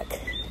coming back.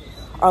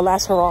 Our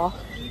last hurrah,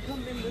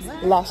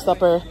 last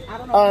supper.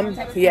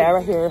 Yeah,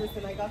 right here.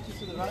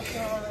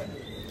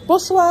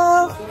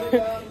 Bonsoir.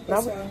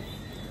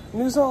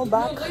 Nous sommes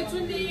back.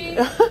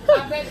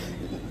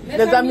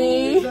 Les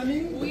amis.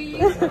 Oui.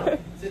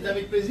 C'est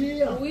avec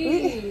plaisir.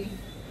 Oui.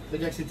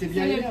 C'est-à-dire que c'était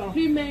bien hier. Le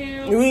plus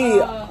meilleur oui.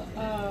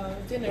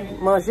 dinner.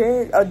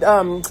 Manger.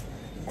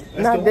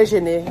 Not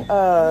déjeuner.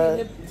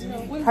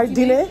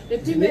 Dîner? Le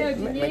petit meilleur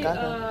dîner,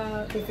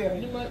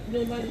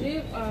 nous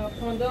manger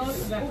pendant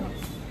les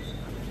vacances.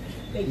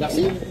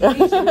 Merci.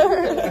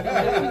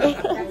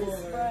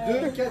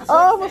 2, 4, 5.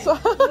 Oh, bonsoir.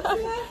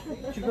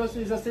 Tu peux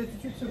les installer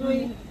tout de suite?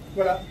 Oui.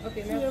 Voilà. Ok,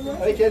 merci.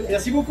 Avec elle.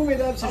 Merci beaucoup,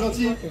 mesdames, c'est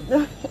gentil.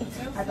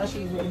 I thought she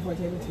was waiting for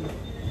table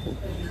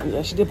too.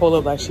 Yeah, she did pull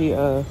up like she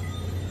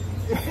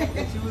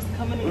She was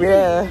coming in.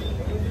 yeah.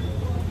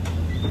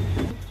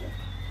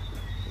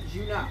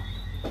 Juna.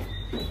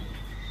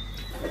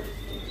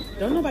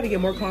 Don't nobody get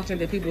more content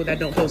than people that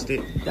don't post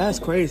it. That's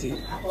crazy.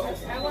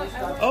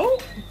 Oh.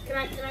 Can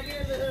I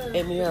get the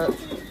Hit me up.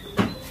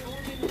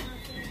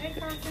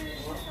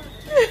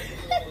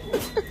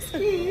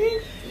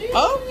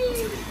 Oh.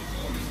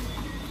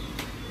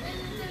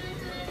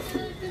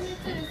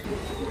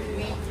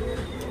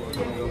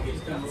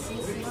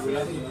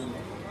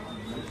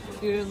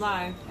 You're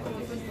live.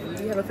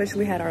 We have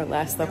officially had our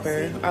last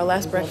supper, our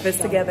last breakfast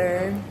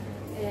together.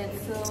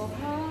 It's so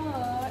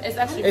hard. It's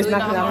actually It's really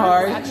not not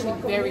hard. We're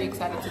actually very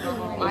excited to go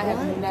home. I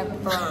have never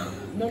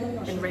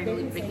been ready to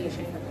leave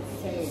vacation.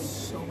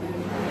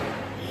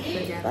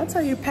 That's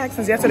how you packed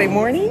since yesterday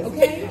morning.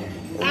 Okay.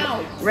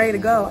 Out. Ready to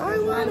go. I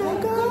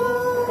wanna go.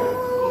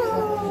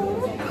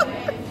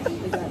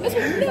 This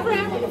would never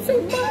happen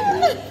so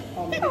much.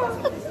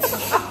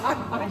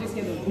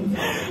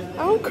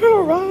 I'm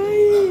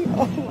crying.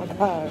 Oh my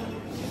god.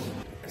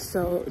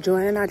 So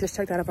Joanna and I just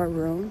checked out of our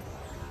room.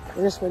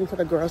 We're just waiting for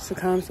the girls to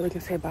come so we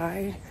can say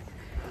bye.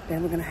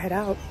 Then we're gonna head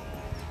out.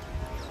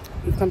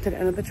 We've come to the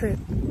end of the trip.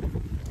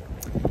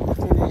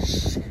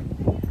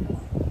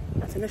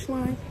 Finish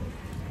line.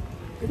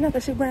 Isn't that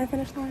the Shoe Brand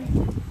finish line?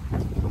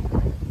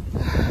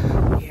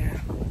 Yeah.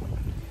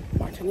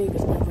 Martinique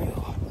is not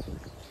real.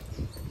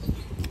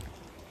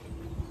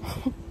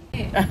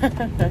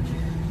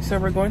 So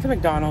we're going to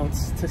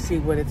McDonald's to see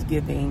what it's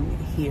giving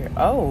here.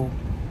 Oh,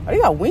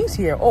 you got wings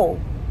here. Oh.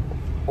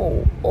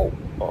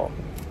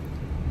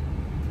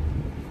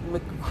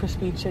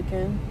 McCrispy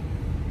chicken.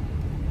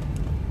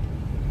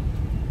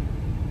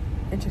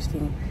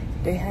 Interesting.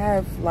 They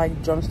have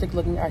like drumstick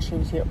looking ice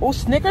creams here. Oh,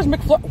 Snickers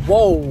McFlurry.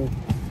 Whoa.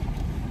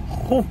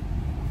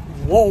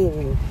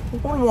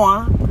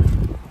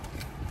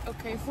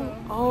 Okay, so.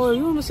 Oh,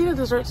 you want to see the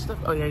dessert stuff?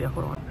 Oh, yeah,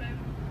 hold on.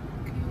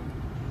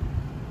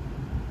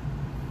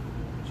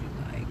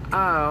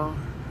 Oh,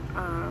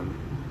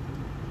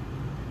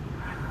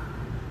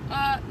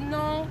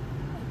 no.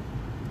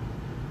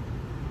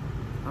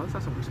 Oh, it's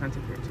also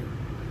expensive here too.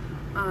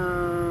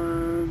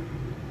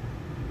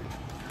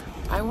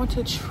 I want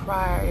to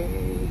try.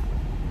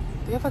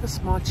 Do they have like a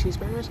small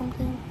cheeseburger or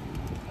something?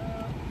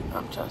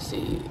 I'm trying to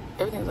see.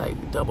 Everything's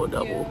like double.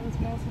 Yeah, it's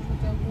mostly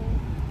double.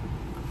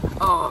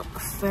 Oh,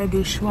 fait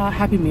du choix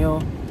Happy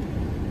Meal.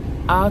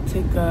 I'll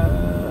take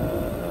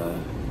a.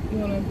 You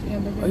want a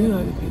hamburger? Oh, you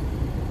have it.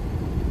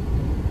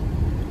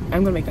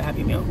 I'm gonna make a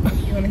Happy Meal.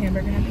 You want a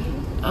hamburger Happy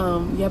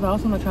Meal? Yeah, but I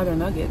also want to try their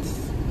nuggets.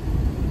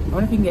 I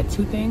wonder if you can get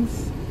 2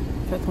 things.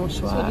 So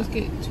just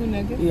get 2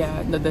 nuggets?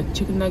 Yeah, the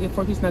chicken nugget,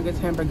 4-piece nuggets,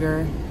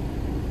 hamburger,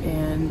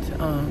 and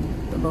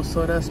the little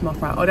soda, small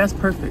fry. Oh, that's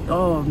perfect.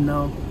 Oh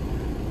no,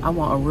 I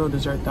want a real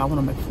dessert though. I want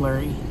a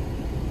McFlurry,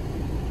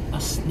 a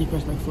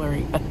Snickers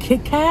McFlurry, a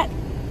Kit Kat.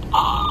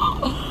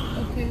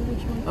 Oh. Okay,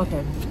 which one?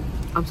 Okay,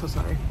 I'm so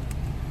sorry.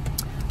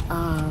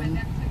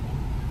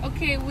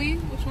 Okay,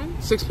 which one?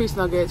 6-piece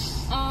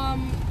nuggets.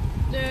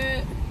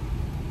 The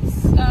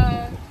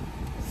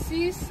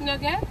 6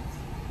 nuggets.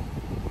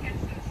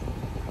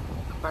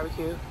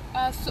 Barbecue.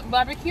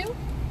 Barbecue.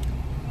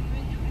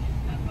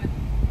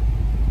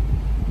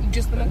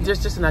 Just the nuggets.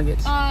 Just the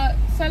nuggets.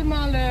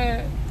 Seulement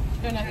le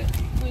nugget.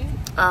 Oui.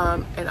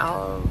 And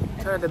I'll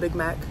try the Big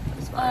Mac.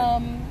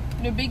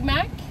 The Big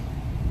Mac.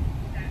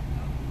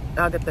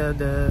 I'll get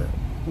the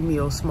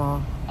meal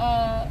small.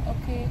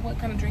 Okay. What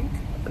kind of drink?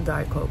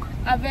 Diet Coke.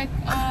 Avec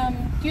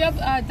do you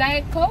have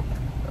Diet Coke?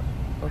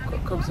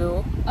 Coke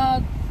Zero.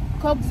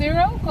 Coke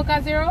Zero.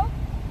 Coca Zero.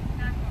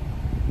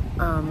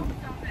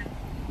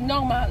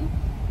 Normal.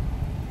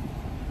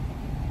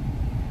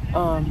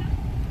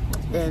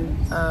 And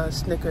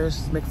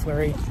Snickers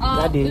McFlurry.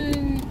 I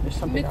did. There's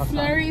something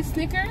McFlurry outside.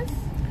 Snickers.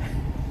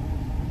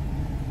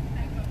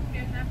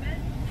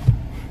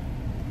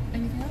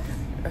 Anything else?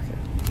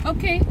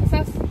 Okay.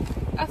 That's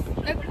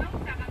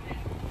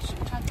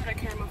try to put a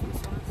caramel for the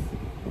sauce.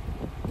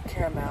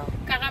 Caramel.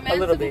 Caramel, a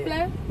little s'il vous bit.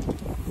 plaît.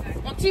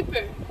 Un petit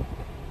peu.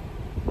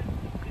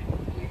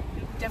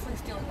 Definitely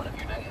stealing one of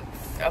your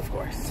nuggets. Of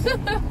course.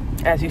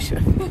 As you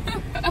should.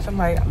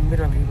 Somebody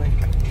literally like,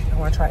 I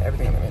want to try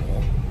everything in the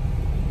menu.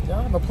 Do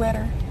y'all have a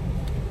platter?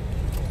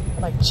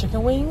 Like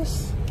chicken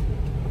wings?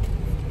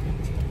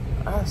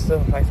 I still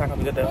like it's not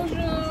gonna be good though.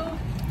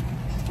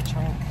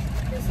 Bonjour.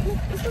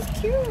 This is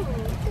cute. Look at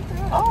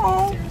that.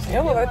 Oh,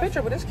 yeah, look like a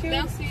picture, but it's cute.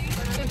 Merci.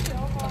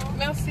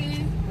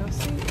 Merci.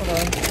 Merci. Hold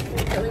on.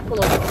 Let me pull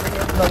over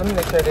here. No, let me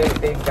make sure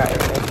they got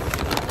everything.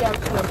 Yeah,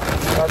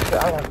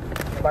 I want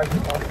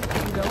barbecue sauce.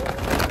 you don't?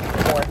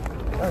 More.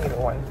 I don't need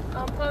one.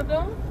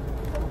 Pardon?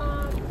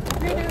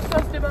 Puis de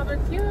sauce de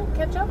barbecue,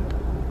 ketchup?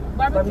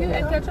 Barbecue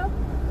and ketchup?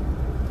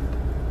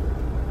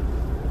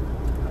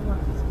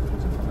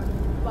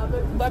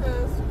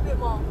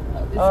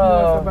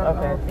 Oh,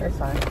 okay, that's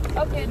fine.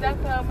 Okay,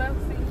 d'accord,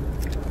 merci.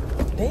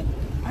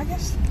 I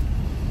guess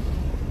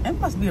it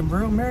must be a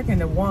real American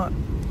that want.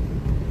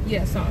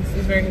 Yeah, sauce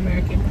is very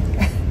American.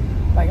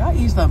 Like, I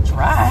eat stuff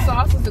dry.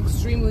 Sauce is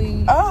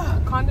extremely.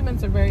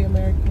 Condiments are very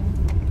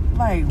American.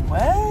 Like,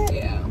 what?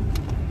 Yeah.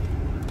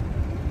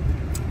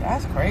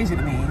 That's crazy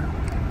to me.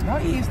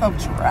 Y'all eat stuff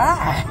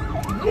dry.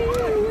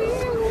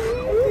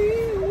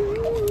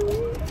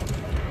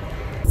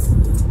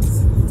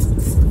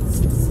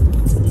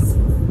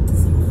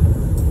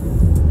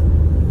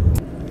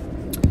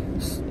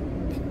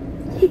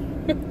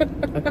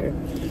 Okay.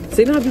 So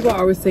you know how people are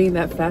always saying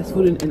that fast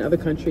food in other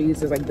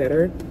countries is like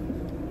better?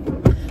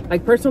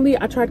 Like personally,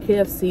 I tried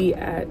KFC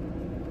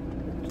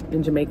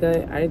in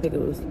Jamaica. I didn't think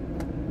it was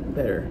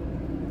better.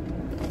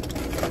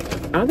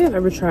 I don't think I've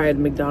ever tried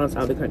McDonald's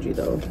out of the country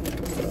though.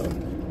 So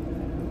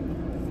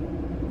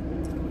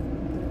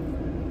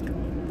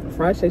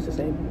fries taste the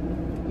same.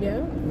 Yeah.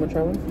 You wanna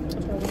try one?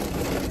 I'll try one.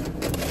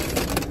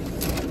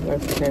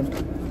 That's the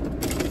same.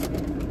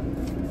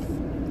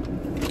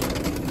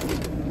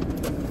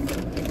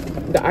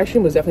 The ice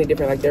cream was definitely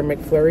different. Like their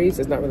McFlurries,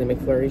 it's not really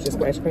McFlurries,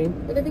 just ice cream.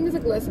 But I think it's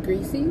like less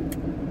greasy.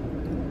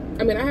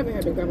 I mean, I haven't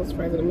had McDonald's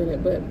fries in a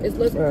minute, but it's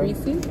less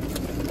greasy.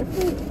 I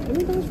think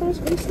McDonald's fries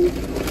greasy.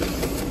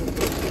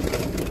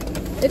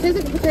 It tastes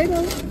like a potato.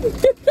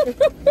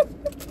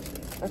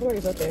 I feel like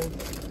it's up there.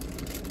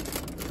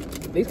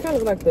 These kind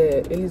of look like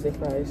the Easy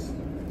fries.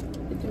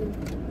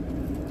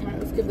 Alright,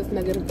 let's give this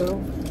nugget a go.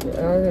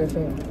 Yeah, I was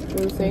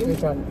gonna say. The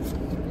same?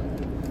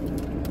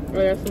 Oh,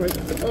 that's some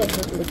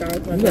McDonald's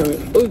fries. No,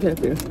 oh, you can't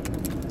see.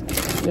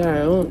 Yeah, I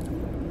don't.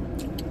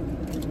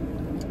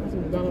 That's a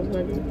McDonald's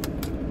nugget.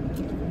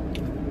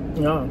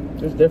 No,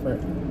 it's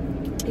different.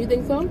 You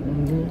think so?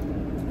 Mm-hmm.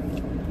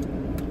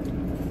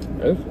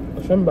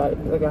 It's something about it,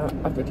 like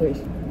an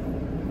aftertaste.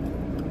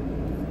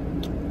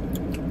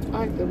 I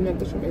like the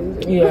nuggets from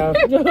Easy. Yeah.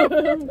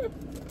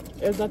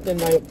 It's nothing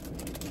like.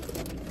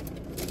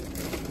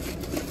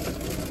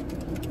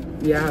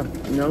 Yeah,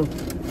 no.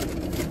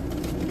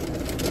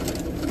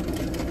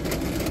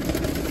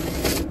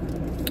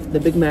 The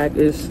Big Mac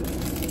is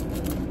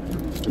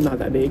not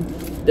that big.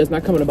 Does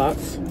not come in a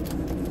box.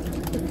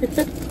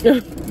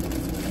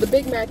 The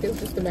Big Mac is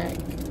just a Mac.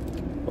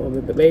 Oh,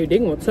 but baby, they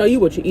gonna tell you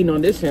what you're eating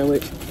on this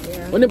sandwich.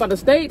 Yeah. When they're about the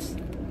States,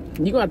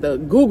 you gonna have to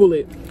Google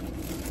it.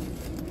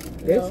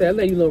 They said, I'll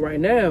let you know right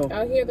now.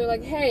 Out here, they're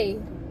like, hey,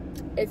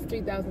 it's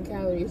 3,000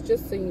 calories,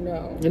 just so you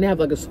know. And they have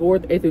like a score,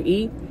 A through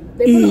E.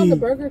 They put it on the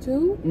burger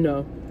too?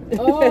 No.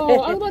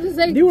 Oh, I was about to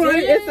say, you want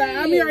it?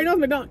 I mean, I know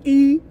McDonald's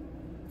E.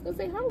 I was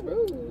say, how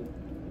rude.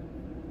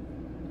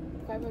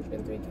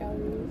 503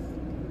 calories.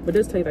 But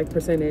this take like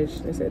percentage.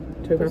 They said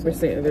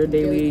 25% of their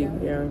daily.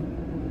 Yeah.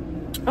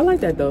 I like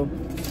that though.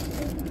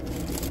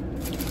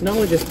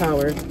 Knowledge is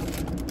power.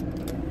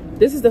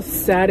 This is the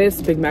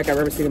saddest Big Mac I've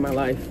ever seen in my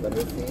life. Let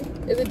me see.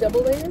 Is it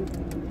double layered?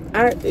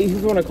 If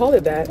you want to call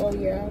it that. Oh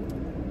yeah.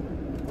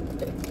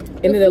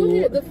 And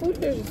the food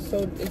here is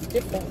so, it's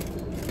different.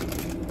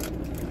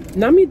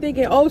 Now me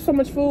thinking, oh, so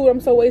much food,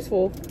 I'm so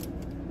wasteful.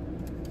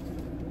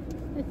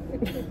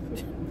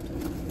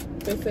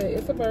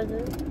 It's a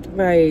burger.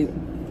 Right.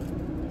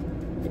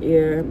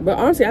 Yeah, but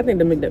honestly, I think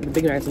the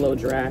Big Mac's a little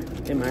dry,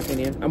 in my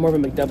opinion. I'm more of a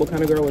McDouble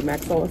kind of girl with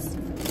mac sauce.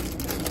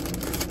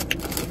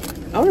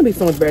 I want to be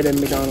so much better than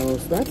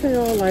McDonald's, but I tell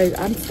y'all, like,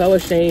 I'm so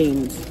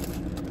ashamed.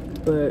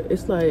 But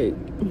it's like,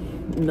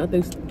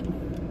 nothing's...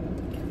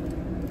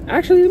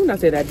 Actually, let me not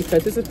say that,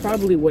 because this is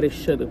probably what it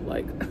should look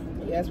like.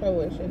 Yeah, that's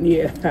probably what it should.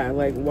 Yeah,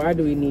 like, why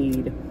do we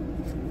need...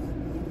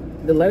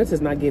 The lettuce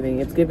is not giving.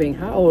 It's giving,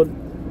 how old...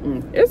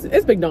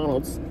 It's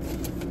McDonald's.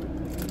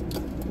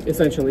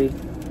 Essentially.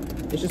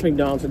 It's just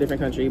McDonald's, a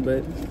different country,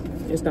 but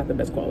it's not the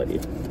best quality.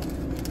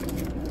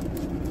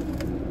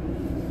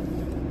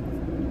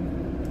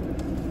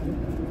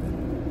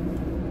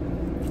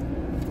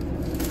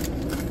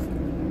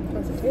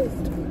 How's it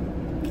taste?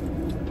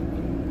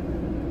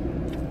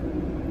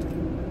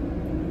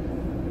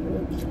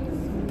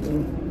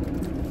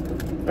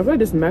 I feel like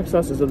this mac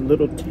sauce is a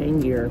little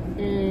tangier.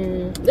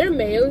 Their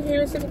mayo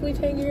here is typically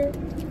tangier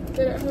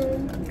than at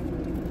home.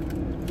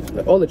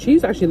 Oh, the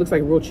cheese actually looks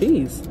like real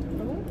cheese.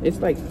 It's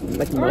like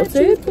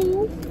melted.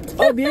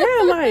 Oh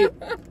yeah, like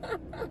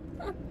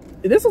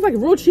this is like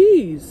real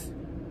cheese.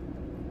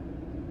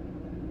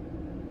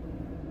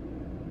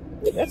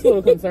 That's a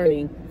little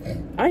concerning.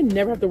 I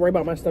never have to worry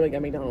about my stomach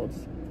at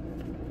McDonald's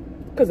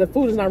because the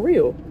food is not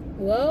real.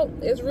 Well,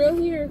 it's real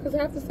here because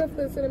half the stuff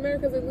that's in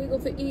America is illegal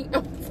to eat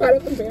outside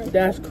of America.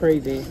 That's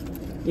crazy.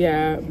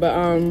 Yeah, but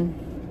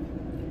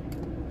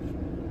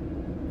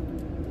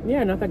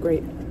yeah, not that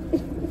great.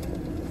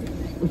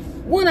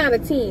 1 out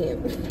of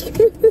 10.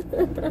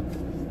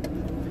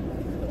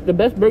 The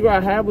best burger I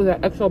had was at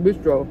XO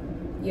Bistro.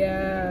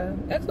 Yeah,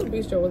 XO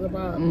Bistro was a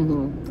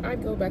bomb.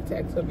 I'd go back to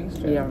XO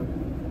Bistro. Yeah.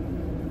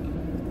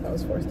 I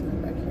was forced to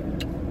come back here.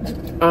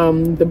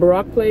 The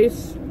Barack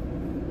place,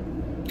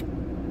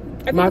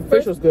 My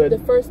fish was good. The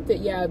first,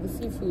 yeah, the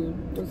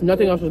seafood was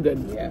Nothing good. else was good.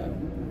 Yeah.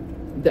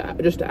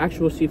 Just the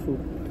actual seafood.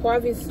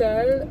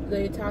 Poivre-Sel,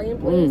 the Italian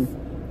place,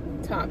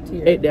 top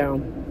tier. 8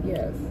 down.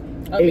 Yes.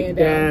 Up 8 and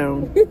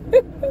down.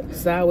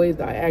 Sideways,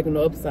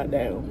 diagonal, upside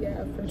down.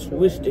 Yeah, for sure.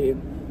 Twisted.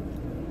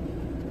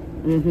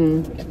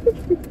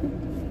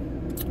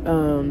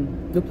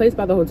 The place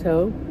by the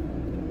hotel.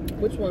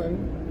 Which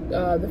one?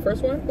 The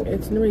first one?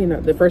 It's really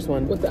not the first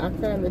one. With the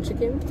aka and the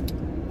chicken?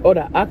 Oh,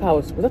 the aka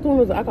was that the one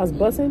with the aka was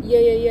bussing? Yeah.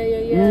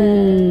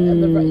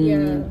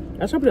 Yeah.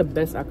 That's probably the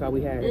best aka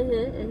we had.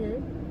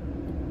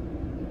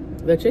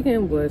 The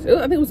chicken was,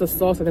 I think it was the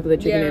sauce I put the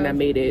chicken in that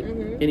made it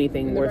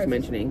anything worth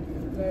mentioning.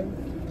 Right.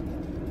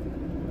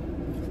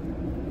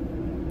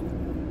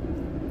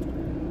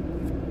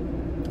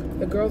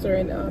 The girls are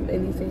in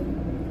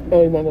Elysium.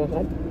 Oh, you want to go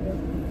outside? Yeah.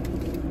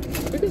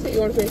 You can say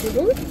you want to finish your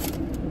food?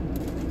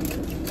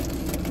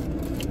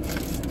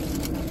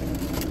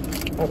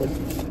 I would.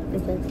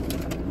 Okay.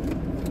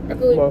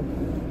 Actually,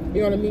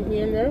 you want to meet me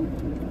in there?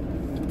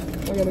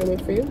 I'm going to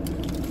wait for you.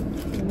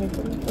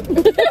 Okay.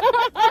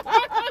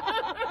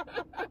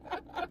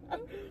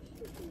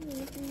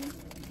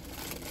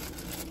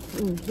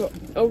 So,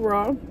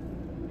 overall,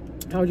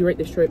 how would you rate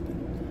this trip?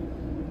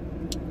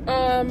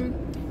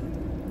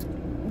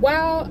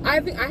 Well, I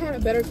think I had a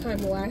better time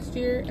last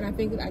year, and I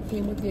think that I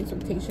came with the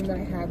expectation that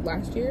I had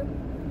last year.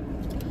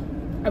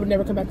 I would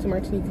never come back to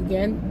Martinique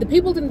again. The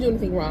people didn't do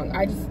anything wrong.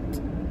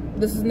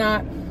 This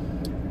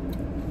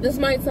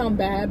might sound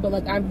bad, but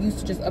like I'm used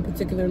to just a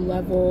particular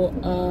level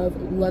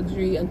of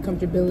luxury and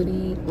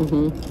comfortability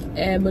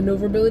and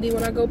maneuverability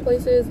when I go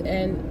places,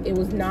 and it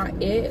was not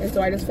it, and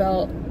so I just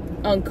felt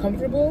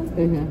uncomfortable,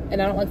 and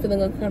I don't like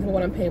feeling uncomfortable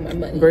when I'm paying my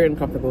money. Very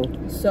uncomfortable.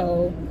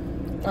 So,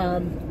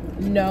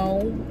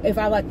 no. If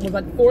I was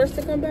forced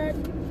to come back,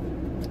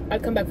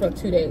 I'd come back for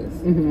 2 days,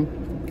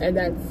 and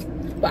that's.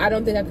 But I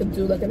don't think I could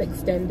do like an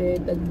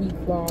extended,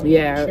 week-long.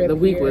 Yeah, trip the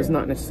week here. was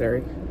not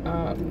necessary.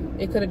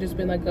 It could have just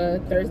been like a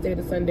Thursday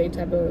to Sunday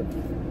type of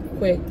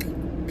quick.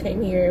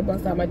 Came here,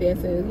 bust out my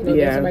dances, dance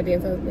with my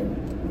dance husband,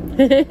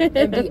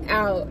 and be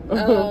out.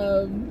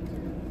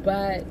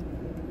 But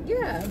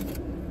yeah.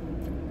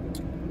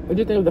 What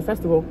do you think of the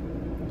festival?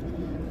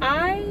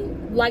 I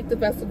liked the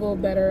festival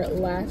better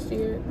last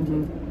year.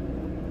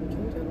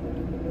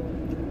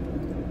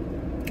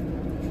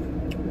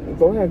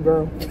 Go ahead,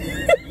 girl.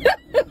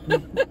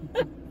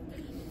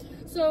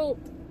 So,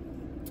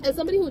 as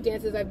somebody who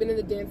dances, I've been in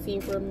the dance scene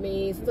for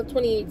me since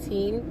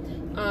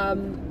 2018.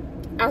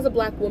 As a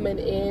black woman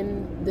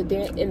in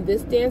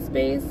this dance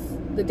space,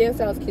 the dance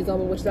style is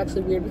Kizomba, which is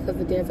actually weird because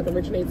the dance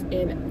originates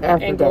in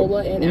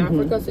Angola and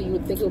Africa, so you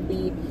would think it would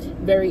be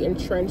very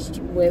entrenched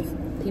with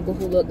people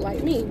who look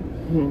like me.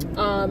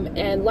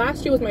 And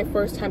last year was my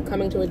first time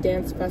coming to a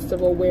dance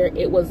festival where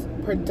it was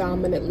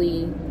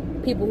predominantly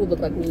people who look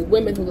like me,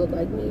 women who look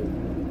like me.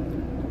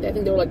 I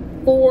think there were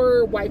like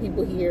 4 white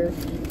people here,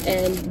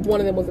 and one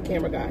of them was a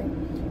camera guy.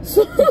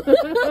 So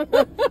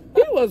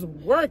he was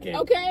working.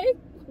 Okay,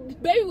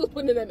 baby was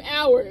putting in them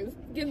hours,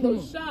 getting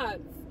those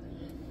shots.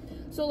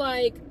 So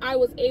like I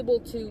was able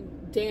to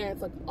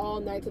dance like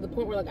all night to the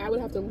point where like I would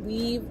have to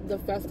leave the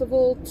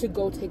festival to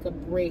go take a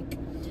break.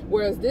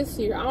 Whereas this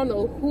year, I don't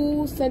know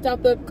who sent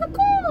out the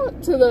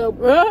to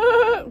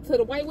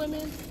the white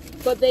women,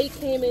 but they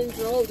came in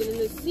droves, and in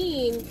the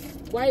scene,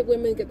 white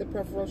women get the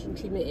preferential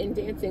treatment in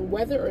dancing,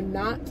 whether or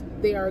not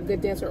they are a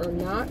good dancer or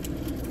not.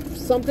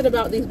 Something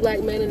about these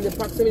black men and the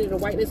proximity to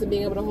whiteness and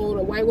being able to hold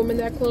a white woman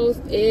that close,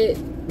 it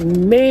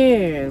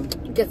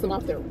gets them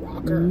off their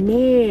rocker.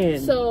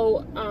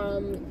 So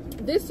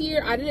this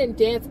year I didn't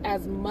dance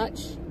as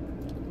much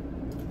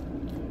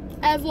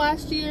as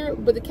last year,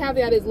 but the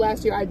caveat is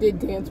last year I did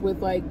dance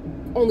with like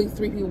only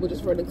 3 people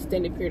just for an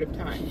extended period of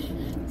time.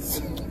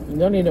 You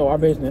don't need to know our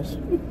business.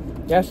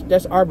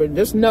 That's our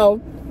business. Just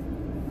know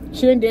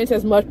she didn't dance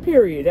as much,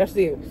 period. That's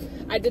it.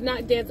 I did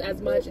not dance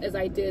as much as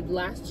I did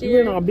last year.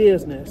 You're in our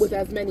business. With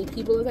as many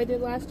people as I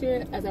did last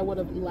year as I would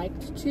have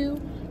liked to,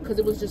 because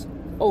it was just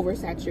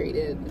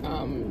oversaturated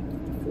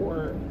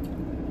for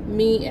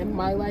me and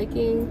my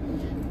liking.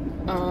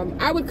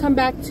 I would come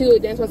back to a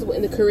dance festival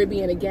in the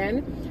Caribbean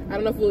again. I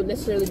don't know if it would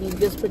necessarily be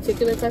this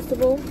particular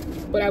festival,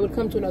 but I would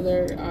come to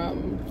another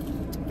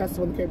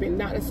festival in the Caribbean,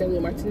 not necessarily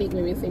in Martinique,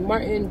 maybe in St.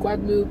 Martin,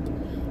 Guadeloupe,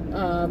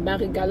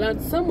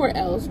 Marie-Galante, somewhere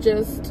else.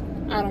 Just,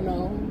 I don't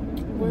know.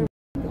 Where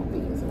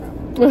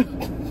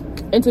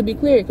And to be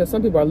clear, because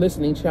some people are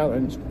listening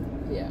challenged.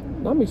 Yeah.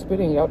 Don't be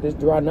spitting out this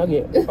dry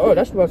nugget. Oh,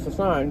 that's what's the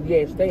sign.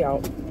 Yeah, stay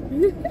out.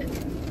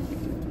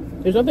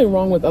 There's nothing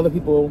wrong with other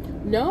people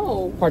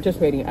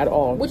participating at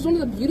all. Which is one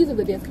of the beauties of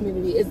the dance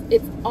community is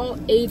it's all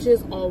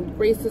ages, all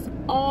races,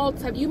 all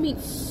types. You meet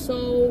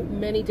so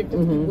many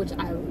different people, which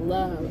I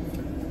love.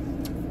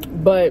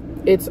 But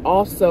it's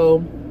also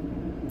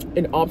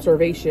an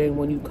observation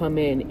when you come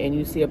in and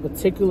you see a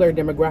particular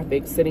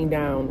demographic sitting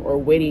down or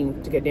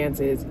waiting to get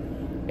dances,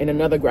 and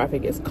another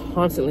graphic is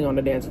constantly on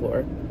the dance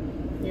floor.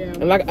 Yeah.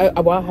 And like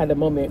I had a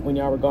moment when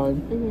y'all were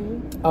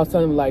gone. I was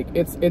telling them like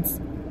it's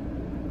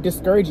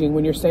discouraging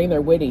when you're staying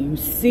there waiting. You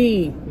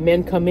see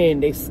men come in,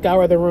 they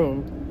scour the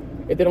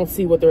room. If they don't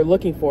see what they're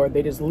looking for,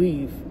 they just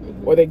leave,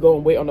 or they go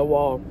and wait on the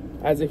wall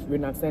as if you're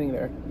not standing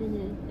there.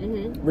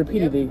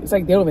 Repeatedly, it's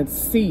like they don't even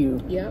see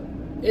you. Yep,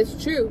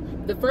 it's true.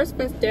 The first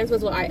dance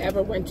festival I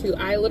ever went to,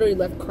 I literally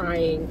left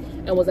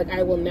crying and was like,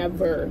 I will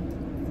never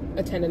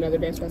attend another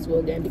dance festival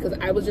again, because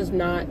I was just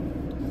not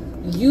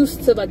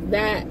used to like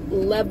that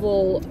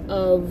level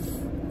of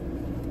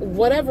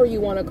whatever you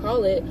want to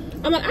call it.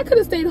 I'm like, I could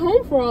have stayed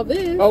home for all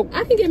this. Oh,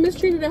 I can get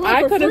mistreated at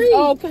home for free.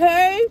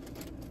 Okay,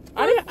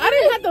 I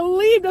didn't have to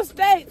leave the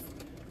States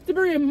to be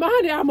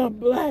reminded I'm a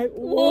black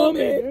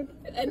woman.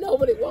 And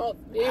nobody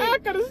walked in. I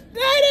could have stayed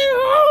at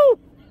home.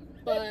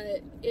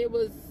 But it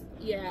was,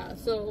 yeah.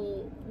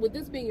 So with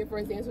this being your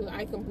first dance,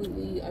 I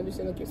completely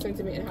understand like your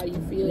sentiment and how you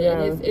feel.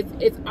 Yeah.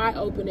 And it's eye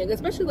opening,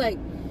 especially like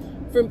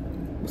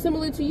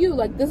similar to you,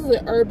 like this is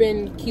an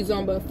urban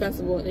Kizomba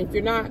festival, and if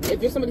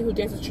you're somebody who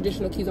dances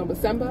traditional Kizomba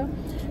Semba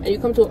and you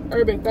come to an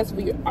urban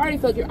festival, you already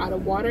feel like you're out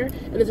of water,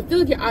 and if you feel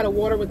like you're out of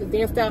water with the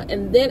dance style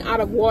and then out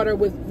of water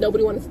with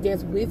nobody wanting to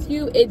dance with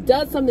you, it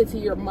does something to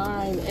your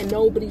mind, and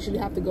nobody should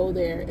have to go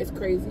there. It's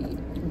crazy,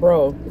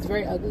 bro. It's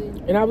very ugly.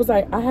 And I was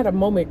like, I had a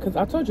moment, because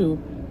I told you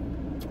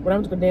when I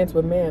was gonna dance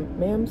with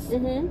Mams,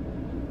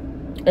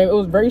 and it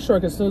was very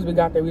short, because as soon as we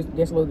got there, we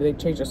danced a little bit,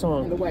 they changed the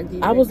song.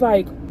 I was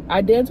like,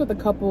 I danced with a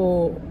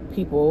couple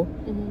people,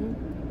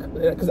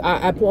 because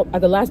at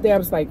the last day I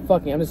was like,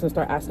 fuck it, I'm just gonna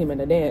start asking men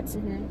to dance.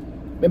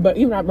 But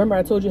even I remember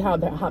I told you how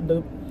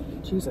the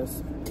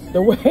Jesus,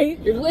 the way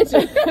you're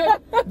glitching,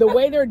 the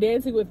way they're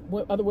dancing with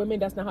other women,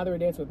 that's not how they were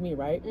dancing with me,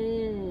 right?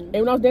 And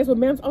when I was dancing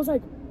with Mams, I was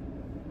like,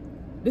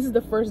 this is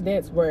the first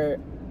dance where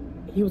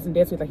he wasn't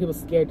dancing like he was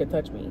scared to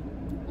touch me.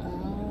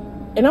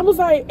 And I was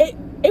like,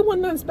 it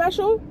wasn't nothing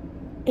special.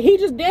 He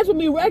just danced with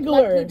me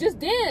regular. Like he just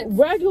danced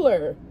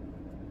regular.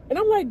 And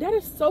I'm like, that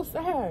is so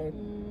sad.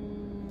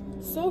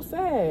 So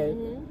sad.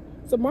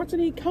 So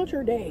Martinique, count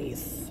your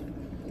days.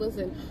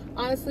 Listen,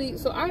 honestly,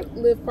 so I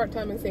live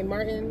part-time in St.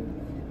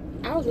 Martin.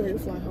 I was ready to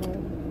fly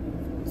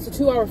home. It's a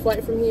 2-hour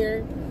flight from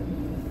here.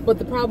 But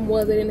the problem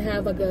was they didn't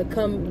have like a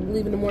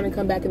leave in the morning,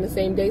 come back in the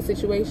same day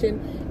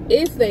situation.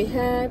 If they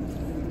had,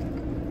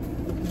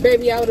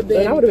 baby, I would have been.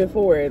 And I would have been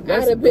for it. I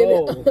would have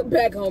been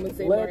back home in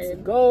St. Martin.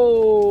 Let's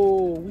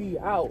go. We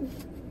out.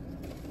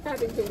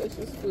 Having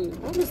delicious food.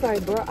 I was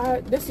like,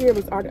 bro, this year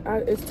was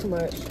it's too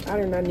much. I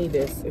do not need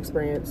this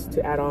experience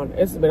to add on.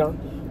 It's been a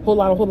whole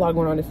lot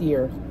going on this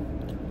year,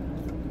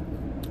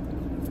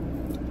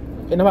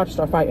 and I'm about to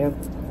start fighting.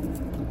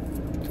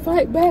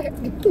 Fight back.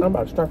 I'm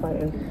about to start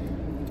fighting.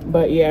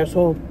 But yeah,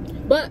 so.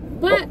 But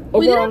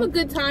we did have a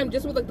good time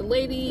just with like the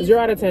ladies. 0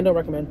 out of 10. Don't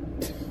recommend.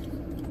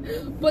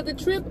 But the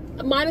trip,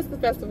 minus the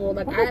festival,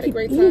 like I had a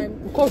great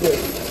time. Close it.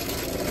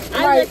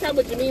 I had a great time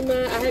with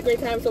Jemima. I had a great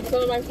time. So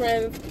some of my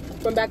friends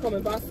from back home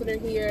in Boston are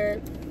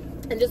here,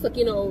 and just like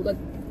like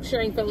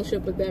sharing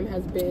fellowship with them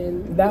has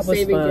been the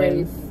saving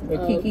grace. The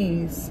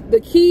keys.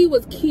 The key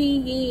was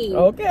keying.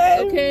 Okay.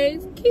 Okay.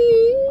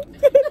 Key.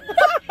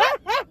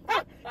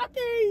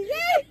 Okay.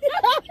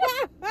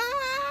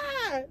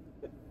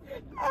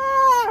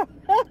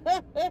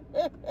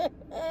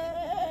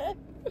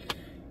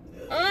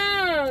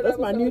 That's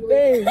my new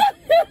thing.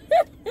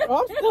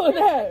 Oh, I'm still in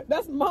that.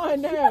 That's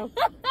mine now.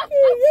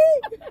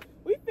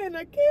 We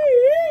finna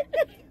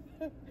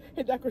key.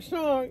 Hit that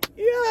croissant.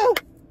 Yeah.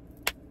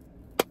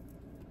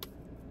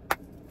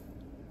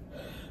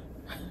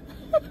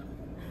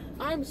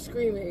 I'm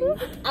screaming.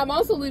 I'm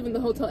also leaving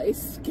the hotel a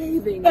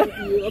scathing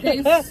review.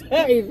 Okay,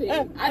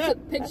 scathing. I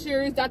took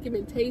pictures,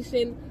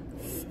 documentation,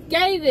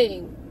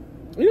 scathing.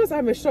 You know, so I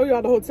haven't show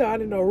y'all the hotel. I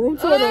didn't know room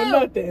tour or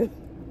nothing.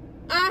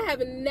 I have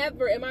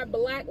never in my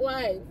black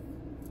life.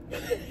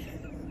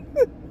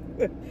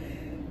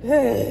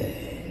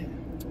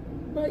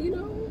 But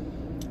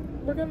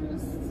we're gonna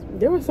just.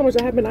 There was so much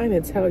I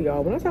didn't tell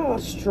y'all. When I tell y'all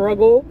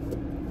struggle,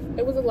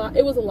 it was a lot.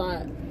 It was a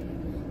lot.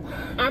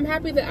 I'm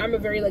happy that I'm a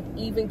very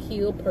even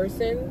keel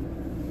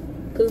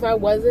person. Because if I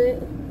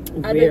wasn't,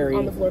 I'd be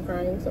on the floor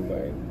crying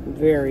somewhere.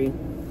 Very.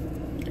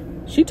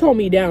 She tore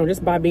me down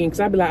just by being, because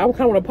I'd be like, I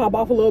kind of want to pop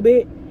off a little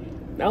bit.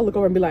 And I'll look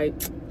over and be like,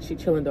 she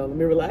chilling though. Let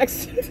me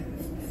relax.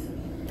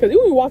 Because even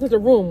when we walked into the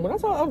room, when I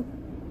saw,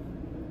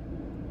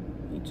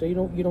 so you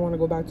don't want to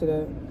go back to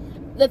the.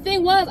 The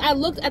thing was, I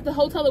looked at the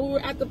hotel that we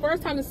were at the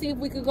first time to see if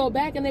we could go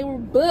back, and they were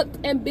booked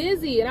and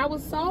busy, and I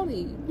was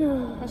salty.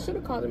 I should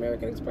have called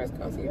American Express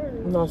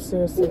concierge. No,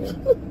 seriously.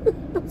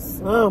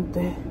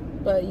 Something.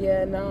 But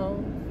yeah,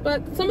 no.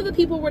 But some of the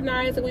people were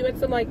nice, and we met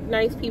some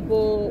nice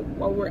people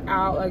while we were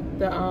out, like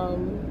the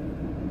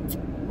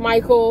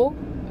Michael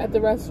at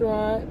the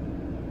restaurant.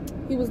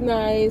 He was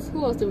nice.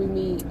 Who else did we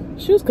meet?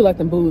 She was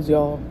collecting booze,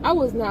 y'all. I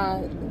was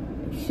not.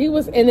 She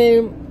was, and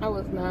then I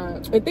was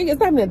not. I think it's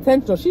not even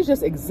intentional. She's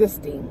just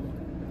existing,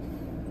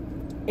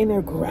 and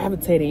they're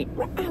gravitating.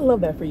 I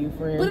love that for you,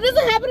 friend. But it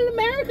doesn't happen in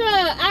America.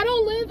 I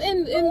don't live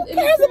in. Who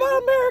cares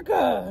about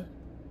America?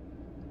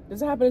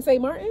 Does it happen in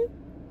St. Martin?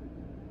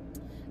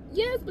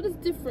 Yes, but it's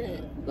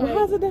different.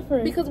 How's it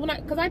different? Because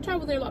because I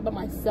travel there a lot by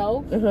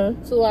myself.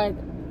 So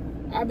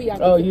I be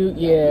out. Oh,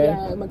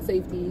 yeah, like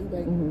safety.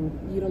 Like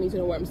you don't need to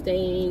know where I'm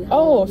staying.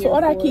 Oh, so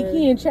all that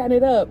kiki and chatting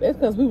it up, it's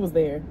because we was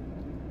there.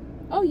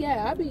 Oh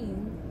yeah, I be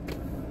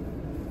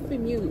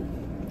mute.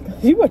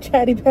 You were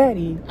chatty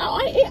patty. Oh,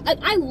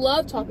 I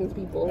love talking to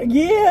people.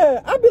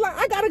 Yeah, I'd be like,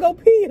 I gotta go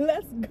pee.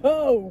 Let's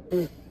go.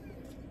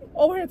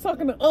 Over here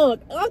talking to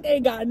Unc. Unc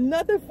ain't got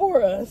nothing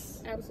for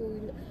us.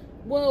 Absolutely.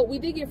 Well, we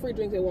did get free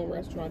drinks at one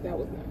restaurant. That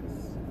was nice.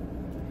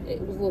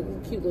 It was a little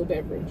cute little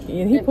beverage.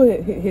 And he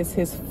put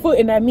his foot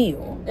in that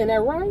meal. And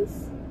that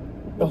rice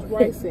was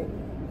ricing.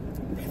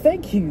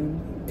 Thank you.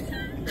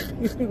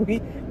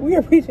 we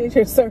appreciate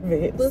your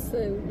service.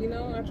 Listen, you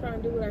know, I try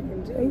and do what I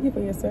can do. Thank you for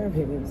your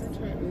service. I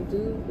try and do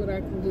what I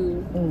can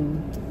do.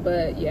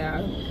 But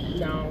yeah,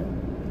 no.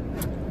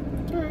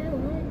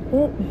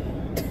 Well,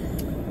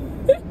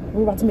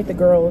 we're about to meet the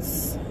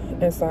girls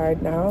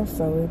inside now,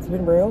 so it's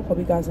been real. Hope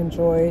you guys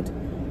enjoyed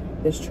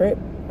this trip.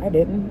 I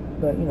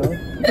didn't, but you know.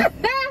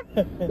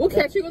 We'll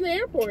catch you in the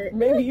airport.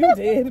 Maybe you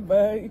did,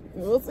 but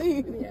we'll see.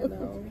 Yeah,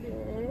 no.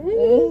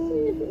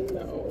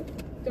 No,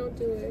 don't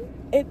do it.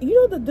 And you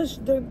know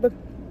the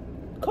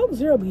Coke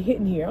Zero be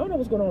hitting here. I don't know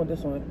what's going on with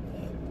this one.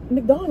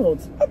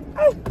 McDonald's.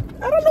 I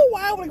don't know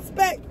why I would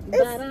expect. Is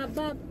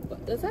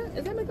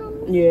that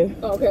McDonald's? Yeah.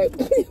 Oh, okay.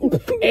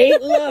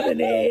 Ain't loving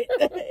it.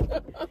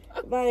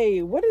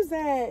 Like, what is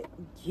that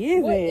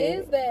giving? What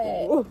is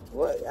that?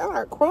 What? I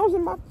got crumbs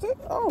in my teeth.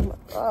 Oh my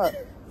god.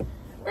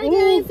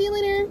 Reggae,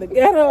 feeling her. The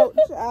ghetto.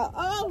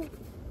 Oh,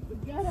 the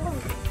ghetto.